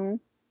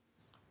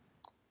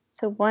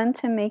so one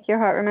to make your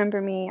heart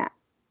remember me.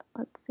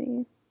 Let's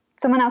see.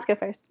 Someone else go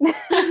first.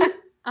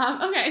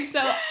 Okay,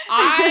 so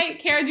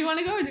Kara, do you want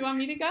to go or do you want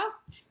me to go?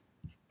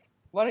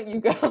 Why don't you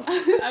go?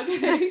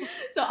 Okay,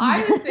 so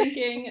I was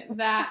thinking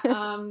that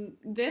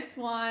this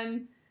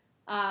one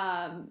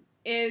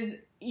is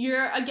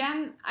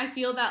I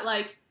feel that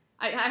like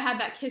I had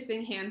that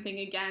kissing hand thing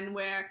again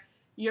where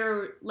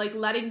you're like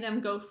letting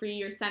them go free,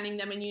 you're sending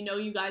them and you know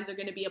you guys are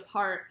going to be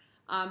apart,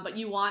 but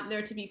you want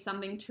there to be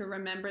something to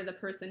remember the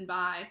person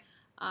by.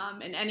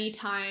 And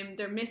anytime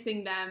they're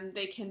missing them,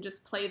 they can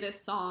just play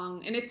this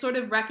song. And it's sort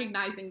of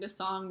recognizing the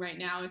song right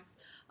now. It's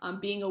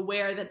being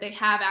aware that they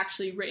have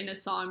actually written a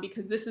song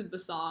because this is the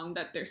song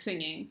that they're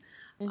singing.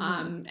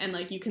 And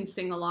like you can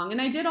sing along.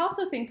 And I did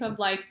also think of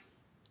like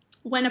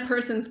when a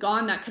person's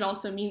gone, that could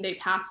also mean they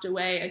passed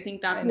away. I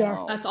think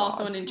that's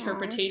also an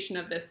interpretation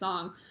of this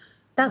song.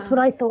 That's what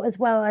I thought as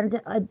well.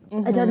 And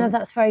I don't know if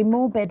that's very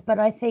morbid, but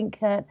I think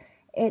that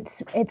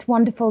it's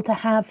wonderful to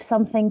have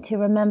something to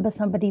remember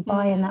somebody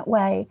by in that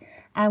way.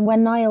 And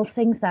when Niall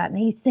sings that, and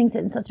he sings it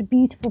in such a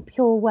beautiful,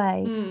 pure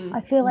way,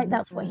 I feel like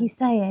that's what he's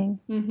saying.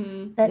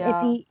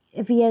 That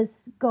if he is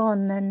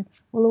gone, then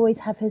we'll always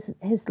have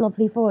his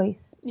lovely voice.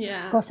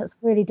 Yeah. Gosh, that's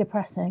really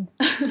depressing.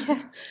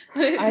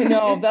 I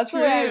know. That's the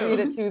way I read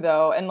it too,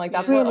 though. And like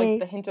that's Really? what like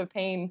the hint of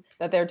pain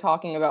that they're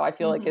talking about, I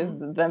feel like is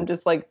them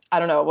just like, I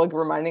don't know, like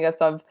reminding us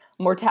of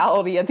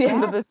mortality at the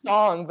end of the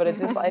song. But it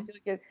just, I feel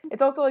like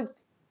it's also like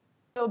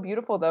so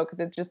beautiful though, because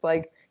it's just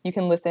like you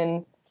can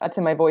listen to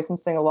my voice and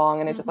sing along,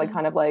 and it's just like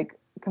kind of like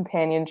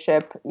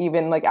companionship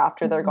even like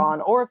after they're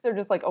gone, or if they're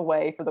just like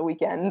away for the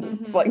weekend,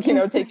 just, like, you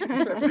know, taking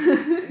a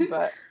trip.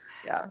 But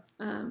yeah,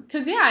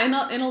 because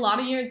in a lot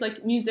of years,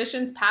 like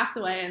musicians pass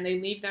away and they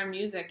leave their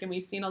music, and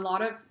we've seen a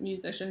lot of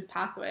musicians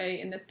pass away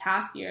in this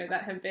past year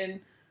that have been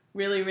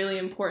really, really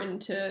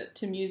important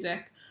to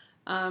music.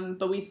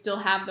 But we still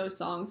have those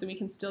songs and we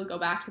can still go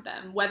back to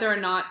them, whether or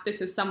not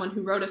this is someone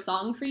who wrote a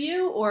song for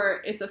you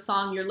or it's a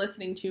song you're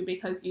listening to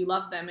because you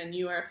love them and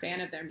you are a fan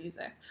of their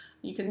music.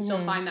 You can still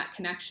find that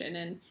connection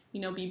and,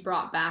 you know, be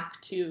brought back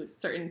to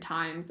certain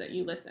times that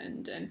you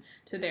listened and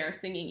to their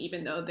singing,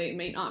 even though they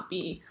may not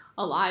be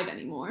alive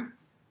anymore.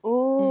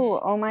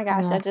 Oh my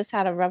gosh, I just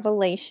had a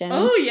revelation.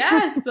 Oh,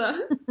 yes.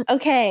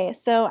 Okay,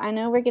 so I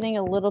know we're getting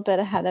a little bit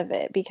ahead of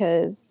it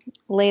because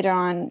later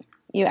on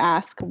you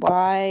ask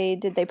why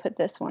did they put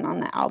this one on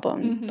the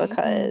album,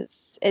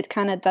 because it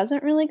kind of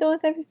doesn't really go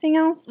with everything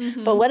else.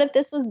 But what if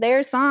this was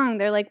their song?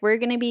 They're like, we're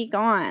gonna be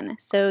gone,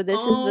 so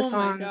this is the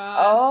song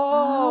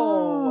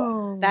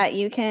that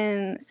you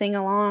can sing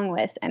along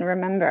with and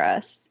remember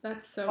us.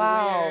 That's so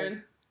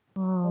weird.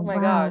 Oh my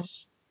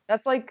gosh,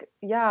 that's like,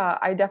 yeah,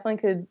 I definitely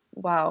could.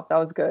 Wow, that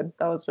was good.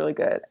 That was really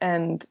good.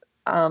 And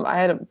I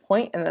had a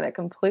point and then it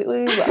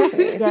completely left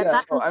me. That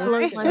just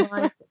blows my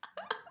mind.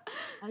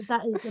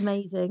 That is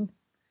amazing.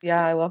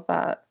 Yeah, I love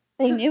that.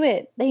 They knew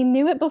it. They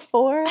knew it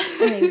before.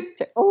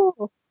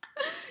 Oh.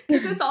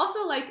 Because it's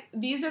also like,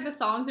 these are the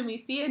songs, and we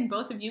see it in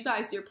both of you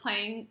guys, you're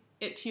playing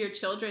it to your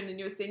children and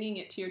you're singing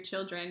it to your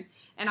children.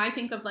 And I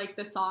think of like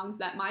the songs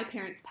that my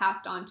parents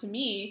passed on to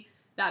me,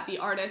 that the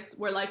artists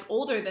were like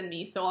older than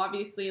me. So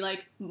obviously,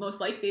 like, most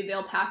likely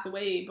they'll pass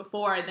away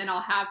before, and then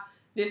I'll have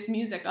this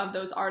music of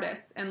those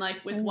artists. And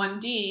like with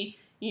 1D,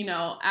 you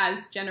know,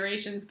 as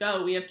generations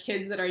go, we have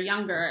kids that are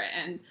younger,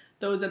 and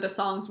those are the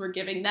songs we're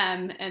giving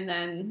them. And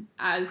then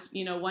as,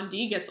 you know,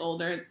 1D gets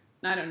older,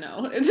 I don't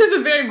know. It's just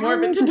a very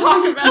morbid to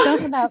talk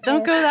about.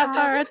 Don't go that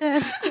far.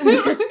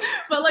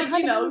 But like,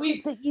 you know,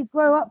 that you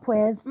grow up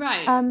with,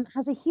 right,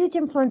 has a huge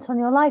influence on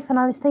your life. And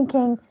I was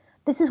thinking,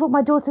 this is what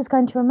my daughter's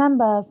going to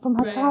remember from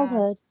her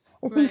childhood.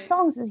 Is these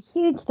songs is a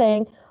huge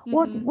thing.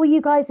 What were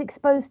you guys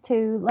exposed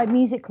to, like,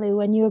 musically,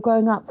 when you were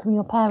growing up from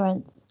your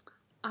parents?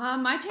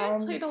 My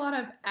parents played a lot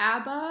of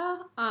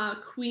ABBA,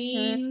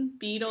 Queen,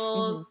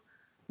 Beatles,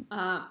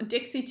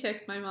 Dixie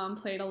Chicks. My mom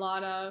played a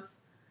lot of.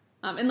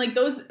 And like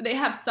those, they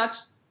have such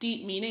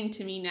deep meaning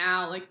to me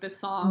now, like the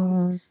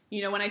songs,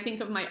 you know, when I think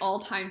of my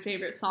all-time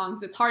favorite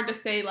songs, it's hard to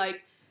say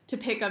like to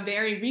pick a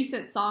very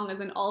recent song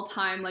as an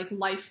all-time like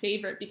life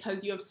favorite,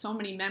 because you have so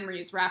many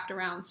memories wrapped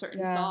around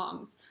certain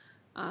songs,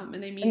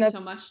 and they mean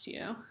so much to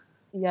you.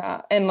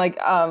 Yeah. And like,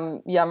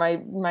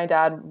 my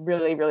dad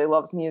really, really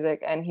loves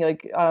music, and he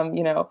like,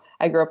 you know,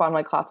 I grew up on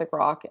like classic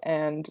rock,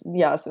 and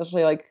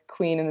especially like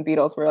Queen and the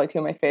Beatles were like two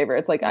of my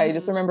favorites. Like, I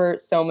just remember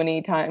so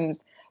many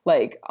times,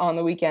 like on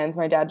the weekends,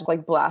 my dad just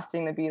like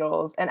blasting the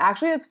Beatles. And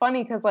actually it's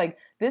funny because like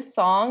this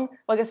song,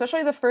 like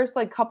especially the first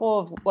like couple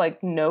of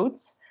like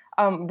notes,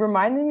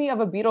 reminded me of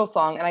a Beatles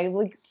song, and I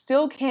like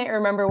still can't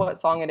remember what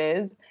song it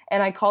is.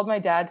 And I called my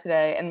dad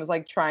today and was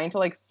like trying to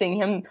like sing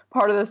him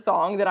part of the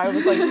song that I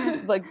was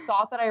like like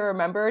thought that I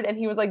remembered, and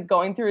he was like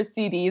going through his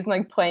CDs and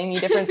like playing me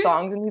different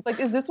songs, and he's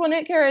like, "Is this one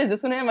it, Kara? Is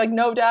this one it?" I'm like,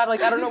 "No, Dad.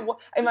 Like I don't know.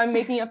 Am I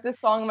making up this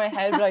song in my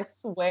head?" But I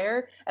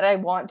swear, and I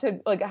want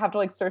to like I have to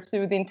like search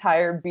through the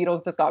entire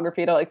Beatles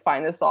discography to like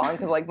find this song,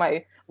 because like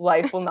my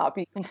life will not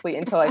be complete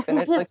until I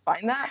finish like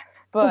find that.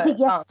 But was it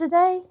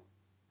Yesterday?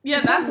 Yeah,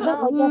 that's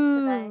what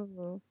Yesterday.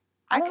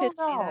 I could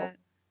see that.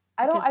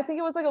 I think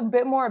it was like a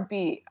bit more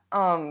upbeat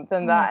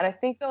than that. And I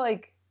think that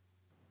like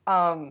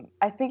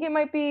I think it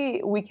might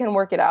be We Can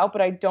Work It Out,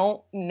 but I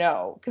don't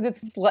know, because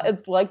it's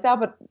like that,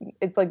 but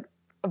it's like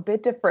a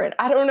bit different.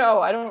 I don't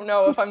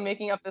know if I'm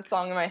making up this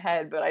song in my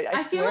head, but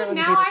I feel like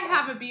now I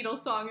have a Beatles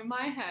song in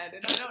my head,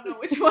 and I don't know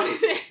which one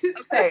it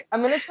is. Okay,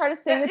 I'm gonna try to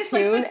sing the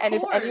tune, like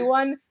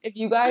and if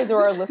you guys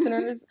or our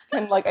listeners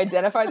can like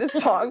identify this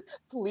song,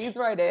 please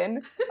write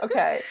in.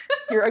 Okay,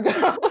 here I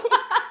go.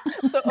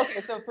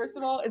 So first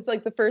of all, it's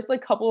like the first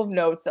like couple of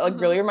notes that like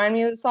really remind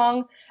me of the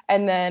song,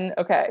 and then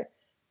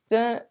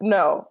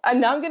no,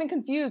 and now I'm getting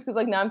confused because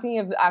like now I'm thinking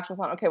of the actual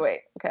song. Okay,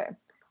 wait, okay.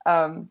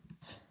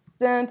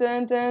 Dun,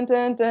 dun, dun,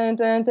 dun, dun,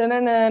 dun, dun,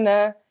 dun, dun,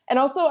 dun. And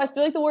also, I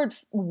feel like the word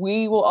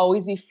 "we will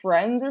always be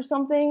friends" or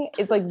something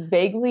is like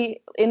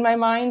vaguely in my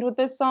mind with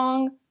this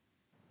song.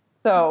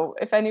 So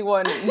if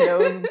anyone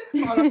knows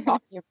what I'm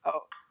talking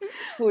about,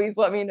 please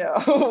let me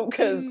know,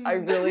 because I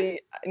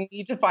really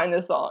need to find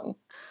this song.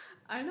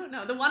 I don't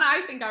know. The one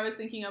I think I was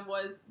thinking of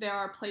was There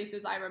Are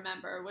Places I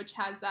Remember, which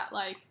has that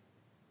like,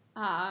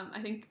 I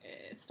think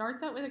it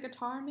starts out with a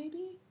guitar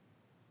maybe.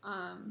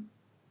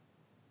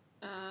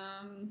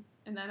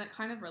 And then it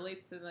kind of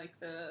relates to like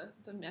the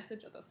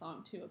message of the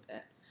song too a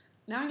bit.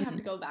 Now I'm gonna have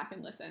to go back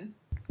and listen.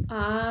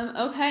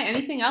 Okay,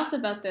 anything else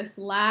about this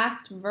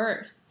last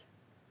verse?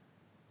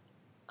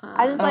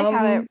 I just like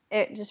how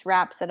it just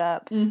wraps it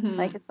up.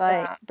 Like it's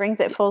like brings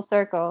it full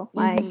circle.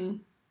 Like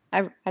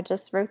I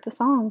just wrote the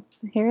song.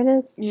 Here it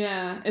is.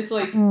 Yeah, it's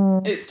like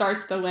it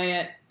starts the way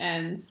it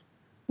ends.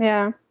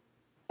 Yeah.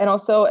 And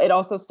also, it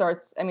also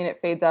starts, I mean, it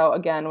fades out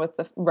again with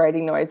the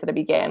writing noise that it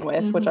began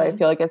with, which I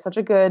feel like is such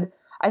a good,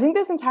 I think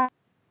this entire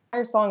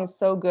song is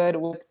so good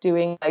with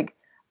doing like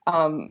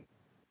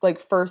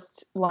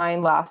first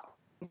line, last,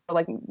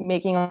 like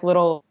making like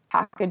little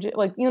packages,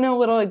 like, you know,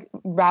 little like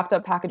wrapped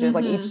up packages,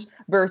 like each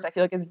verse I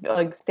feel like is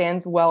like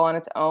stands well on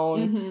its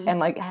own, and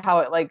like how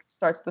it like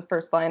starts with the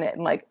first line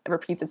and like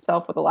repeats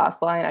itself with the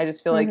last line. I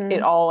just feel like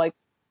it all like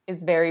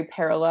is very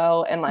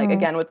parallel, and like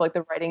again with like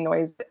the writing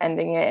noise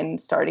ending it and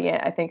starting it,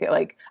 I think it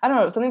like, I don't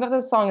know, something about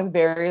this song is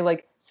very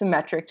like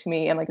symmetric to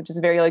me, and like just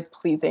very like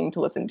pleasing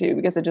to listen to,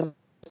 because it just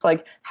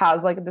like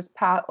has like this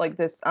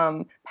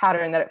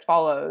pattern that it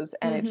follows,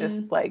 and it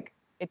just like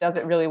it does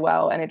it really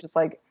well, and it just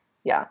like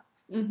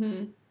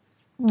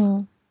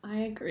I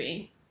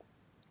agree.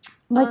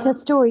 Like a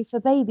story for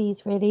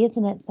babies, really,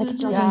 isn't it? Like a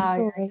children's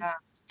story.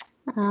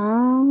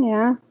 Oh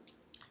yeah.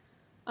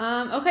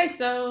 Okay,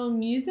 so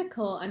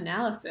musical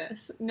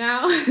analysis.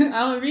 Now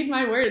I'll read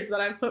my words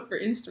that I put for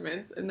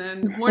instruments, and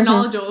then more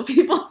knowledgeable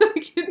people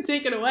can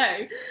take it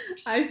away.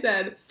 I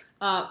said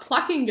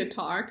plucking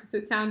guitar, because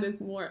it sounded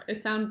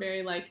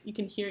very like you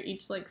can hear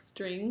each like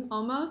string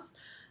almost.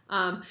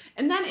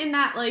 And then in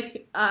that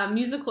like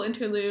musical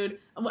interlude,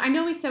 I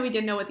know we said we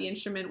didn't know what the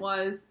instrument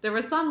was. There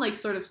was some like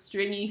sort of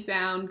stringy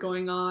sound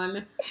going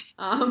on,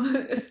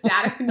 a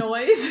static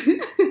noise,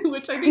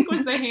 which I think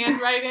was the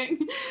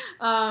handwriting.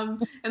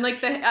 And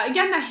like the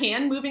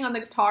hand moving on the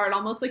guitar, it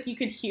almost like you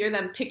could hear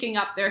them picking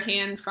up their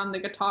hand from the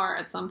guitar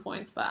at some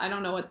points, but I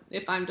don't know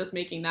if I'm just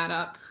making that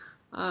up.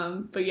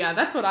 But yeah,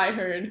 that's what I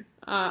heard.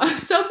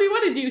 Sophie,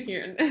 what did you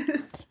hear in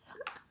this?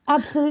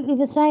 Absolutely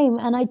the same,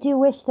 and I do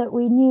wish that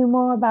we knew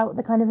more about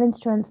the kind of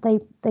instruments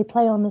they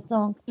play on the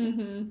song.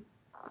 Mm-hmm.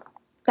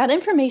 That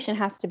information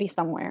has to be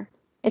somewhere.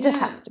 It just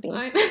has to be.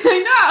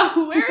 I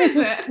know. Where is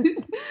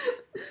it?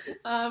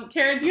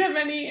 Kara, do you have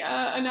any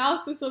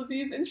analysis of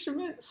these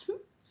instruments?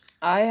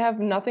 I have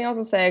nothing else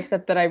to say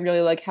except that I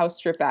really like how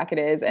stripped back it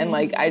is, and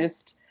like I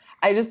just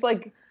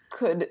like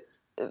could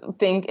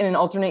think in an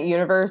alternate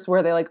universe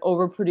where they like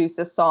overproduce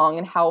this song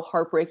and how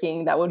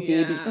heartbreaking that would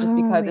be just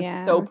because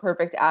it's so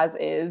perfect as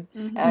is.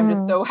 And I'm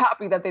just so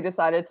happy that they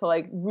decided to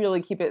like really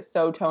keep it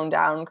so toned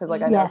down, because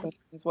like I know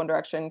sometimes One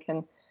Direction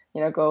can, you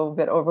know, go a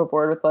bit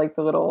overboard with like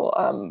the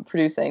little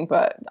producing,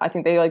 but I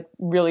think they like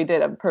really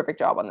did a perfect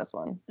job on this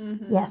one.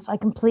 Yes, I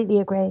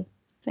completely agree.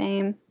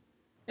 Same.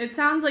 It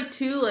sounds like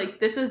too, like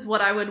this is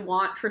what I would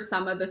want for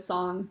some of the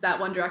songs that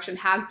One Direction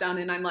has done,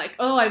 and I'm like,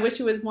 oh, I wish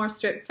it was more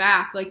stripped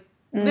back. Like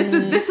this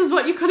is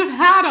what you could have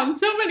had on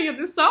so many of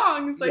the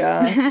songs. Like,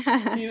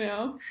 you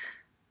know.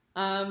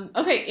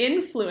 Okay,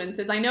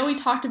 influences. I know we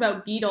talked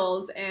about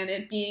Beatles and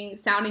it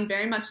sounding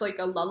very much like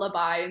a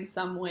lullaby in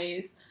some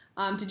ways.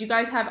 Did you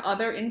guys have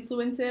other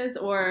influences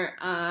or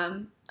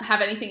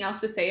have anything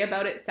else to say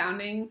about it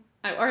sounding?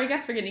 Or I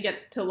guess we're going to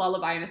get to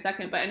lullaby in a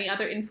second, but any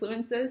other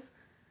influences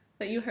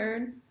that you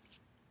heard?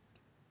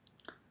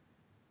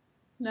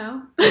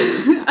 No?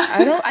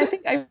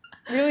 I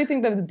really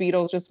think that the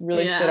Beatles just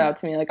really stood out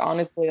to me. Like,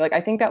 honestly, like, I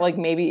think that, like,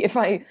 maybe if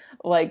I,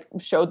 like,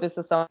 showed this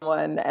to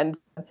someone and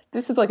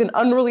this is, like, an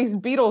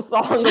unreleased Beatles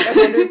song, like, I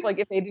wonder if, like,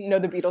 if they didn't know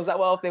the Beatles that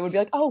well, if they would be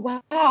like, oh,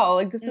 wow,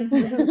 like, this is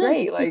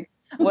great. Like,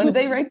 when did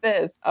they write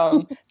this?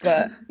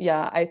 But,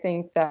 yeah, I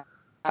think that,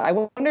 I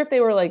wonder if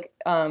they were, like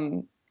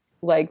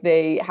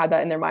they had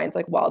that in their minds,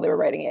 like, while they were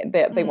writing it,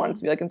 they wanted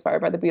to be, like,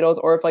 inspired by the Beatles,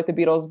 or if, like, the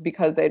Beatles,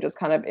 because they just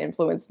kind of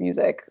influenced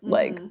music,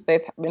 like,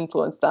 they've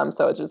influenced them,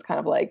 so it's just kind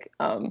of, like,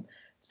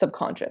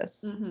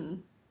 subconscious.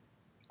 And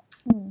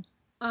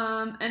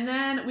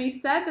then we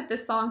said that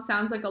this song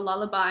sounds like a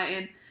lullaby,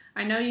 and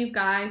I know you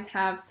guys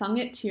have sung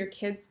it to your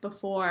kids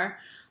before.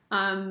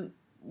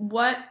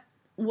 What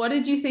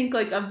did you think,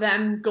 like, of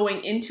them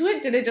going into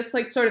it? Did it just,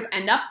 like, sort of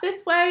end up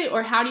this way,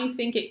 or how do you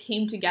think it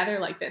came together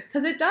like this?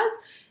 Because it does,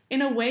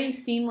 in a way,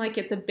 seem like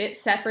it's a bit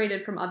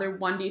separated from other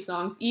 1D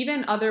songs,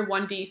 even other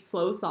 1D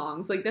slow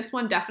songs. Like, this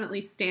one definitely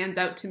stands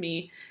out to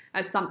me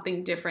as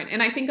something different.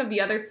 And I think of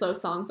the other slow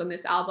songs on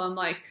this album,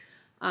 like,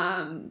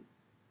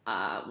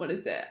 what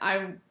is it?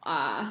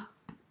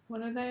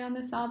 What are they on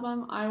this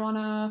album? I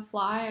Wanna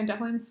Fly. I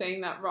definitely am saying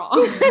that wrong.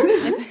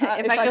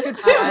 If I could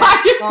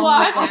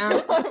fly.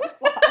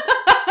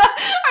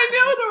 I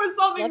knew there was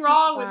something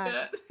wrong with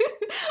it.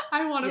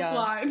 I Wanna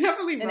Fly.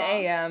 Definitely wrong. An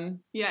AM.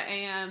 Yeah,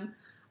 AM.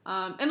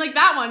 And like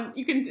that one,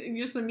 you can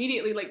just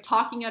immediately like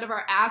talking out of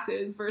our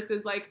asses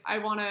versus like I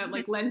want to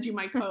like lend you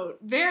my coat.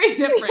 Very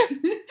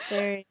different.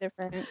 Very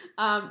different.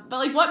 But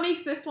like, what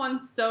makes this one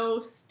such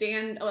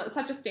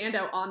a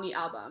standout on the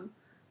album?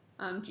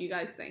 Do you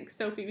guys think?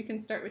 Sophie, we can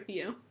start with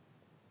you.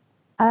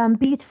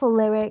 Beautiful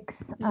lyrics.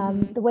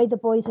 The way the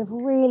boys have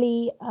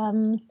really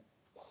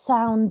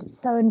sound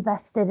so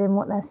invested in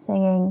what they're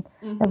singing.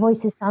 Their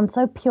voices sound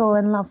so pure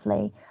and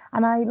lovely,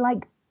 and I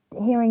like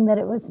hearing that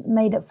it was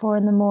made at 4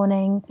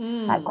 a.m,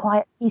 that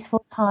quiet,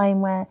 peaceful time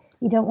where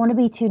you don't want to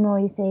be too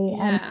noisy,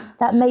 and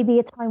that may be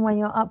a time when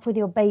you're up with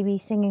your baby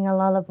singing a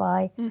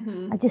lullaby.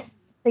 I just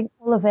think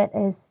all of it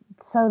is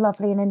so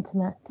lovely and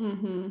intimate.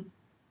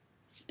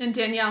 And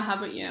Danielle, how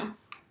about you?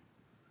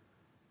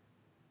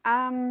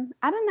 I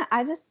don't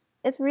know.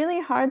 It's really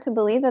hard to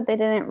believe that they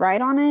didn't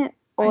write on it,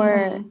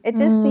 or it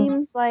just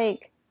seems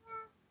like,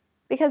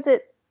 because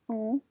it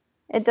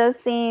does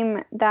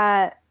seem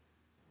that,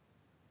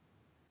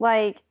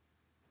 like,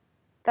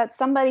 that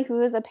somebody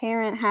who is a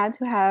parent had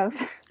to have,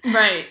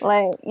 right,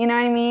 like, you know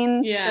what I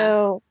mean? Yeah.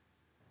 So,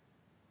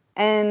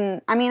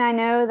 and I mean, I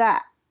know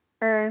that,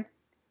 or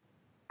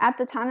at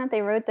the time that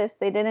they wrote this,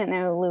 they didn't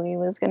know Louis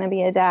was going to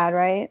be a dad,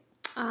 right?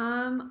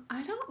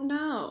 I don't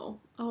know.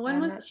 I'm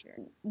not sure.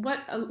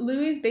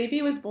 Louis'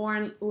 baby was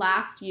born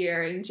last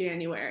year in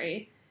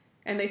January,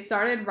 and they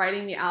started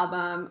writing the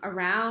album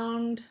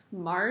around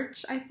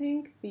March, I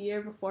think, the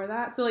year before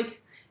that. So,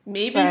 like,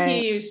 maybe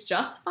he was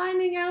just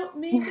finding out,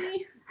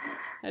 maybe?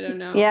 I don't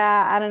know.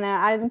 Yeah, I don't know.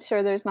 I'm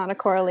sure there's not a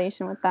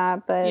correlation with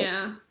that, but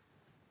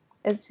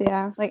it's,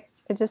 like,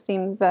 it just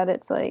seems that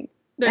it's, like,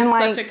 there's and,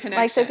 such like, a connection.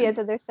 Like Sophia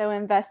said, they're so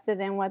invested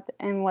in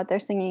what they're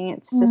singing,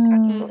 it's just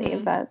hard to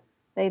believe that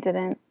they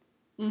didn't.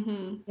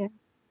 Yeah.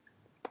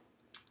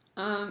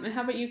 And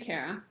how about you,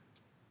 Kara?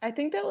 I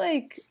think that,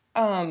 like,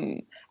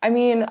 I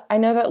mean, I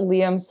know that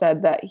Liam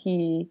said that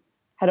he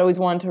had always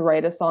wanted to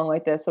write a song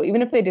like this. So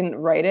even if they didn't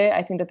write it,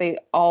 I think that they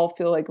all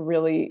feel like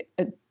really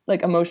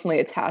like emotionally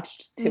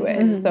attached to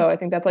it. So I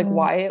think that's like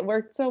why it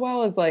worked so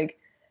well is like,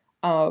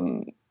 I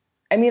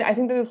mean, I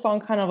think that the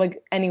song kind of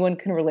like anyone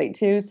can relate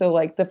to. So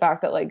like the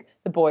fact that like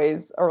the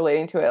boys are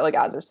relating to it like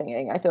as they're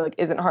singing, I feel like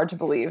isn't hard to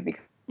believe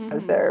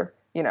because they're,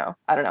 you know,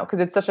 I don't know,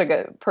 because it's such like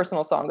a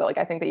personal song that like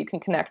I think that you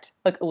can connect,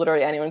 like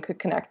literally anyone could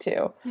connect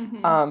to.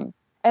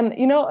 And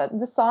you know,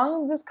 the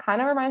song, this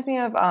kind of reminds me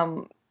of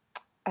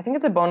I think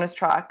it's a bonus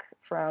track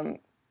from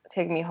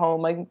Take Me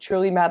Home, like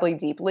Truly Madly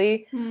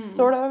Deeply,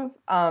 sort of.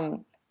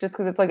 Just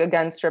because it's like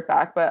again stripped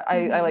back, but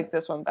I like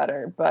this one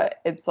better. But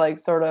it's like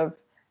sort of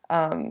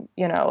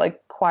you know,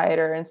 like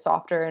quieter and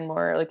softer and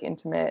more like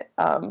intimate.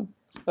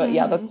 But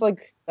yeah, that's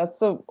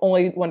the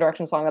only One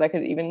Direction song that I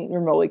could even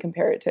remotely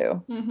compare it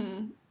to.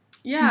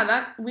 Yeah,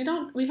 that we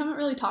haven't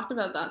really talked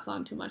about that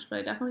song too much, but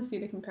I definitely see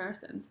the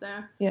comparisons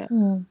there. Yeah.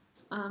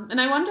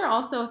 And I wonder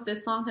also if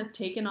this song has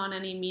taken on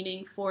any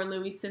meaning for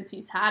Louis since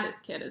he's had his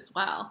kid as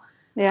well.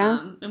 Yeah.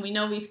 And we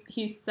know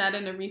he's said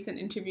in a recent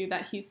interview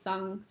that he's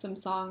sung some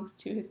songs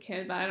to his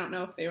kid, but I don't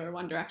know if they were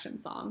One Direction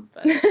songs,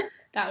 but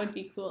that would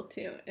be cool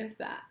too if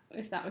that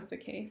was the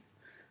case.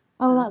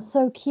 Oh, that's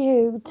so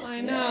cute.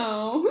 I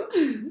know.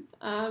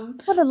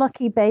 What a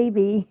lucky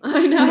baby.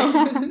 I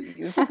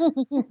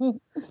know.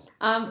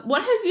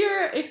 What has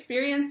your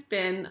experience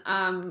been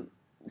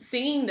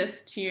singing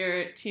this to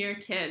your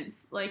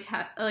kids? Like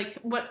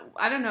what,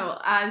 I don't know,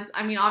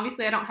 I mean,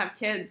 obviously I don't have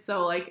kids,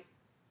 so like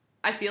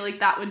I feel like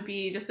that would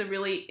be just a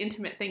really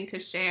intimate thing to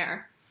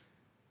share.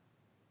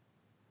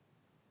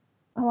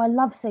 Oh, I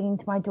love singing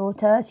to my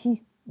daughter.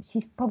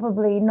 She's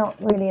probably not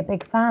really a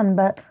big fan,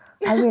 but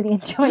I really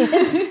enjoy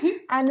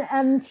it.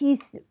 And she's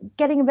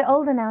getting a bit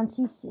older now, and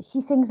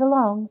she sings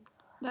along.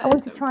 I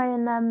want to try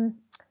and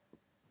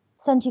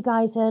send you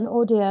guys an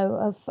audio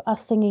of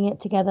us singing it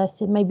together,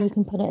 so maybe you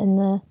can put it in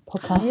the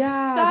podcast.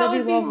 Yeah, that that'd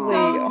would be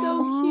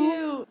so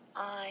cute.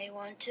 I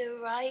want to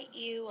write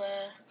you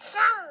a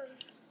song,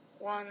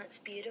 one that's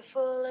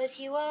beautiful as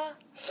you are,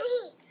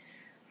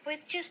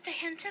 with just a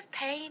hint of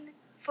pain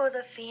for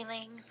the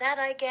feeling that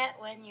I get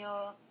when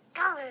you're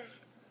gone.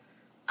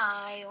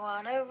 I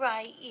want to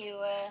write you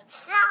a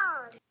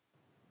song.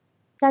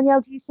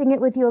 Danielle, do you sing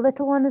it with your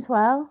little one as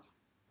well?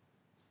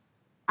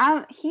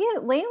 He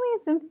lately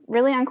has been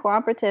really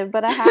uncooperative,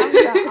 but I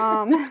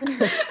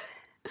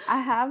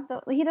have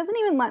the he doesn't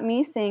even let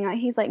me sing. Like,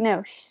 he's like,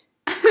 no, shh.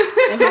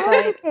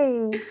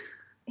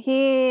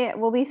 He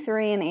will be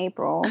 3 in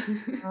April.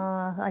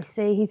 I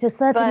see. He's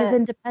asserting his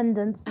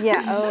independence.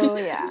 Yeah. Oh,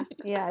 yeah.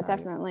 Yeah,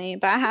 definitely.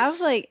 But I have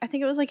I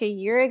think it was like a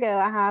year ago,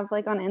 I have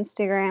on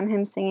Instagram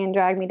him singing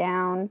Drag Me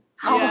Down.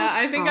 Yeah,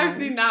 I think I've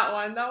seen that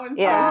one. That one's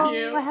so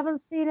cute. I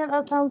haven't seen it.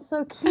 That sounds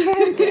so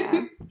cute.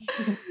 Yeah.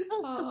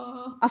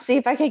 I'll see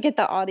if I could get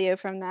the audio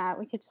from that.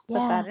 We could just put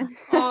that in.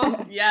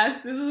 Oh,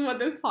 yes. This is what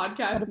this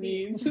podcast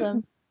needs.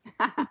 Awesome.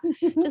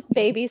 Just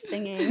baby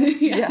singing.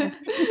 Yeah.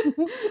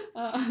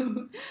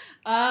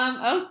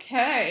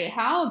 Okay.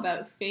 How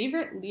about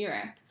favorite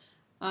lyric?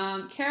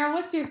 Kara,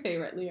 what's your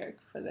favorite lyric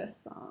for this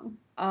song?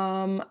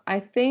 I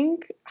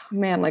think,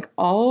 man, like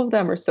all of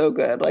them are so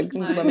good. Like,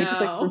 let me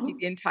just repeat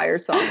the entire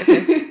song.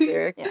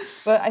 Lyric. Yeah.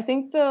 But I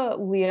think the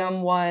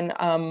Liam one,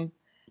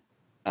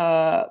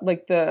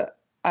 like the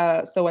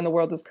so when the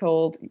world is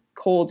cold,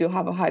 you'll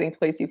have a hiding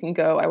place you can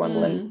go. I want to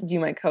lend you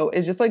my coat.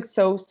 Is just like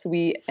so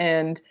sweet,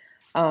 and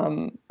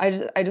I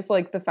just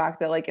like the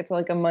fact that like it's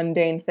like a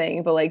mundane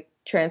thing, but like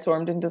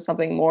transformed into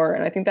something more.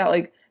 And I think that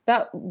like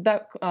that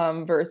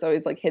verse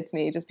always like hits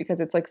me just because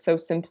it's like so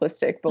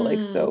simplistic but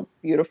like so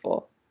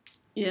beautiful.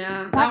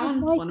 Yeah, that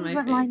one's one of my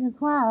favorite line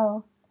as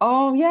well.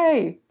 Oh,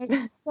 yay!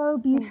 It's so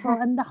beautiful,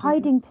 and the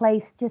hiding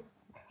place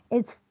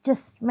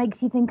just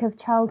makes you think of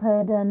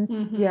childhood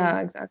and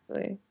yeah,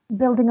 exactly,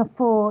 building a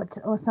fort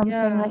or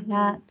something like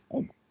that.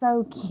 It's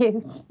so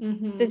cute.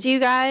 Did you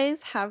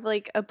guys have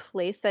like a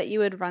place that you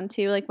would run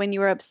to like when you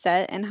were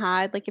upset and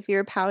hide, like if you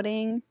were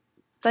pouting?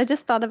 So I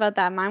just thought about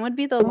that. Mine would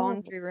be the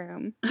laundry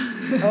room.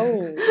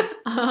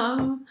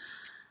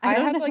 I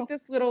had like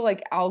this little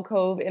like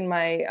alcove in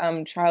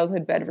my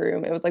childhood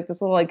bedroom. It was like this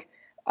little like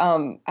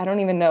I don't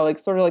even know, like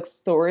sort of like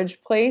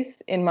storage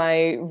place in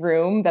my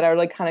room that I would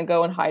like kind of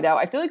go and hide out.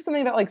 I feel like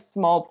something about like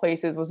small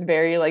places was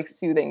very like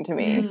soothing to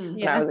me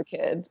when I was a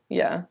kid.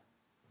 Yeah.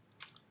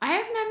 I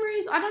have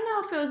memories, I don't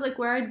know if it was like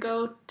where I'd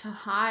go to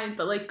hide,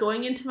 but like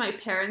going into my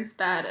parents'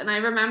 bed, and I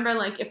remember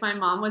like if my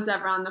mom was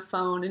ever on the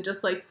phone and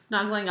just like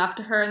snuggling up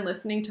to her and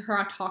listening to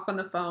her talk on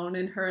the phone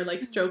and her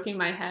like stroking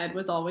my head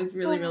was always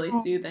really, really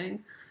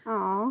soothing.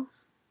 Aww.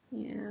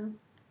 Yeah.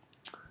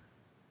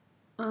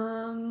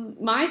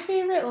 My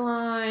favorite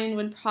line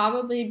would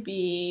probably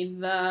be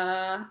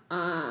the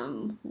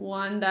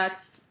one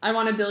that's I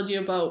want to build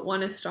you a boat,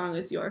 one as strong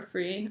as you're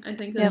free. I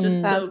think that's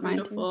just so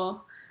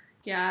beautiful.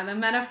 Yeah, the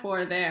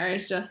metaphor there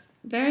is just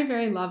very,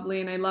 very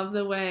lovely, and I love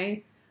the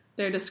way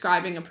they're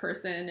describing a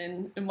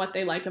person and what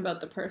they like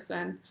about the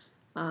person.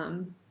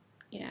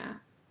 Yeah.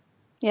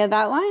 Yeah,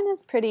 that line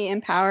is pretty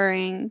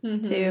empowering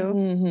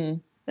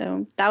too.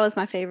 So that was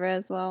my favorite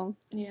as well.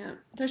 Yeah,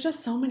 there's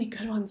just so many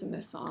good ones in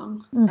this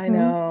song. I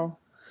know.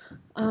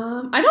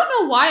 I don't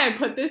know why I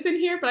put this in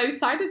here, but I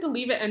decided to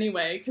leave it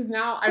anyway, because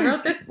now I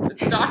wrote this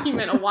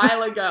document a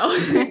while ago.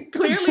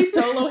 Clearly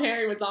Solo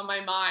Harry was on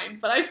my mind,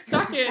 but I've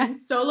stuck in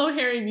Solo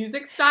Harry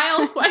music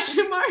style, ?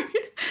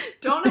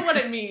 Don't know what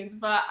it means,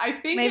 but I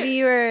think maybe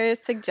you were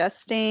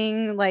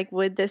suggesting, like,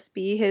 would this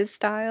be his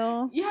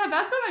style? Yeah,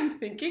 that's what I'm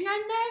thinking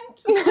I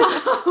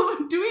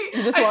meant. Do we?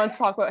 You just wanted to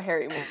talk about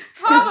Harry more.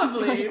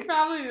 Probably. But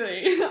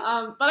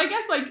I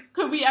guess, like,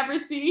 could we ever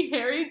see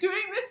Harry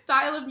doing this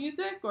style of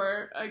music,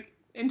 or like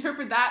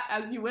interpret that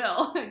as you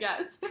will? I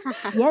guess.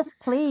 Yes,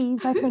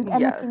 please. I think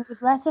anything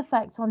with less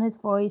effects on his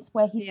voice,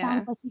 where he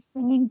sounds like he's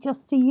singing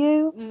just to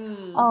you.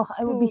 Oh,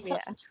 it would be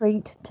such a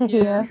treat to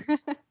hear.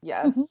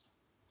 Yes.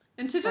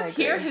 And to just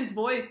hear his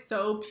voice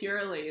so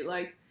purely,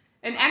 like,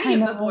 and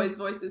any of the boys'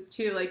 voices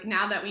too, like,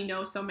 now that we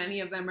know so many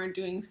of them are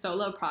doing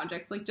solo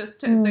projects, like,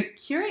 just to like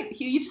hear it,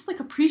 you just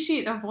like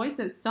appreciate their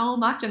voices so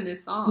much in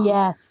this song.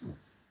 Yes.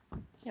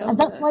 So and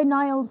that's why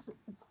Niall's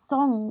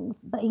songs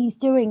that he's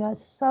doing are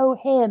so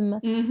him,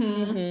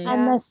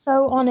 and they're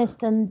so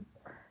honest and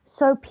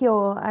so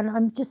pure, and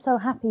I'm just so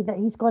happy that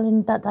he's gone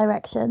in that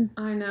direction.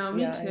 I know,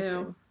 me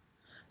too.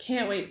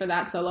 Can't wait for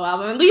that solo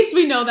album. At least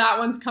we know that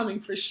one's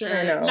coming for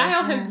sure.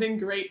 Niall has been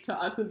great to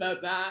us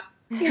about that.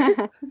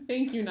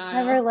 Thank you,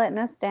 Niall. Never letting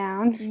us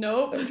down.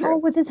 Nope. Oh,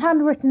 with his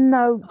handwritten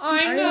notes.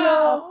 I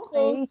know.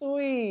 So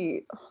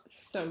sweet.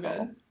 So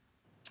good.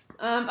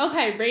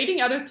 Okay, rating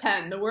out of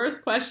 10. The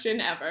worst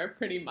question ever,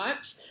 pretty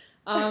much.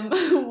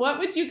 What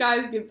would you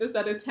guys give this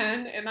out of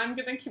 10? And I'm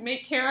going to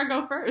make Kara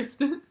go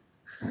first.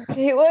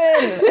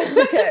 Caitlin.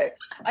 Okay.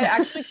 I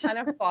actually kind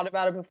of thought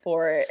about it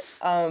before.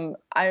 I'm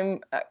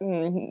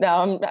thinking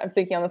on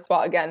the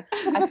spot again.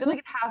 I feel like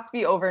it has to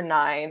be over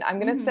 9. I'm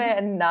going to say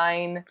a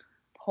 9.4.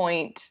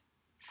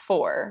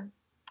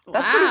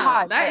 That's pretty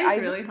high. That is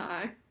really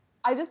high.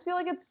 I just feel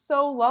like it's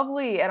so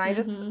lovely, and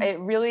it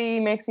really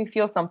makes me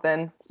feel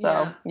something.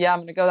 So yeah, I'm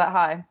going to go that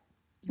high.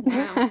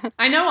 Wow.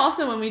 I know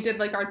also when we did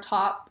like our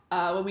top,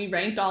 when we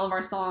ranked all of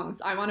our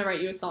songs, I Want to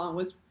Write You a Song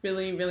was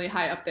really, really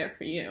high up there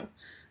for you.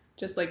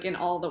 Just like in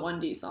all the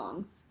 1D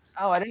songs.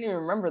 Oh, I didn't even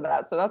remember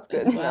that, so that's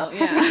good. Well,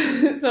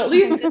 yeah. So at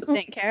least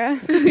consistent, Kara.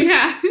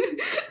 Yeah.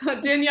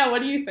 Danielle,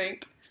 what do you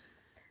think?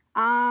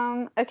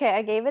 Okay,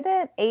 I gave it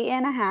an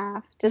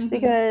 8.5, just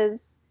because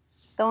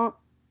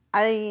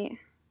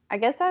I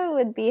guess I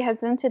would be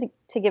hesitant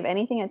to give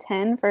anything a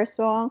 10, first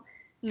of all.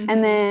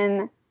 And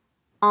then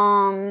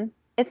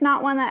it's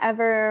not one that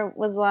ever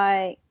was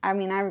like, I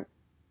mean, I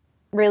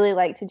really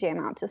like to jam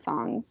out to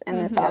songs, and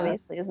this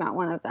obviously is not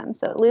one of them.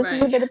 So it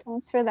loses a bit of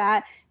points for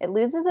that. It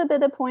loses a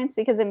bit of points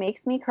because it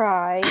makes me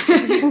cry.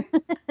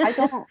 I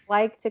don't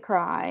like to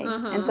cry,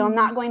 and so I'm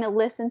not going to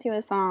listen to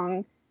a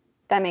song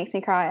that makes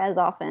me cry as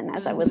often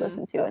as I would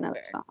listen to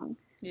another song.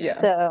 Yeah.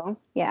 So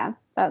yeah,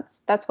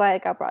 that's why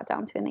it got brought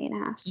down to an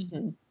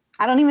 8.5.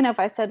 I don't even know if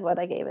I said what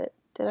I gave it.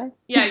 Did I?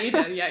 Yeah, you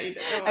did.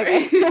 Don't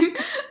worry. Okay.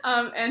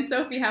 And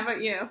Sophie, how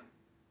about you?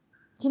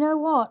 Do you know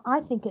what? I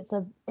think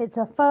it's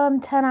a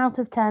firm 10 out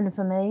of 10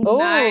 for me. Oh.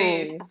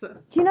 Nice. Do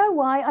you know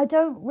why? I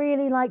don't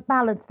really like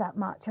ballads that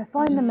much. I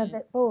find them a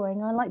bit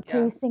boring. I like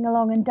to sing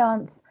along and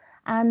dance.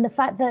 And the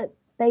fact that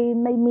they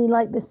made me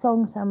like this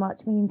song so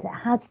much means it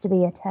has to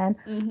be a 10.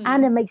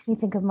 And it makes me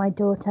think of my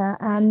daughter.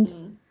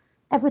 And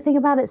everything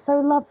about it's so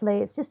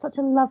lovely. It's just such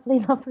a lovely,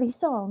 lovely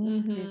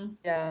song.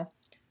 Yeah.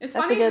 It's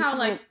That's funny how,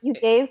 like... You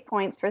gave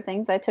points for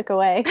things I took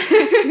away.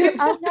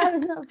 I know,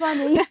 it's not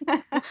funny.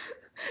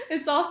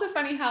 It's also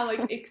funny how,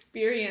 like,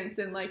 experience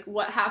and, like,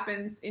 what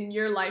happens in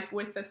your life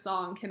with the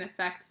song can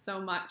affect so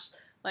much,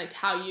 like,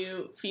 how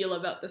you feel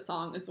about the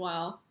song as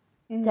well.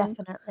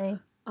 Definitely.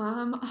 I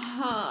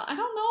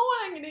don't know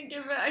what I'm gonna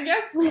give it. I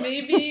guess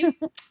maybe...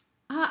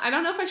 I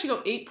don't know if I should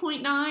go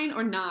 8.9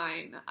 or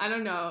 9. I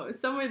don't know.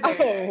 Somewhere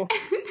there.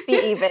 Be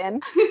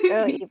even.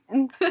 Go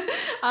even.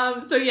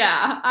 So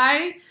yeah,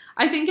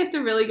 I think it's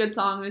a really good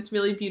song and it's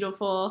really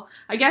beautiful.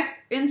 I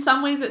guess in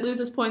some ways it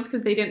loses points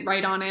because they didn't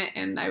write on it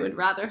and I would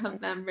rather have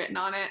them written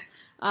on it.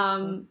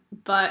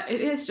 But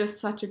it is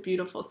just such a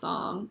beautiful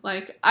song.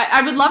 Like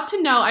I would love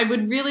to know, I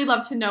would really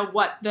love to know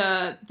what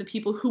the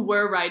people who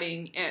were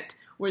writing it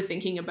were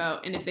thinking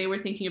about, and if they were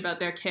thinking about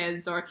their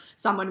kids or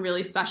someone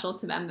really special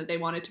to them that they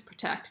wanted to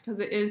protect, because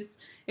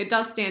it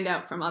does stand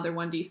out from other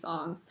 1D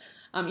songs,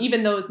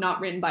 even though it's not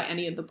written by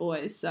any of the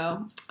boys.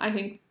 So I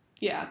think,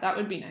 yeah, that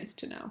would be nice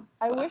to know.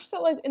 I wish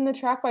that, like, in the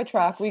track by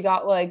track, we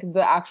got, like,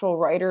 the actual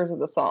writers of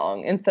the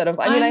song instead of,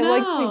 I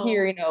like to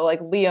hear, you know, like,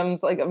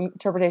 Liam's, like,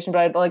 interpretation, but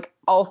I'd like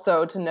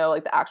also to know,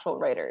 like, the actual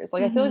writers.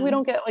 Like, I feel like we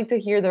don't get, like, to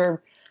hear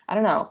their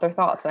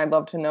thoughts, and I'd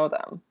love to know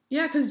them.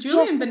 Yeah, because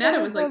Julian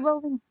Bonetta was, like...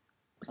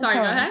 Sorry,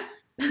 go ahead.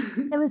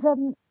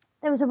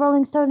 There was a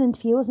Rolling Stone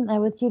interview, wasn't there,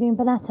 with Julian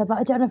Bonetta, but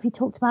I don't know if he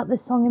talked about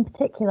this song in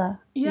particular.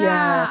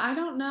 Yeah. I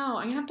don't know.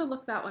 I'm going to have to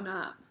look that one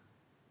up.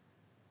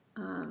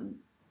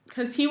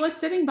 Because he was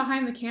sitting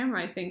behind the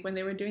camera, I think, when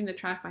they were doing the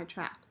track by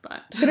track,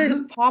 but... Could have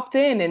just popped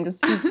in and just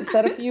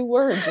said a few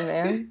words,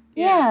 man.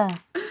 Yeah.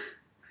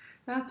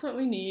 That's what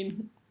we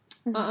need.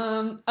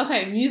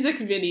 Okay, music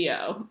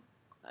video.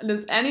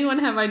 Does anyone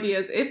have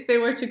ideas if they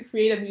were to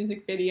create a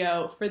music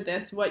video for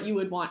this, what you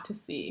would want to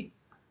see?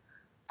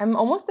 I'm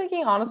almost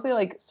thinking, honestly,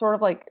 like sort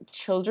of like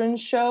children's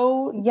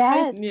show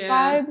Yes. type Yeah.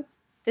 vibe,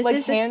 This like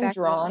is hand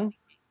exactly drawn.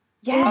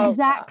 Yeah.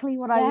 Exactly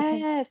what I was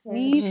thinking. Yes, too.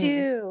 me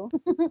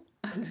too.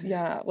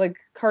 Yeah, like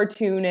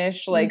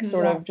cartoonish, like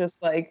sort Yeah. of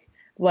just like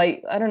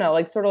light. I don't know,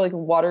 like sort of like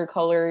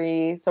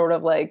watercolory, sort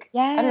of like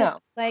I don't Yes, know.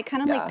 like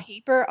kind of Yeah. like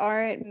paper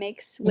art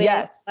mixed with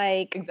Yes,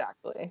 like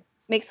exactly.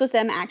 mixed with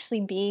them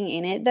actually being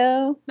in it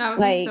though. That would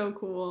Like be so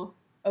cool.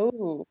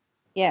 Oh,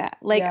 yeah,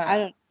 like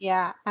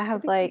Yeah. I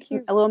have That'd be like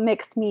cute. a little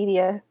mixed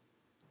media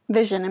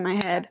vision in my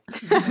head.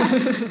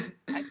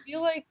 I feel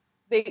like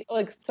they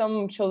like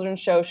some children's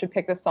show should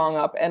pick the song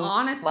up and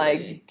Honestly.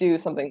 like do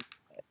something.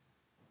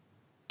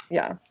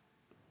 Yeah,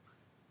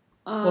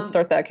 we'll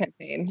start that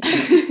campaign.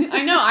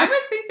 I know. I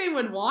would think they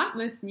would want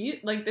this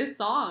like this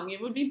song.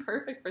 It would be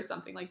perfect for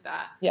something like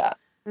that. Yeah.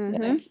 Mhm.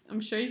 Like, I'm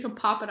sure you could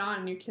pop it on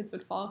and your kids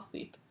would fall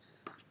asleep.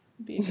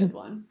 It'd be a good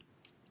one.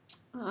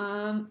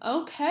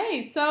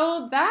 Okay,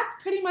 so that's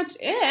pretty much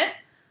it.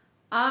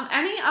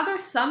 Any other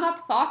sum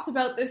up thoughts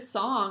about this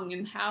song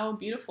and how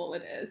beautiful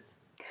it is?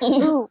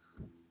 Ooh,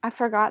 I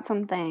forgot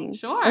something.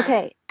 Sure.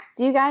 Okay.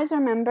 Do you guys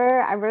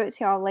remember I wrote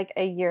to y'all like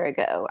a year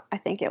ago, I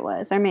think it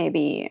was, or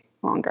maybe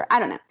longer. I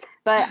don't know.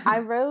 But I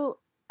wrote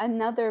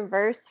another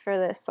verse for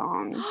this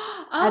song.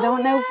 I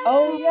don't know.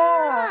 Oh,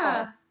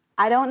 yeah.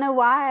 I don't know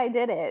why I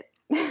did it.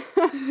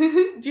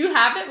 Do you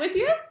have it with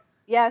you?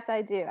 Yes,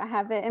 I do. I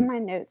have it in my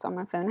notes on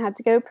my phone. I had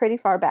to go pretty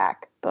far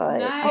back, but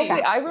Nice.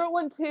 Okay, I wrote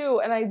one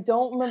too, and I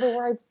don't remember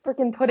where I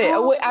freaking put it.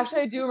 Oh, wait,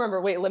 actually, I do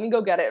remember. Wait, let me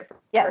go get it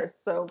first. Yes.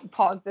 So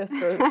pause this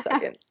for a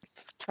second.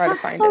 Try to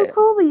That's find so it.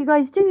 cool that you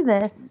guys do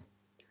this.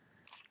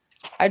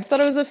 I just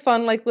thought it was a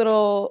fun, like,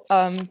 little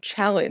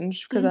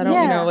challenge because I don't,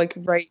 Yeah. like,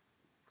 write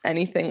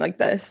anything like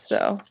this.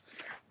 So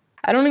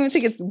I don't even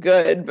think it's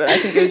good, but I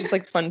think it was just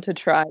like fun to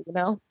try,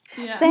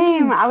 Yeah.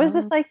 Same. I was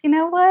just like, you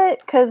know what?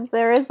 Because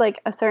there is like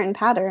a certain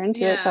pattern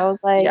to it. So I was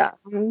like, Yeah.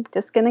 I'm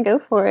just going to go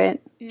for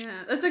it.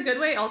 Yeah. That's a good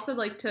way also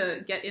like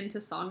to get into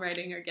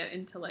songwriting or get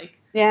into like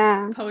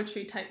Yeah.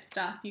 poetry type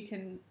stuff. You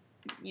can,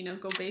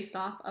 go based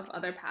off of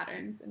other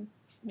patterns and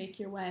make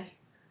your way.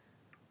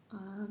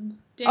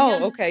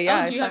 Danielle, okay,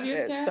 yeah, do you I have yours,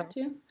 found it, Sarah,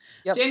 so- too?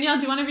 Yep. Danielle,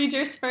 do you want to read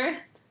yours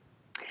first?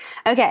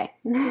 Okay.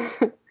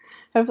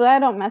 Hopefully I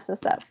don't mess this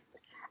up.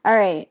 All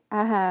right.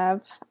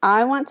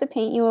 I want to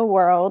paint you a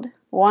world,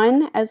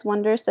 one as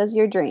wondrous as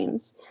your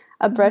dreams.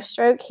 A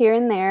brushstroke here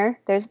and there.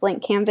 There's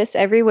blank canvas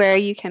everywhere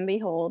you can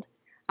behold.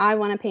 I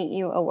want to paint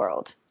you a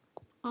world.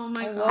 Oh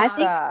my I god. love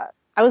that.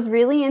 I was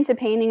really into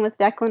painting with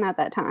Declan at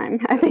that time.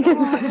 I think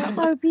it's Oh, that's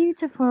so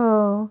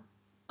beautiful.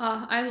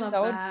 Oh, I love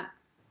That would- that.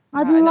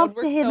 I'd and that love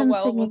would to work hear so them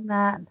well with- singing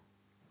that.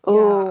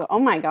 Ooh, oh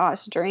my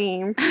gosh,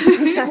 dream.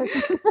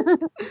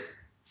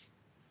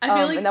 I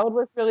feel like and that would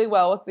work really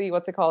well with the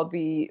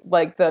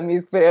the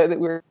music video that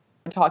we were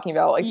talking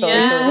about, like the sort of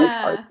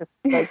Yeah. artist,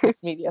 like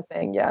this media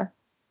thing. Yeah.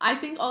 I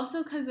think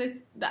also because it's,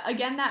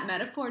 again, that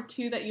metaphor,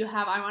 too, that you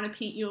have, I want to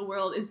paint you a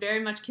world, is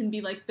very much can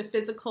be, like, the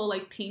physical,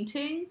 like,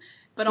 painting,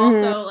 but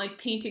also, like,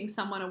 painting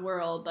someone a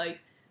world. Like,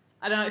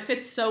 I don't know, it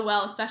fits so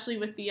well, especially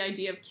with the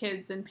idea of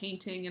kids and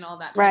painting and all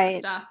that type of Right.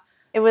 stuff.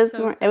 It was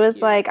So it was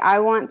cute. like, I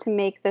want to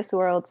make this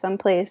world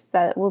someplace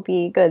that will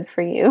be good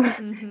for you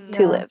Mhm.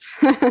 to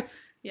live.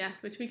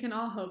 Yes, which we can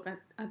all hope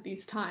at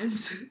these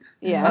times.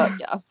 Yeah.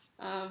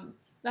 Yeah.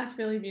 That's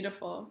really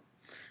beautiful.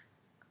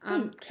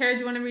 Kara, do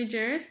you want to read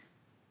yours?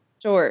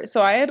 Sure.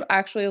 So I had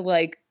actually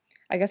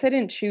I guess I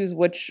didn't choose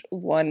which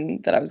one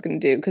that I was going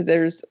to do because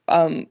there's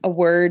a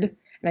word,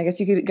 and I guess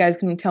guys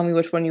can tell me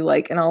which one you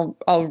like, and I'll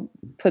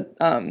put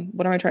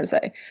what am I trying to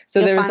say? So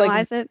You'll there's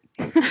finalize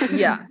it.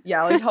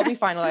 yeah, like help me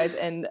finalize,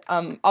 and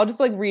I'll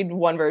just like read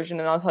one version,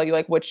 and I'll tell you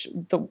like which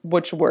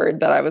word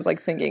that I was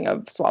like thinking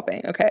of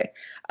swapping. Okay.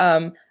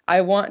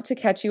 I want to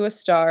catch you a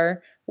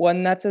star,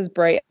 one that's as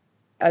bright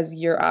as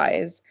your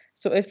eyes.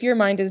 So if your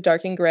mind is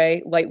dark and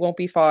gray, light won't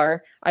be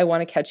far. I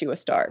want to catch you a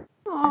star.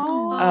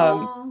 Oh,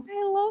 Um,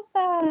 I love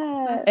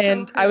that. That's so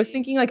And I was pretty.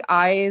 thinking like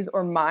eyes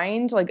or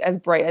mind, like as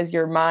bright as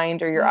your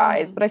mind or your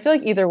eyes, but I feel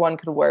like either one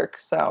could work.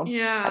 So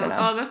Yeah. I don't know.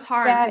 Oh, that's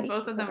hard. Yeah, 'Cause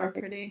both of them are either.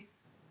 pretty.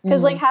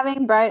 Because like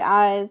having bright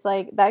eyes,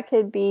 like that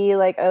could be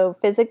like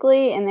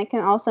physically, and it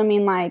can also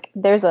mean like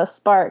there's a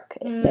spark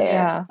there.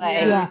 Yeah.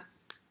 Like Yeah.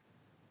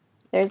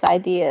 there's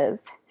ideas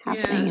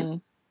happening.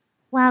 Mhm.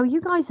 Wow,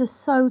 you guys are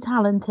so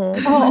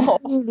talented. Oh.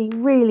 I'm really,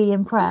 really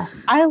impressed.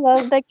 I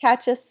love the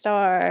Catch a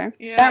Star.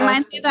 Yeah. That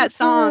reminds me of that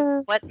song. Yeah.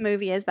 What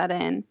movie is that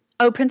in?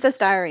 Oh, Princess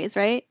Diaries,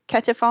 right?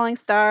 Catch a falling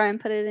star and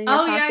put it in your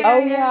Oh, pocket. yeah, Oh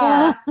yeah.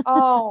 yeah.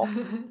 Oh.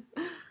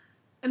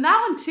 And that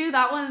one too,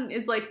 that one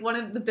is like one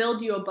of the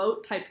build you a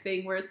boat type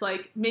thing where it's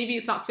like maybe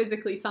it's not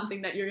physically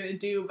something that you're going to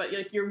do, but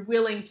like you're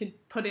willing to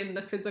put in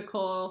the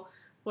physical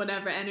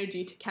whatever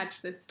energy to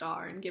catch this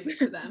star and give it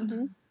to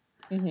them.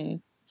 hmm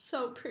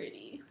So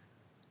pretty.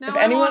 Now If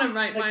I anyone, want to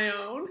write like- my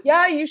own.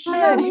 Yeah, you should.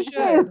 Yeah, you me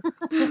should.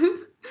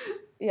 too.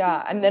 Yeah.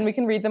 Yeah, and then we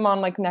can read them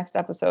on like next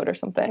episode or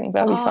something.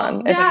 That'd be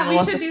fun. Yeah, we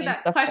should do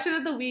that. Question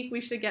of the week.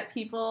 We should get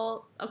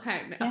people.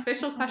 Okay,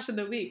 official question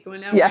of the week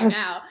going out right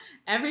now.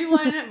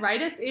 Everyone,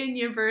 write us in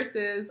your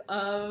verses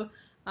of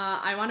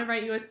I want to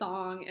write you a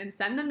song and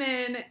send them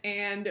in,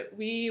 and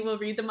we will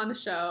read them on the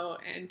show,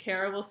 and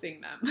Kara will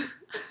sing them.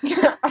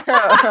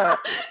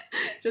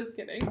 Just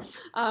kidding.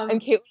 And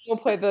Caitlin will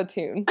play the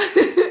tune.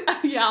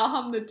 Yeah, I'll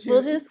hum the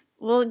tune.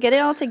 We'll get it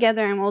all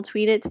together and we'll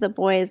tweet it to the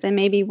boys, and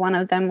maybe one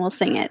of them will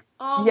sing it.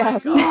 Oh my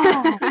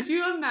god! Could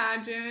you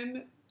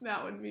imagine?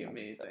 That would be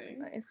amazing.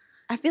 So nice.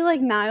 I feel like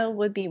Niall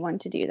would be one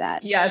to do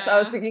that. Yes, I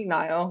was thinking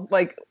Niall,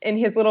 like in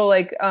his little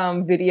like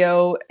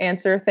video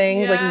answer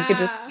things, like you could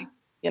just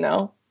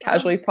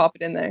casually pop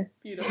it in there.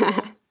 Beautiful.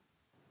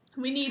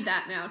 We need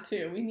that now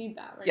too. We need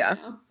that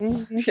now.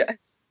 Mm-hmm.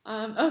 Yes.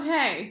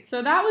 Okay,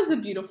 so that was a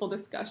beautiful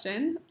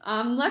discussion.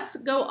 Let's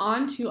go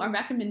on to our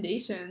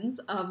recommendations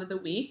of the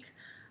week.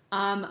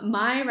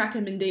 My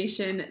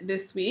recommendation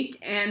this week,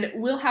 and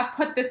we'll have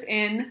put this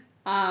in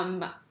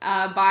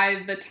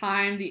by the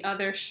time the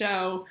other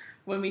show,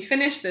 when we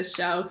finish this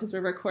show, because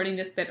we're recording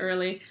this bit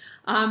early,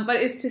 but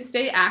is to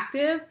stay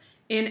active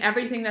in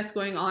everything that's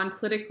going on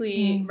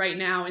politically right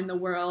now in the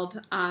world.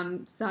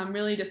 Some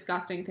really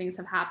disgusting things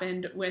have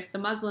happened with the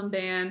Muslim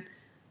ban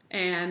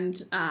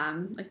and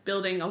like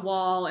building a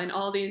wall and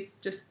all these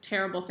just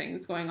terrible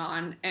things going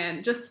on.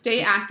 And just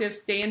stay active,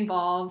 stay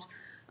involved.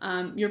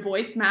 Your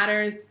voice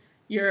matters.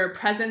 Your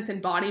presence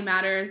and body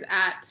matters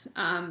at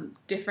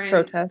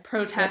different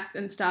protests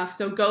and stuff.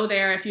 So go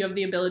there if you have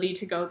the ability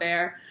to go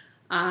there.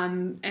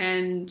 And,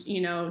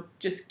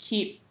 just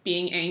keep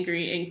being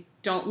angry and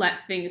don't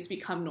let things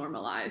become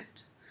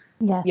normalized.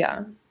 Yes.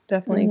 Yeah,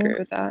 definitely agree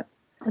with that.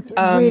 That's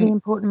a really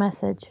important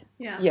message.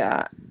 Yeah.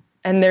 Yeah.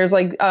 And there's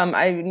like,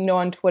 I know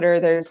on Twitter,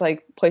 there's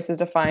like places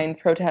to find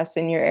protests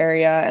in your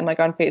area, and like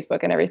on Facebook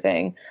and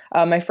everything.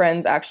 My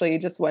friends actually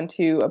just went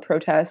to a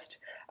protest,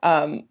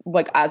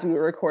 like as we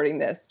were recording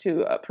this,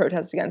 to a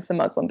protest against the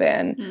Muslim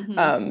ban.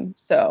 Mm-hmm.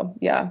 So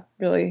yeah,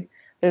 really,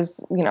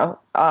 there's,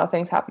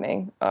 things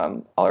happening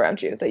all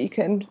around you that you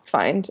can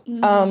find.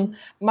 Mm-hmm.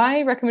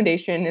 My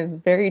recommendation is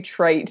very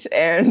trite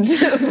and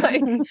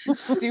like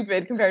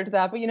stupid compared to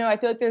that. But, I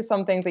feel like there's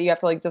some things that you have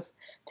to like just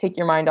take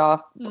your mind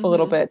off a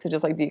little bit to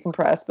just like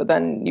decompress, but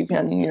then you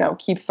can,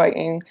 keep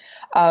fighting.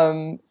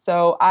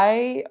 So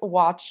I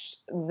watched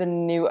the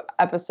new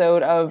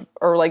episode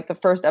the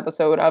first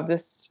episode of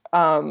this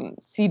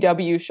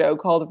CW show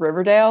called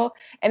Riverdale,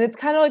 and it's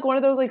kind of like one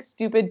of those like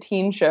stupid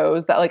teen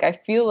shows that like I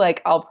feel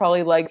like I'll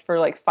probably like for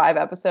like 5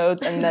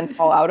 episodes and then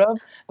fall out of,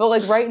 but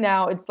like right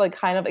now it's like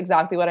kind of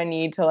exactly what I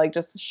need to like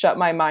just shut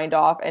my mind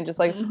off and just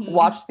like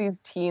watch these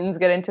teens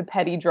get into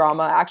petty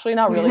drama. Actually,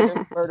 not really.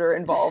 There's murder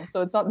involved, so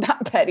it's not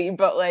that petty,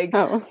 but like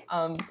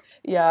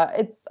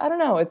yeah, I don't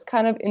know, it's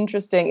kind of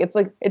interesting.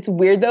 It's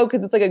weird though,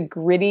 because it's like a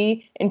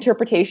gritty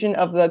interpretation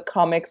of the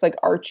comics like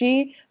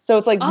Archie, so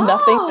it's like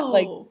nothing that,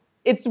 like,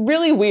 it's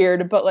really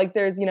weird, but like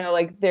there's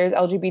there's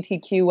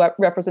LGBTQ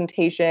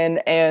representation,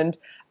 and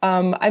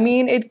I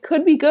mean, it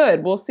could be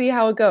good. We'll see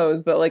how it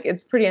goes, but like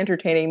it's pretty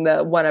entertaining,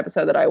 the one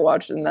episode that I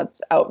watched, and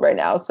that's out right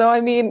now. So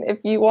I mean, if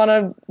you want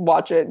to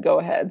watch it, go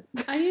ahead.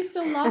 I used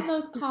to love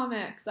those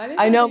comics.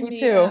 I know, me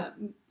too.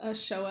 A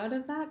show out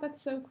of that.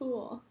 That's so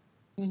cool.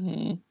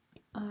 Mm-hmm.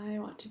 I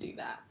want to do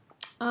that.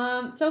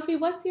 Sophie,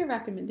 what's your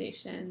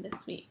recommendation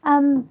this week?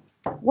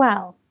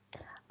 Well,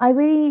 I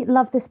really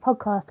love this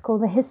podcast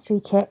called The History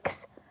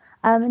Chicks,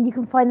 and you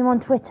can find them on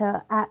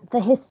Twitter at The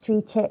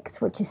History Chicks,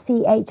 which is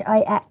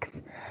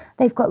CHIX.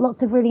 They've got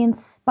lots of really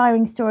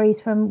inspiring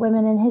stories from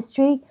women in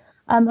history.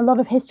 A lot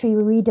of history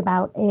we read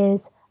about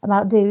is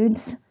about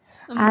dudes,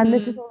 and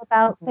this is all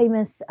about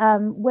famous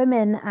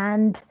women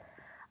and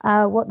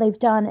what they've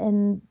done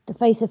in the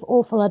face of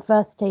awful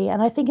adversity.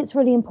 And I think it's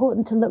really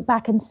important to look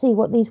back and see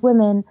what these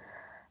women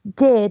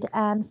did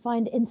and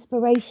find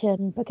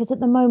inspiration, because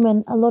at the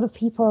moment a lot of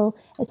people,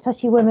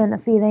 especially women, are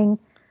feeling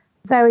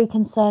very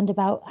concerned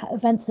about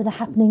events that are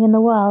happening in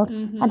the world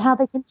and how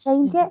they can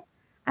change it.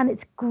 And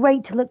it's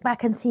great to look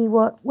back and see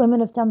what women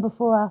have done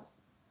before us.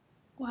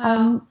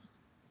 Wow.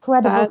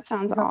 That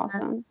sounds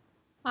awesome.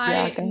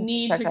 I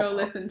need to go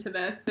listen to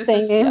this. This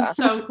is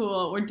so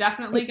cool. We're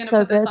definitely going to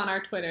put this on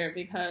our Twitter,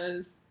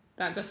 because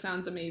that just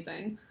sounds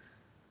amazing.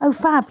 Oh,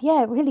 fab.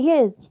 Yeah, it really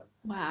is.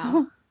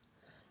 Wow.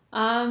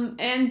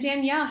 And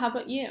Danielle, how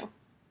about you?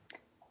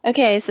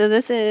 Okay, so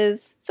this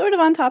is sort of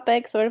on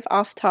topic, sort of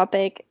off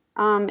topic.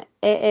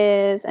 It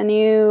is a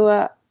new,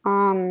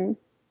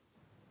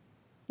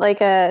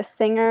 like a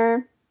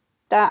singer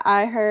that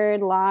I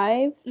heard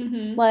live,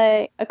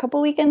 like a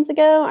couple weekends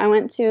ago. I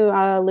went to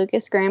a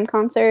Lucas Graham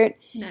concert,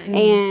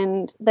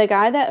 and the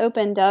guy that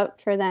opened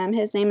up for them,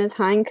 his name is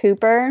Hein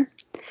Cooper,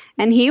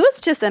 and he was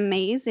just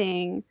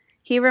amazing.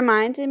 He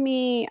reminded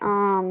me,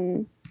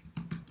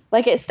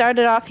 like it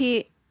started off,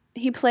 he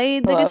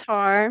played the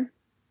guitar.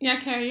 Yeah,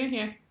 Kara, you're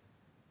here.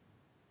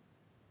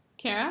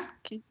 Kara?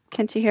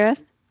 Can't you hear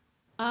us?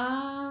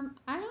 I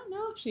don't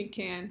know if she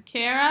can.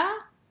 Kara?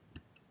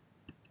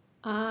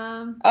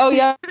 Oh,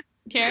 yeah.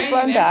 Kara,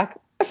 I'm back.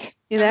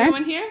 You there?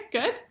 Everyone here?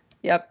 Good?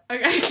 Yep.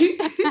 Okay.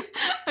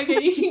 Okay,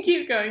 you can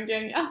keep going,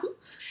 Danielle.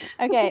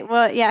 Okay,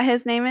 well, yeah,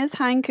 his name is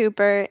Hein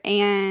Cooper,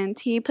 and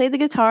he played the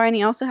guitar, and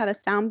he also had a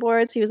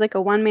soundboard, so he was like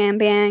a one-man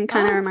band,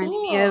 kind of reminded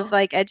me of cool.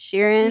 like Ed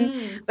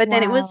Sheeran. But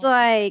then it was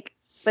like,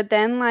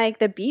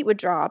 the beat would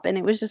drop, and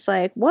it was just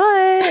like,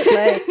 what?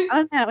 Like, I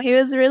don't know. He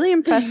was really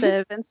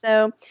impressive, and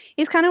so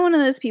he's kind of one of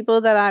those people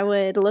that I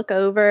would look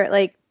over,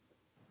 like,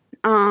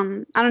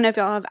 I don't know if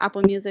y'all have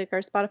Apple Music or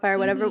Spotify or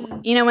whatever.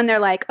 You know, when they're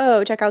like,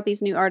 oh, check out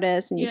these new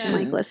artists and you can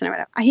like listen or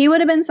whatever. He would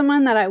have been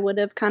someone that I would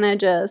have kind of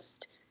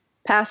just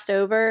passed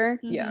over.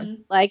 Yeah.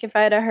 Like if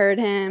I'd have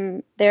heard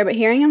him there, but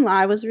hearing him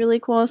live was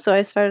really cool. So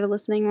I started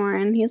listening more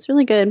and he's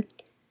really good.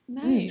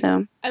 Nice.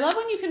 So. I love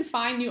when you can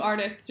find new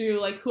artists through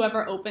like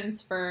whoever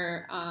opens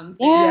for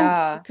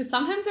Yeah. because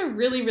sometimes they're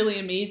really, really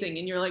amazing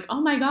and you're like,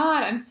 oh my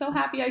god, I'm so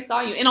happy I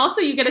saw you. And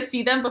also you get to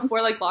see them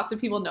before like lots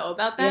of people know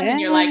about them and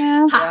you're like,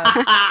 ha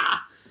ha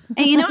ha.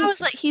 And you know, I was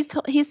like, he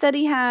said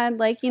he had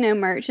like, you know,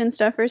 merch and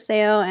stuff for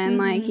sale and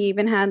like he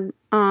even had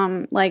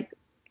like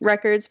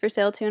records for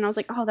sale too, and I was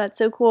like, oh, that's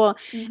so cool.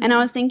 And I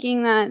was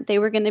thinking that they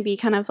were going to be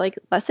kind of like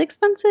less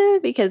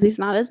expensive because he's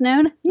not as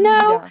known.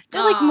 No,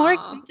 they're like more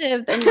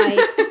expensive than like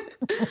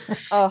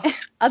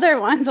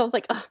other ones. I was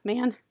like, oh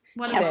man,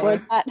 can't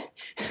afford that.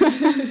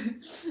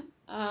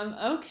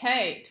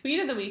 Okay,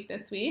 tweet of the week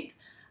this week.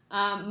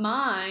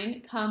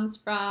 Mine comes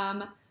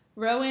from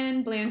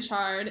Rowan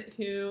Blanchard,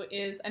 who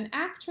is an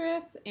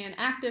actress and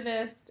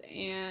activist,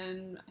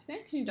 and I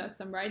think she does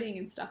some writing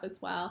and stuff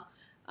as well.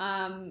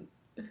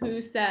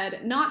 Who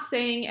said, not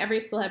saying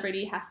every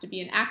celebrity has to be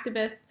an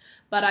activist,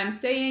 but I'm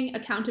saying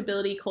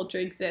accountability culture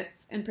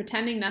exists and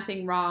pretending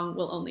nothing wrong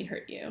will only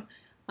hurt you.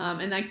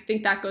 And I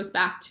think that goes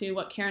back to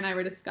what Kara and I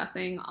were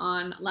discussing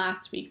on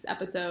last week's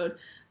episode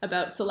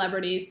about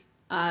celebrities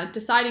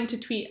deciding to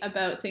tweet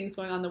about things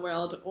going on in the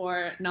world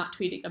or not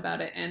tweeting about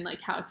it, and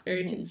like how it's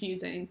very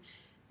confusing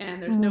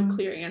and there's no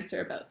clear answer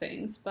about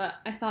things. But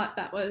I thought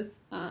that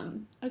was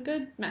a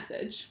good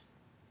message.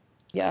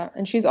 Yeah,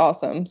 and she's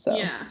awesome. So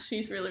yeah,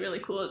 she's really, really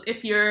cool.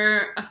 If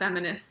you're a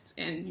feminist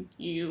and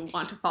you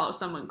want to follow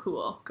someone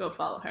cool, go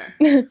follow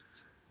her.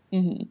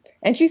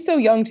 And she's so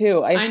young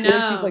too. I know. feel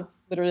like she's like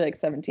literally like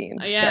 17.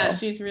 Yeah, so.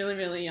 She's really,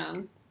 really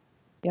young.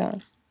 Yeah.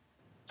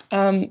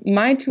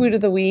 My tweet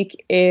of the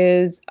week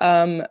is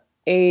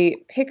a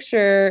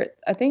picture,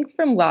 I think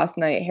from last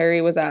night.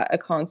 Harry was at a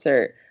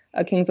concert,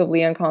 a Kings of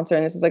Leon concert,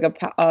 and this is like a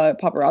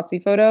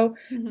paparazzi photo.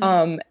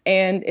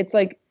 And it's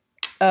like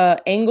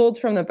angled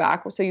from the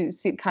back, so you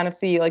kind of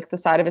see like the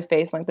side of his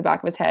face and like the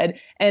back of his head,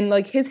 and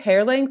like his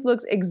hair length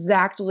looks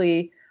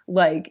exactly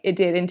like it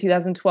did in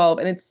 2012,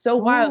 and it's so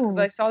wild because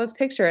I saw this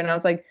picture and I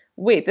was like,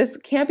 wait, this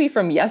can't be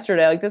from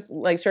yesterday. Like this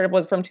like straight up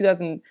was from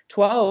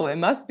 2012. It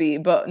must be,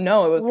 but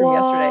no, it was from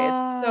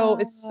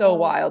yesterday. It's so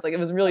wild. Like it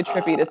was really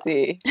trippy to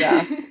see.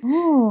 Yeah.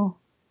 Ooh.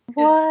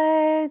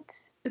 What?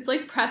 It's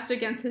like pressed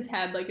against his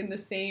head, like in the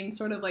same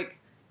sort of like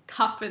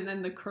cup, and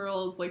then the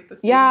curls like the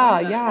same.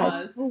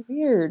 Yeah. It's so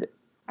weird.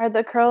 Are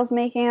the curls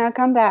making a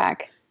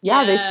comeback?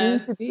 Yeah, they seem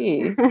to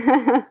be.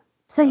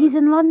 So he's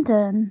in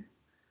London.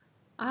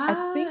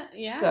 I think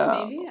yeah,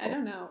 so. Maybe. I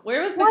don't know.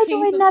 Where was the Why Kings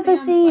do I of never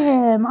Leon see play?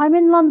 him? I'm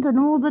in London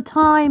all the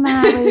time,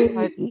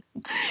 Harry.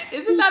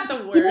 Isn't that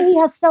the worst? You know, he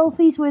has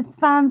selfies with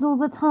fans all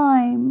the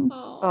time.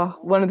 Oh,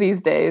 one of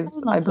these days,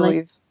 I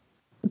believe.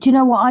 Do you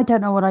know what? I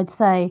don't know what I'd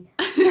say.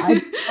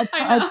 I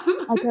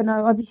don't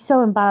know. I'd be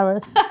so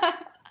embarrassed.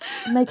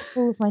 I'd make a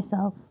fool of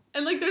myself.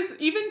 And like, there's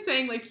even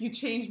saying like, "You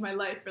changed my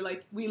life," or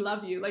like, "We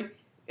love you." Like,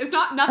 it's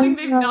not nothing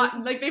they've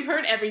not like they've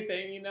heard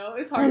everything. You know,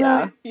 it's hard to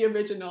like, be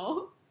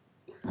original.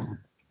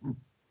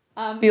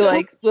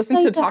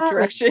 Listen to Talk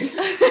Direction.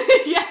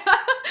 Yeah.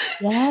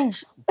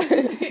 Yes.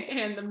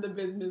 Hand them the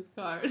business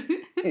card.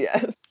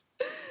 Yes.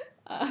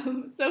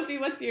 Sophie,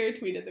 what's your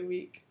tweet of the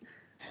week?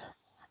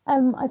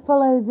 I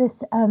follow this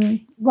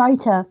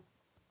writer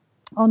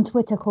on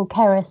Twitter called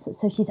Keris.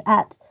 So she's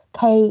at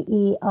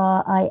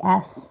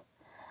Keris,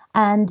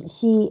 and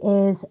she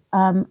is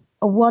a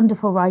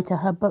wonderful writer.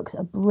 Her books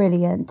are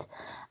brilliant,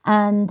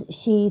 and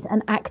she's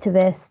an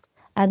activist.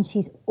 And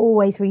she's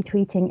always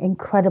retweeting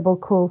incredible,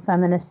 cool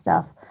feminist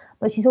stuff.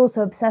 But she's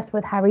also obsessed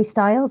with Harry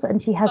Styles,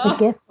 and she has a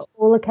gift for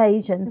all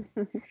occasions.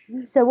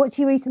 So what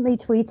she recently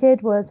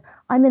tweeted was,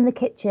 I'm in the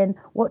kitchen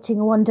watching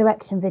a One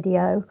Direction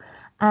video,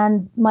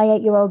 and my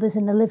 8-year-old is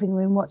in the living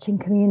room watching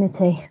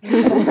Community.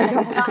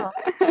 That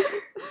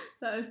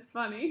is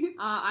funny.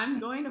 I'm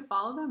going to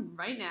follow them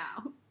right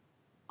now.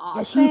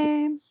 Awesome.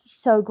 Yeah, she's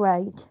so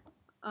great.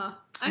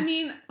 I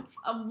mean,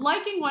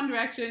 liking One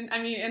Direction, I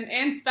mean,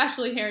 and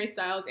especially Harry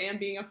Styles and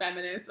being a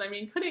feminist, I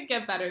mean, couldn't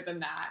get better than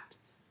that.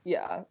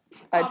 Yeah,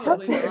 I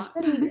trust her.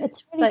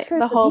 It's really true.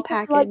 The whole people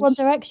package. like One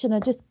Direction are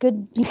just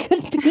good people.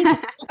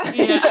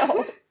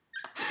 Yeah.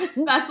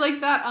 That's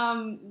like that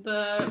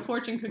the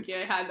fortune cookie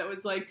I had that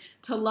was like,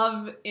 to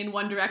love in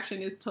one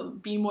direction is to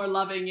be more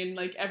loving in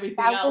like everything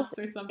That else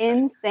was or something.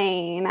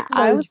 insane.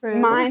 I was true.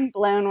 mind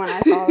blown when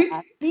I saw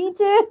that. Me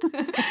too.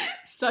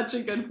 Such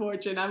a good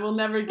fortune. I will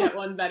never get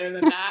one better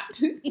than that.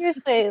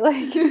 Seriously,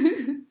 like,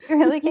 you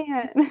really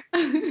can't.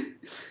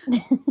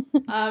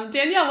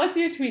 Danielle, what's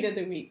your tweet of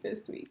the week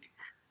this week?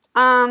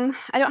 I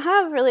don't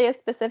have really a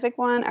specific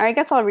one, or I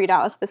guess I'll read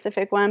out a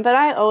specific one, but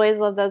I always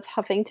love those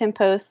Huffington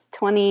Post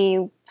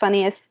 20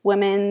 funniest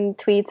women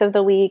tweets of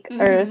the week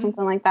or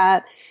something like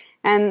that.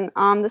 And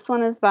this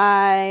one is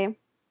by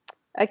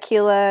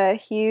Akila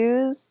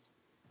Hughes.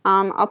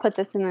 I'll put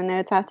this in the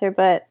notes after,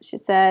 but she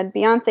said,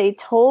 Beyonce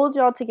told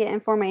y'all to get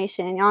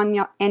information, and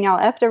y'all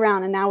effed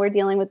around, and now we're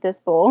dealing with this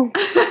bull.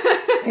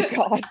 Oh,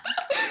 God.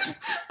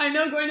 I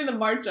know going to the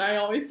march, I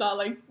always saw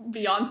like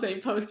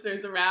Beyonce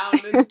posters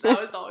around, and that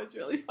was always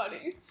really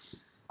funny.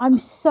 I'm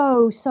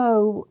so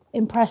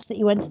impressed that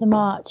you went to the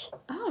march.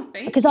 Oh,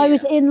 thank you. Because I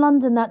was in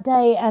London that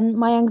day and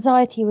my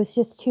anxiety was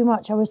just too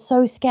much. I was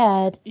so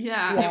scared.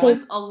 Yeah, it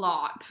was a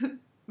lot.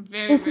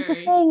 This is the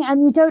thing,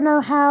 and you don't know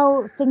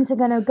how things are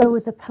going to go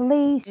with the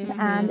police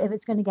and if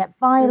it's going to get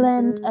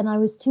violent, and I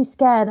was too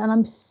scared, and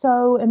I'm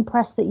so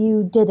impressed that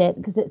you did it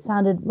because it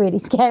sounded really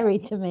scary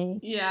to me.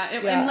 Yeah,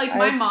 and like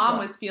my mom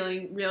was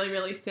feeling really,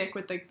 really sick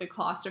with like the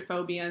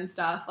claustrophobia and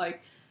stuff.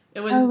 Like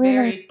it was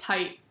very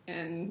tight,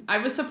 and I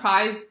was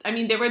surprised. I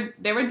mean, there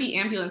would be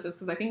ambulances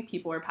because I think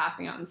people were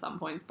passing out in some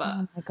points,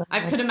 but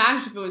I could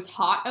imagine if it was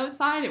hot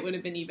outside, it would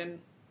have been even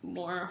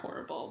more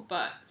horrible.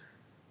 But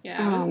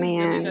yeah, it was a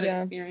really good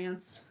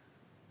experience.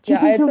 Do you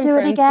think you'll do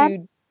it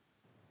again?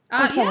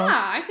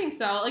 Yeah, I think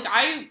so. Like,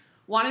 I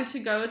wanted to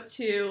go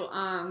to,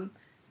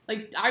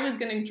 like, I was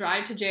going to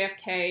drive to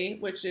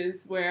JFK, which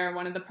is where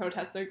one of the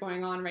protests are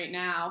going on right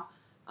now.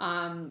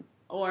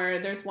 Or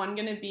there's one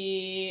going to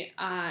be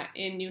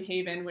in New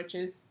Haven, which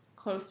is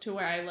close to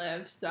where I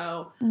live.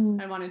 So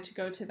I wanted to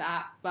go to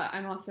that. But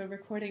I'm also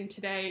recording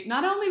today,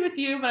 not only with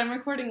you, but I'm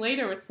recording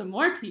later with some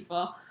more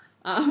people.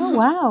 Oh,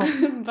 wow.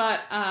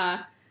 But,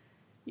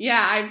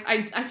 yeah,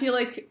 I feel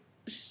like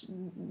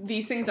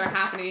these things are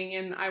happening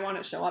and I want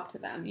to show up to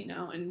them, you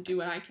know, and do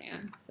what I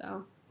can.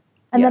 So,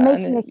 and they're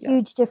making a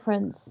huge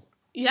difference.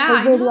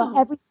 Yeah, they really are.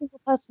 Every single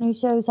person who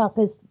shows up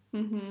is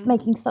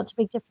making such a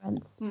big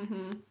difference.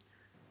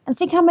 And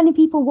think how many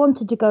people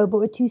wanted to go but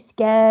were too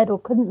scared or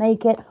couldn't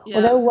make it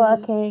or they were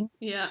working.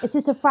 Yeah, it's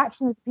just a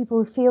fraction of the people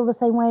who feel the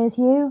same way as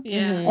you.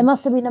 Yeah, it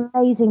must have been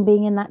amazing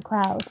being in that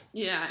crowd.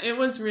 Yeah, it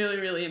was really,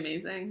 really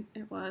amazing.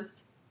 It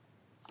was.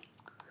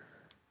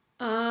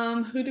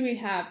 Who do we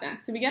have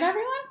next? Did we get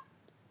everyone?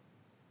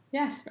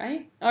 Yes,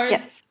 right? Or,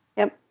 yes.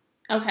 Yep.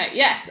 Okay.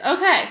 Yes.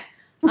 Okay.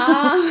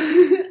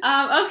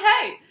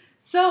 Okay.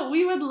 So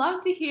we would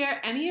love to hear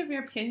any of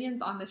your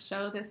opinions on the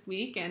show this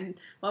week and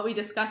what we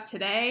discussed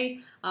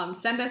today.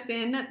 Send us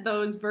in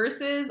those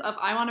verses of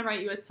I Want to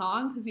Write You a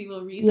Song because we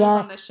will read those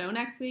on the show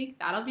next week.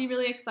 That'll be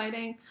really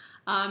exciting.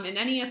 And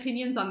any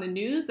opinions on the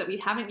news that we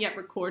haven't yet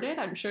recorded.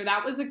 I'm sure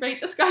that was a great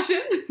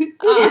discussion.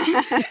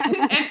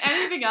 And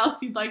anything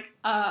else you'd like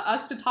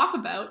us to talk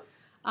about.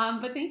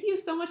 But thank you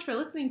so much for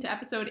listening to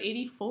episode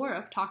 84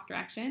 of Talk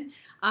Direction.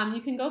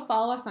 You can go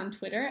follow us on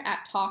Twitter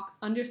at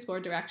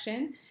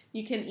talk_direction.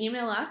 You can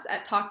email us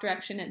at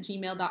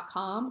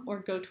talkdirection@gmail.com or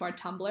go to our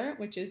Tumblr,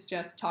 which is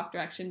just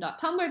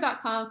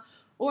talkdirection.tumblr.com,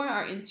 or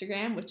our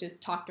Instagram, which is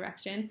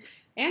talkdirection.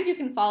 And you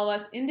can follow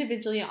us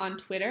individually on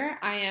Twitter.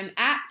 I am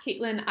at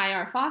Caitlin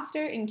IR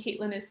Foster, and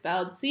Caitlin is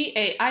spelled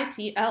Caitlin.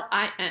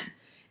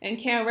 And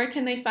Kara, where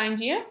can they find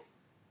you?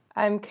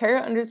 I'm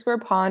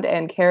Kara_Pond,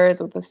 and Kara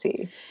is with a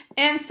C.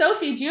 And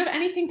Sophie, do you have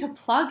anything to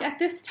plug at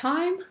this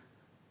time?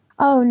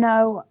 Oh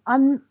no,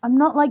 I'm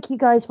not like you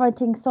guys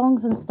writing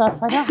songs and stuff.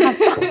 I don't have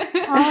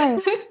time.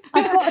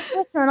 I've got a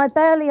Twitter and I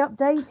barely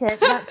update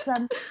it. That's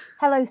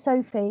hello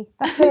Sophie.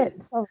 That's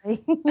it.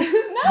 Sorry.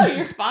 No,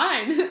 you're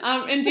fine.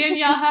 And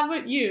Danielle, how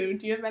about you?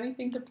 Do you have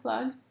anything to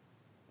plug?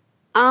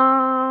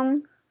 I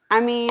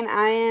mean,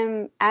 I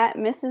am at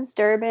Mrs.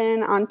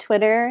 Durbin on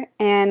Twitter,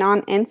 and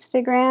on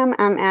Instagram,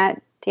 I'm at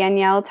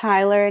Danielle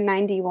Tyler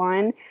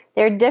 91.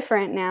 They're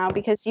different now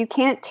because you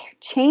can't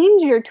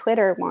change your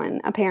Twitter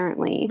one,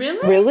 apparently.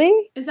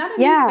 Really? Is that a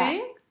new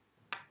thing?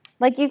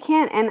 Like, you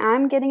can't, and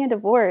I'm getting a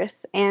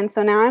divorce, and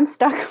so now I'm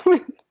stuck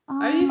with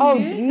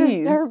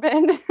Mrs.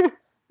 Durbin.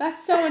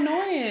 That's so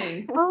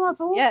annoying. Oh,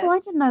 that's awful. Yes. I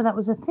didn't know that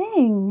was a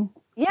thing.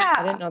 Yeah.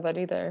 I didn't know that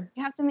either.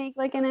 You have to make,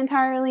 like, an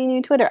entirely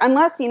new Twitter.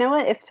 Unless, you know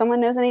what, if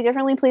someone knows any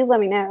differently, please let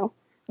me know.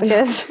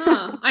 Because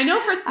I know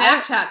for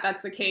Snapchat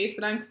that's the case,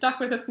 and I'm stuck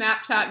with a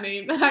Snapchat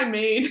name that I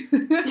made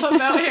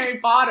about Harry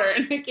Potter,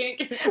 and I can't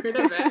get rid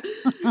of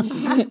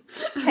it.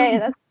 Hey,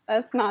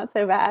 that's not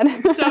so bad.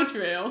 So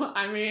true.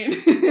 I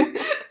mean,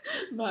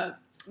 but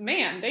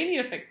man, they need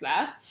to fix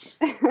that.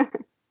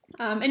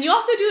 And you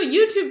also do a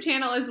YouTube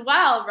channel as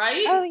well,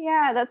 right? Oh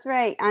yeah, that's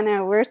right. I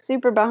know we're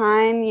super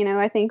behind. You know,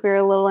 I think we were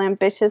a little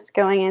ambitious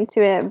going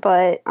into it,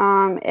 but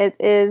it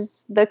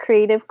is The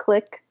Creative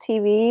Click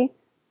TV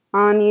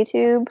on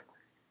YouTube.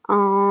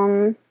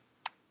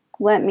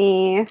 Let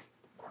me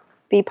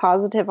be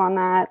positive on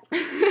that.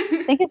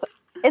 I think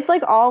it's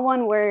like all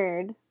one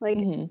word. Like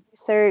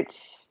search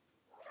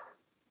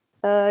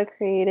The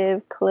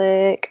Creative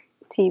Click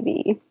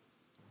TV.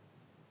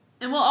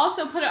 And we'll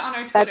also put it on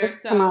our Twitter, come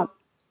so up.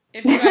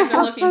 if you guys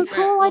are That's looking so for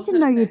cool. it, I didn't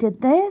know you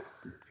did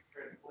this.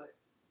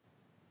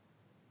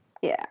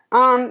 Yeah.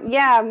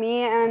 Yeah,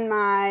 me and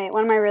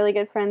one of my really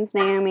good friends,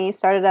 Naomi,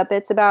 started up.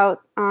 It's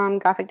about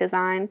graphic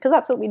design, because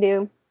that's what we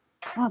do.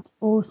 That's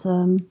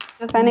awesome.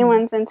 If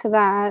anyone's into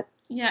that.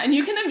 Yeah, and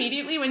you can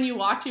immediately, when you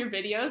watch your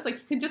videos, like,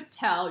 you can just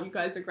tell you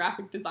guys are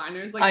graphic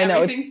designers. Like, I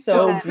know, everything's it's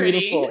so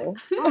pretty. beautiful.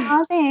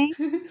 Oh, thanks.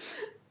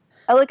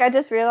 Oh, look, I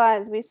just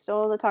realized we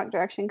stole the Talk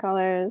Direction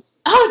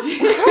colors.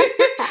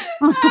 Oh,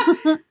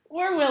 dear.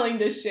 We're willing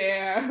to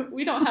share.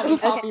 We don't have a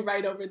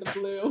copyright over the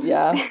blue.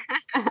 Yeah.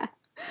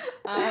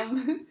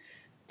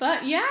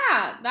 But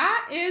yeah,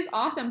 that is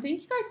awesome.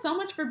 Thank you guys so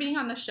much for being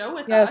on the show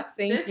with Yes, us.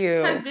 thank This you.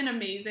 has been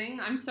amazing.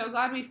 I'm so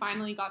glad we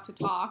finally got to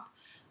talk.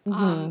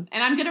 Mhm.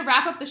 And I'm going to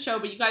wrap up the show,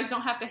 but you guys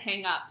don't have to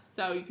hang up,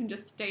 so you can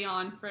just stay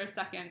on for a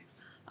second.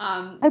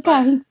 Okay.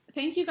 But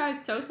thank you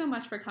guys so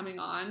much for coming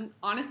on.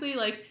 Honestly,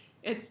 like,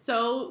 it's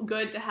so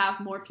good to have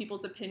more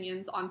people's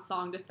opinions on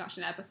song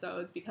discussion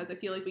episodes, because I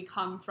feel like we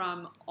come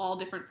from all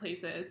different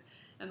places,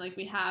 and like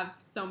we have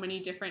so many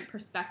different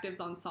perspectives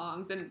on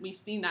songs, and we've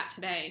seen that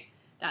today,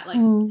 that like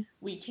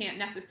we can't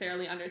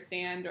necessarily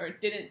understand or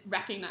didn't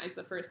recognize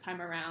the first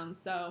time around.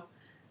 So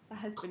that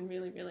has been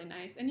really, really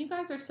nice. And you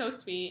guys are so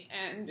sweet,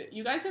 and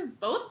you guys have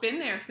both been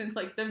there since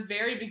like the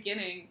very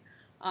beginning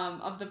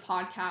of the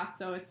podcast.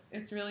 So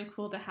it's really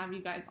cool to have you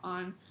guys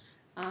on.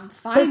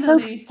 Finally. It's so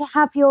good to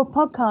have your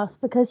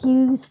podcast, because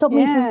you stopped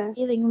me from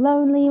feeling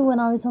lonely when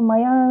I was on my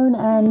own,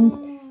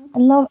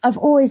 and I've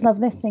always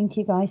loved listening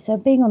to you guys. So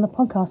being on the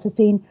podcast has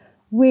been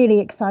really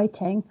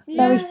exciting,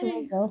 very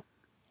surreal.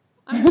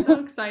 I'm so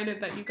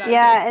excited that you guys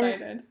are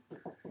excited.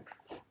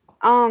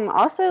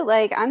 Also,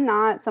 like, I'm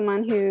not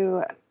someone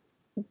who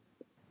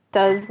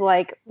does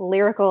like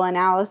lyrical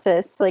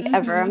analysis like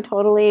ever. I'm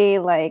totally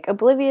like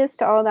oblivious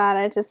to all that.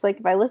 I just like,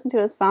 if I listen to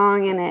a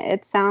song and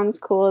it sounds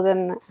cool,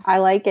 then I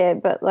like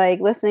it. But like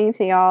listening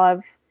to y'all,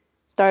 I've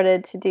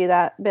started to do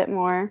that a bit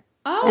more.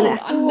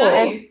 Oh,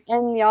 nice.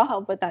 And y'all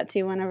help with that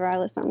too. Whenever I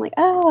listen, I'm like,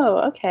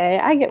 oh, okay,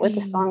 I get what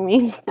the song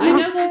means now. I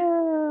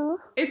know.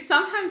 It's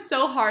sometimes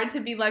so hard to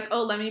be like,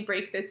 oh, let me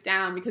break this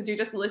down, because you're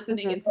just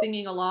listening and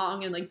singing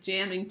along and like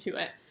jamming to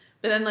it.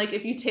 But then, like,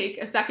 if you take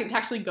a second to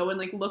actually go and,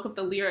 like, look up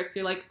the lyrics,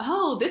 you're like,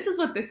 oh, this is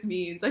what this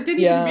means. I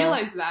didn't even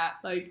realize that.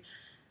 Like,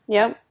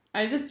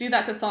 I just do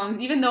that to songs,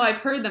 even though I've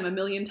heard them a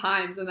million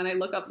times, and then I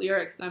look up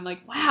lyrics, and I'm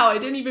like, wow, I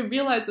didn't even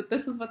realize that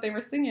this is what they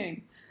were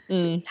singing.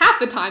 Half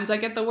the times I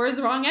get the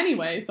words wrong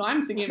anyway, so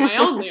I'm singing my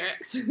own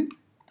lyrics.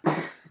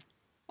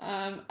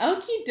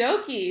 Okie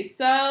dokie.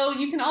 So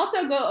you can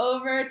also go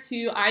over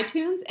to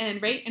iTunes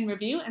and rate and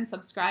review and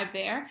subscribe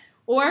there.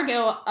 Or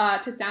go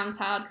to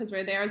SoundCloud, because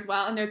we're there as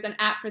well. And there's an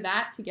app for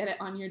that to get it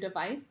on your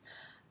device.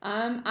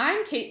 I'm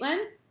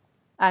Caitlin.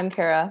 I'm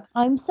Kara.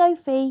 I'm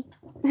Sophie.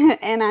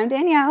 And I'm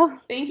Danielle.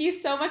 Thank you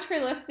so much for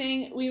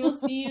listening. We will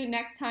see you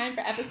next time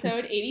for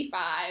episode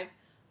 85.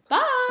 Bye.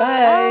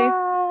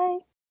 Bye.